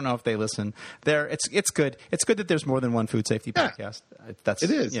 I don't know if they listen. It's good. It's good that there's more than one food safety podcast. It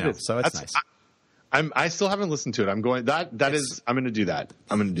is. So it's nice. I still haven't listened to it. I'm going I'm going to do that.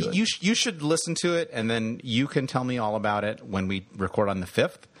 I'm going to do it. You should listen to it, and then you can tell me all about it when we record on the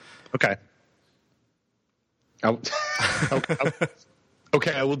 5th. Okay.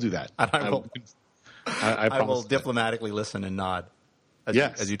 Okay, I will do that. I will diplomatically listen and nod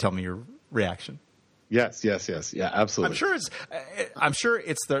as you tell me your reaction. Yes. Yeah, absolutely. I'm sure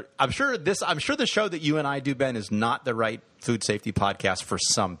the show that you and I do, Ben, is not the right food safety podcast for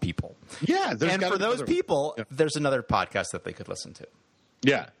some people. Yeah, and for those people, there's another podcast that they could listen to.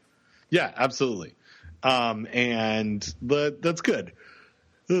 Yeah, absolutely. And that's good.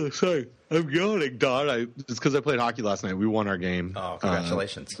 Oh, sorry, I'm yawning, Don. It's because I played hockey last night. We won our game. Oh,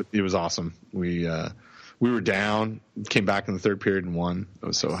 congratulations! It was awesome. We were down, came back in the third period and won. I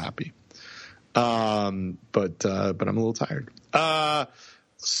was so happy. But I'm a little tired.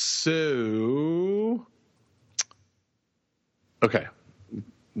 So okay,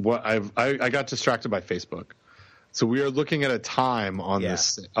 I got distracted by Facebook. So we are looking at a time on the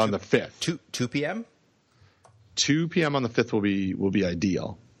 5th. 2 p.m. 2 p.m. on the 5th will be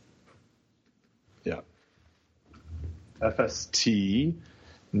ideal. Yeah. FST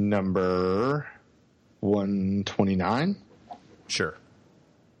number 129. Sure.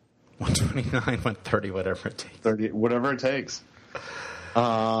 129, 130, whatever it takes. 30, whatever it takes.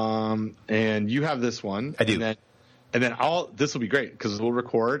 And you have this one. I do. And then this will be great because we'll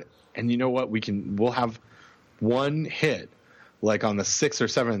record, and you know what? We'll have one hit like on the 6th or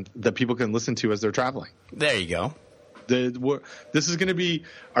 7th that people can listen to as they're traveling. There you go. This is going to be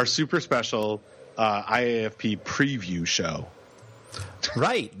our super special IAFP preview show.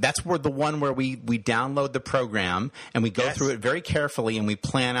 Right. That's the one where we download the program and we go through it very carefully and we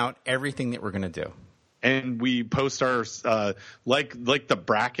plan out everything that we're going to do. And we post our like the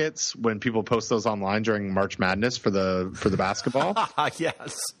brackets when people post those online during March Madness for the basketball.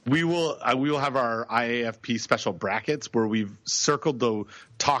 Yes. We will have our IAFP special brackets where we've circled the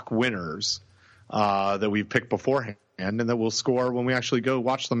talk winners that we've picked beforehand, and then we'll score when we actually go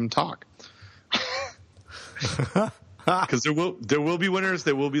watch them talk. Because there will be winners,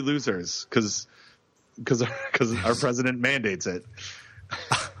 there will be losers. Because our president mandates it.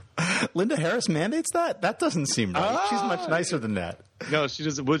 Linda Harris mandates that? That doesn't seem right. She's much nicer than that. No, she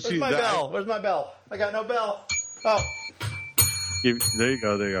doesn't. Would Where's she? my bell? Where's my bell? I got no bell. Oh. There you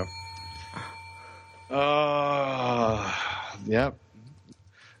go. Yep.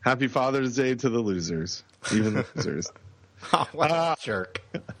 Happy Father's Day to the losers, even the losers. Oh, what a jerk.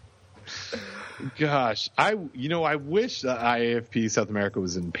 Gosh, I wish that IAFP South America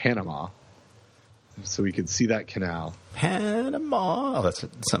was in Panama, so we could see that canal. Panama. Oh, that's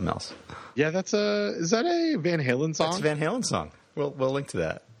something else. Yeah, is that a Van Halen song? That's a Van Halen song. We'll link to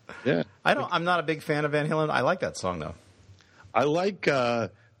that. Yeah. I'm not a big fan of Van Halen. I like that song though. I like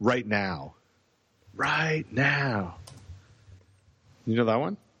Right Now. Right Now. You know that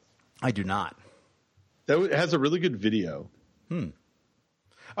one? I do not. It has a really good video.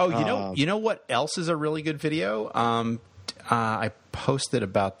 Oh, you know what else is a really good video? I posted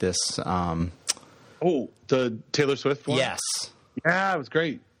about this. The Taylor Swift one? Yes. Yeah, it was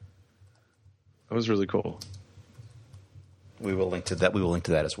great. That was really cool. We will link to that. We will link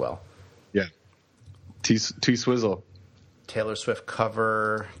to that as well. Yeah. T-Swizzle. Taylor Swift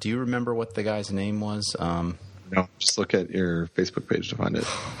cover. Do you remember what the guy's name was? No, just look at your Facebook page to find it.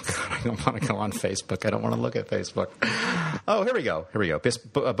 God, I don't want to go on Facebook. I don't want to look at Facebook. Oh, here we go.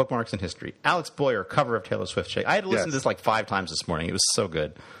 Bookmarks in history. Alex Boyer, cover of Taylor Swift Shake. I had to listen to this like 5 times this morning. It was so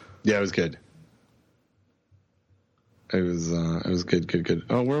good. Yeah, it was good. It was good.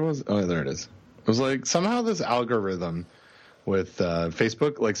 Oh, where was? Oh, there it is. It was like somehow this algorithm with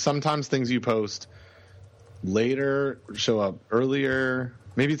Facebook, like sometimes things you post later show up earlier.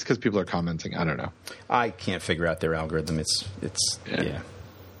 Maybe it's because people are commenting. I don't know. I can't figure out their algorithm. It's yeah.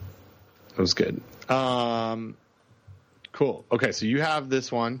 It was good. Cool. Okay, so you have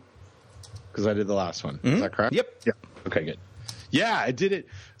this one because I did the last one. Is that correct? Yep. Okay, good. Yeah, I did it.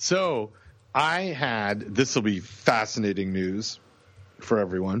 So I had. This will be fascinating news for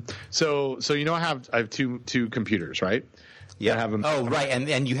everyone. So you know I have two computers, right? Yeah. I have them. Oh, right.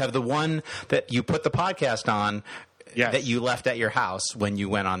 And you have the one that you put the podcast on. Yes. That you left at your house when you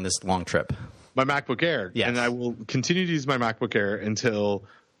went on this long trip. My MacBook Air. Yes. And I will continue to use my MacBook Air until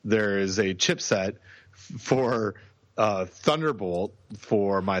there is a chipset for Thunderbolt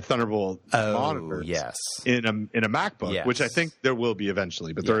for my Thunderbolt monitors. Yes. In a MacBook, yes. Which I think there will be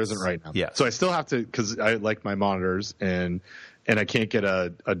eventually, but there isn't right now. Yes. So I still have to, because I like my monitors and I can't get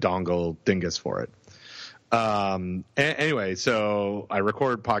a dongle dingus for it. Anyway, so I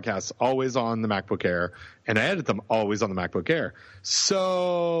record podcasts always on the MacBook Air, and I edit them always on the MacBook Air.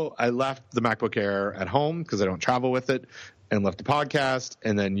 So I left the MacBook Air at home because I don't travel with it, and left the podcast,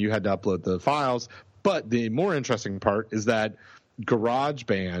 and then you had to upload the files. But the more interesting part is that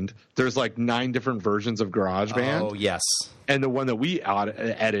GarageBand, there's like 9 different versions of GarageBand. Oh, yes. And the one that we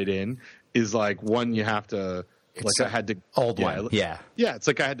edit in is like one you have to... It's I had to old one, yeah. It's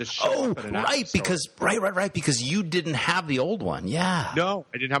like I had to show up at an app store. Right, because you didn't have the old one, yeah. No,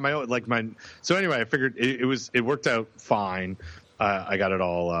 I didn't have my own. Like mine. So anyway, I figured it worked out fine. I got it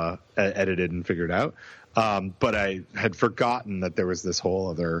all edited and figured out. But I had forgotten that there was this whole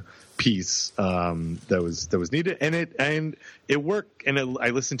other piece that was needed, and it worked. And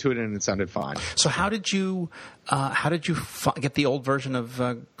I listened to it, and it sounded fine. So how did you get the old version of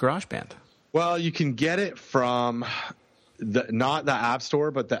GarageBand? Well, you can get it from not the App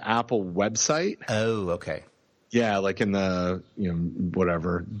Store, but the Apple website. Oh, okay. Yeah, like in the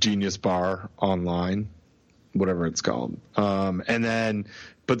whatever Genius Bar online, whatever it's called.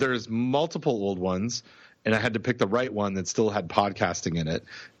 But there's multiple old ones, and I had to pick the right one that still had podcasting in it.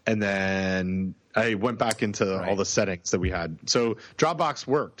 And then I went back into all the settings that we had. So Dropbox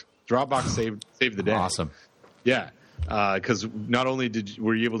worked. Dropbox saved the day. Awesome. Yeah. Because not only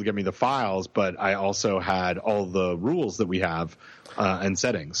were you able to get me the files, but I also had all the rules that we have and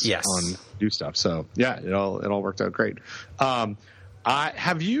settings on new stuff. So yeah, it all worked out great. I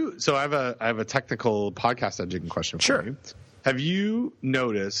have a technical podcast editing question for you. Have you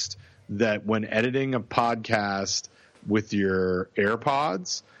noticed that when editing a podcast with your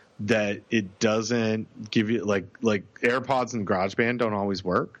AirPods, that it doesn't give you like AirPods and GarageBand don't always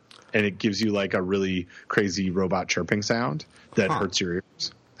work? And it gives you like a really crazy robot chirping sound that hurts your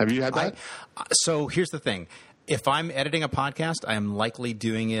ears. Have you had that? So here's the thing. If I'm editing a podcast, I am likely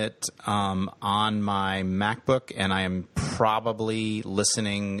doing it on my MacBook, and I am probably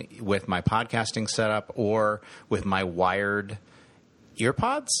listening with my podcasting setup or with my wired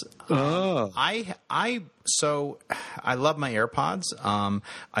earpods. So I love my AirPods.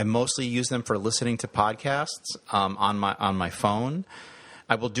 I mostly use them for listening to podcasts on my phone.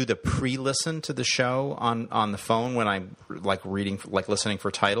 I will do the pre-listen to the show on the phone when I'm like listening for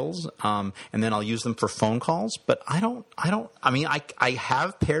titles, and then I'll use them for phone calls. But I mean, I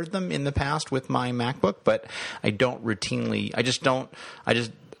have paired them in the past with my MacBook, but I don't routinely. I just don't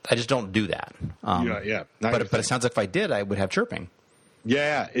do that. Yeah. But it sounds like if I did, I would have chirping.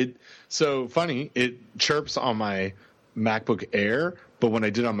 Yeah. So funny. It chirps on my MacBook Air, but when I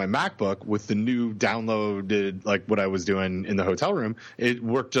did on my MacBook with the new downloaded, like what I was doing in the hotel room, it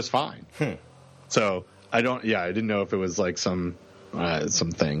worked just fine. So I didn't know if it was like some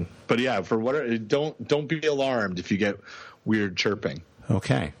thing, but yeah, for whatever, don't be alarmed if you get weird chirping.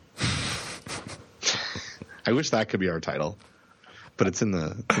 Okay. I wish that could be our title, but it's in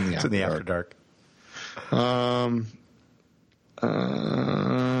the After Dark.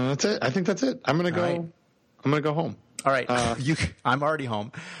 That's it. I think that's it. I'm gonna go home. All right, I'm already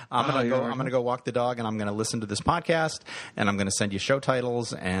home. I'm gonna go walk the dog, and I'm gonna listen to this podcast, and I'm gonna send you show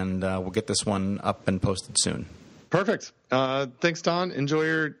titles, and we'll get this one up and posted soon. Perfect. Thanks, Don.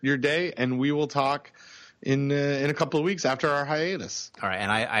 Enjoy your day, and we will talk in a couple of weeks after our hiatus. All right,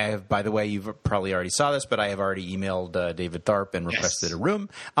 and I have, by the way, you've probably already saw this, but I have already emailed David Tharp and requested a room.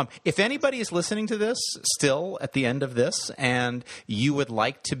 If anybody is listening to this still at the end of this, and you would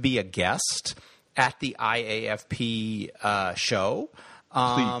like to be a guest at the IAFP show,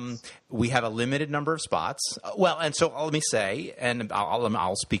 we have a limited number of spots. Well, and so let me say, and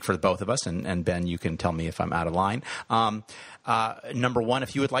I'll speak for both of us, and Ben, you can tell me if I'm out of line. Number one,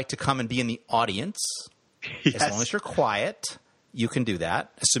 if you would like to come and be in the audience, as long as you're quiet, you can do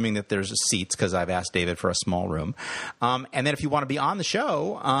that, assuming that there's seats, because I've asked David for a small room. And then if you want to be on the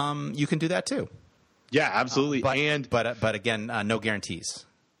show, you can do that too. Yeah, absolutely. But again, no guarantees.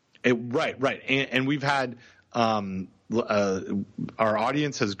 Right. And we've had our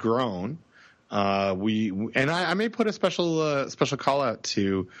audience has grown. I may put a special call out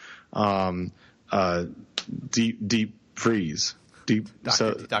to Deep Freeze.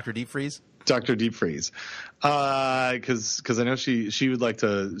 Dr. Deep Freeze. Dr. Deep Freeze, because I know she would like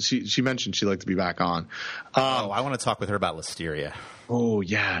to. She mentioned she'd like to be back on. I want to talk with her about listeria. Oh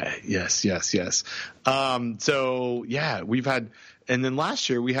yeah, yes. So yeah, we've had, and then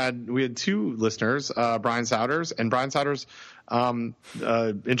last year we had two listeners, Brian Souders, and Brian Souders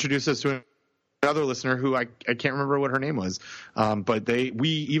introduced us to another listener who I can't remember what her name was, but they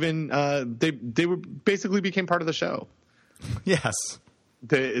basically became part of the show. Yes.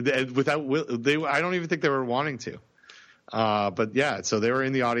 I don't even think they were wanting to, but yeah. So they were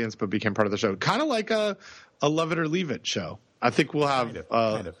in the audience, but became part of the show, kind of like a Love It or Leave It show. I think we'll have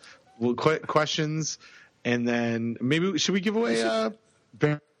questions, and then maybe should we give away a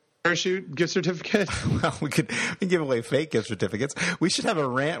parachute gift certificate? Well, we can give away fake gift certificates. We should have a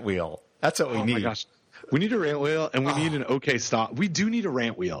rant wheel. That's what we need. Oh my gosh, we need a rant wheel, and we need an OK Stop. We do need a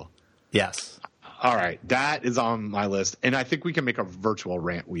rant wheel. Yes. All right, that is on my list, and I think we can make a virtual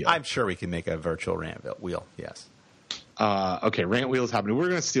rant wheel. I'm sure we can make a virtual rant wheel. Yes. Okay, rant wheel is happening. We're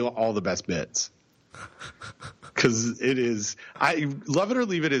going to steal all the best bits because it is. I Love It or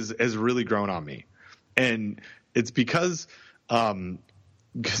Leave It has really grown on me, and it's because Jon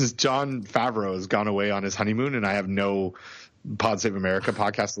Favreau has gone away on his honeymoon, and I have no Pod Save America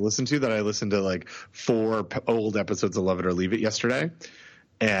podcast to listen to. That I listened to like 4 old episodes of Love It or Leave It yesterday.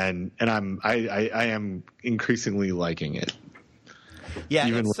 And I am increasingly liking it. Yeah,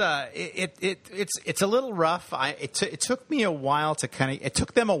 it's a little rough. It took me a while to it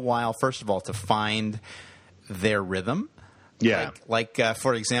took them a while, first of all, to find their rhythm. Yeah, like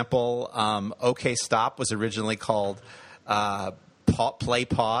for example, OK Stop was originally called Play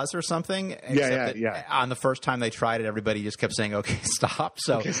Pause or something. Yeah. On the first time they tried it, everybody just kept saying "Okay, stop."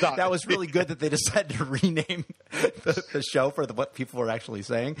 So that was really good that they decided to rename the show for what people were actually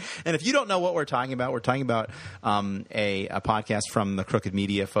saying. And if you don't know what we're talking about a podcast from the Crooked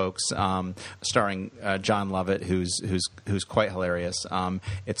Media folks, starring John Lovett, who's quite hilarious.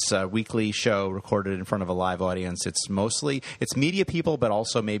 It's a weekly show recorded in front of a live audience. It's media people, but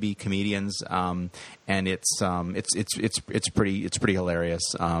also maybe comedians. And it's pretty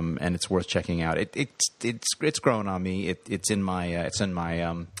hilarious, and it's worth checking out. It's grown on me. It's in my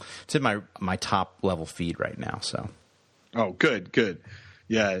top level feed right now. So, oh, good,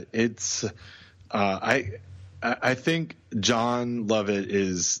 yeah. It's I think John Lovett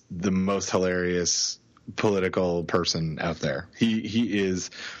is the most hilarious political person out there. He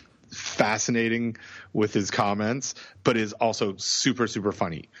is fascinating with his comments, but is also super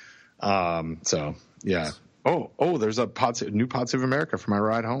funny. So yeah. Oh, there's a new Pod Save America for my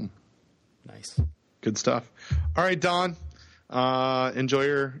ride home. Nice. Good stuff. All right, Don.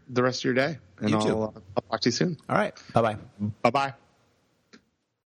 Enjoy the rest of your day. And you too. I'll talk to you soon. All right. Bye-bye. Bye-bye.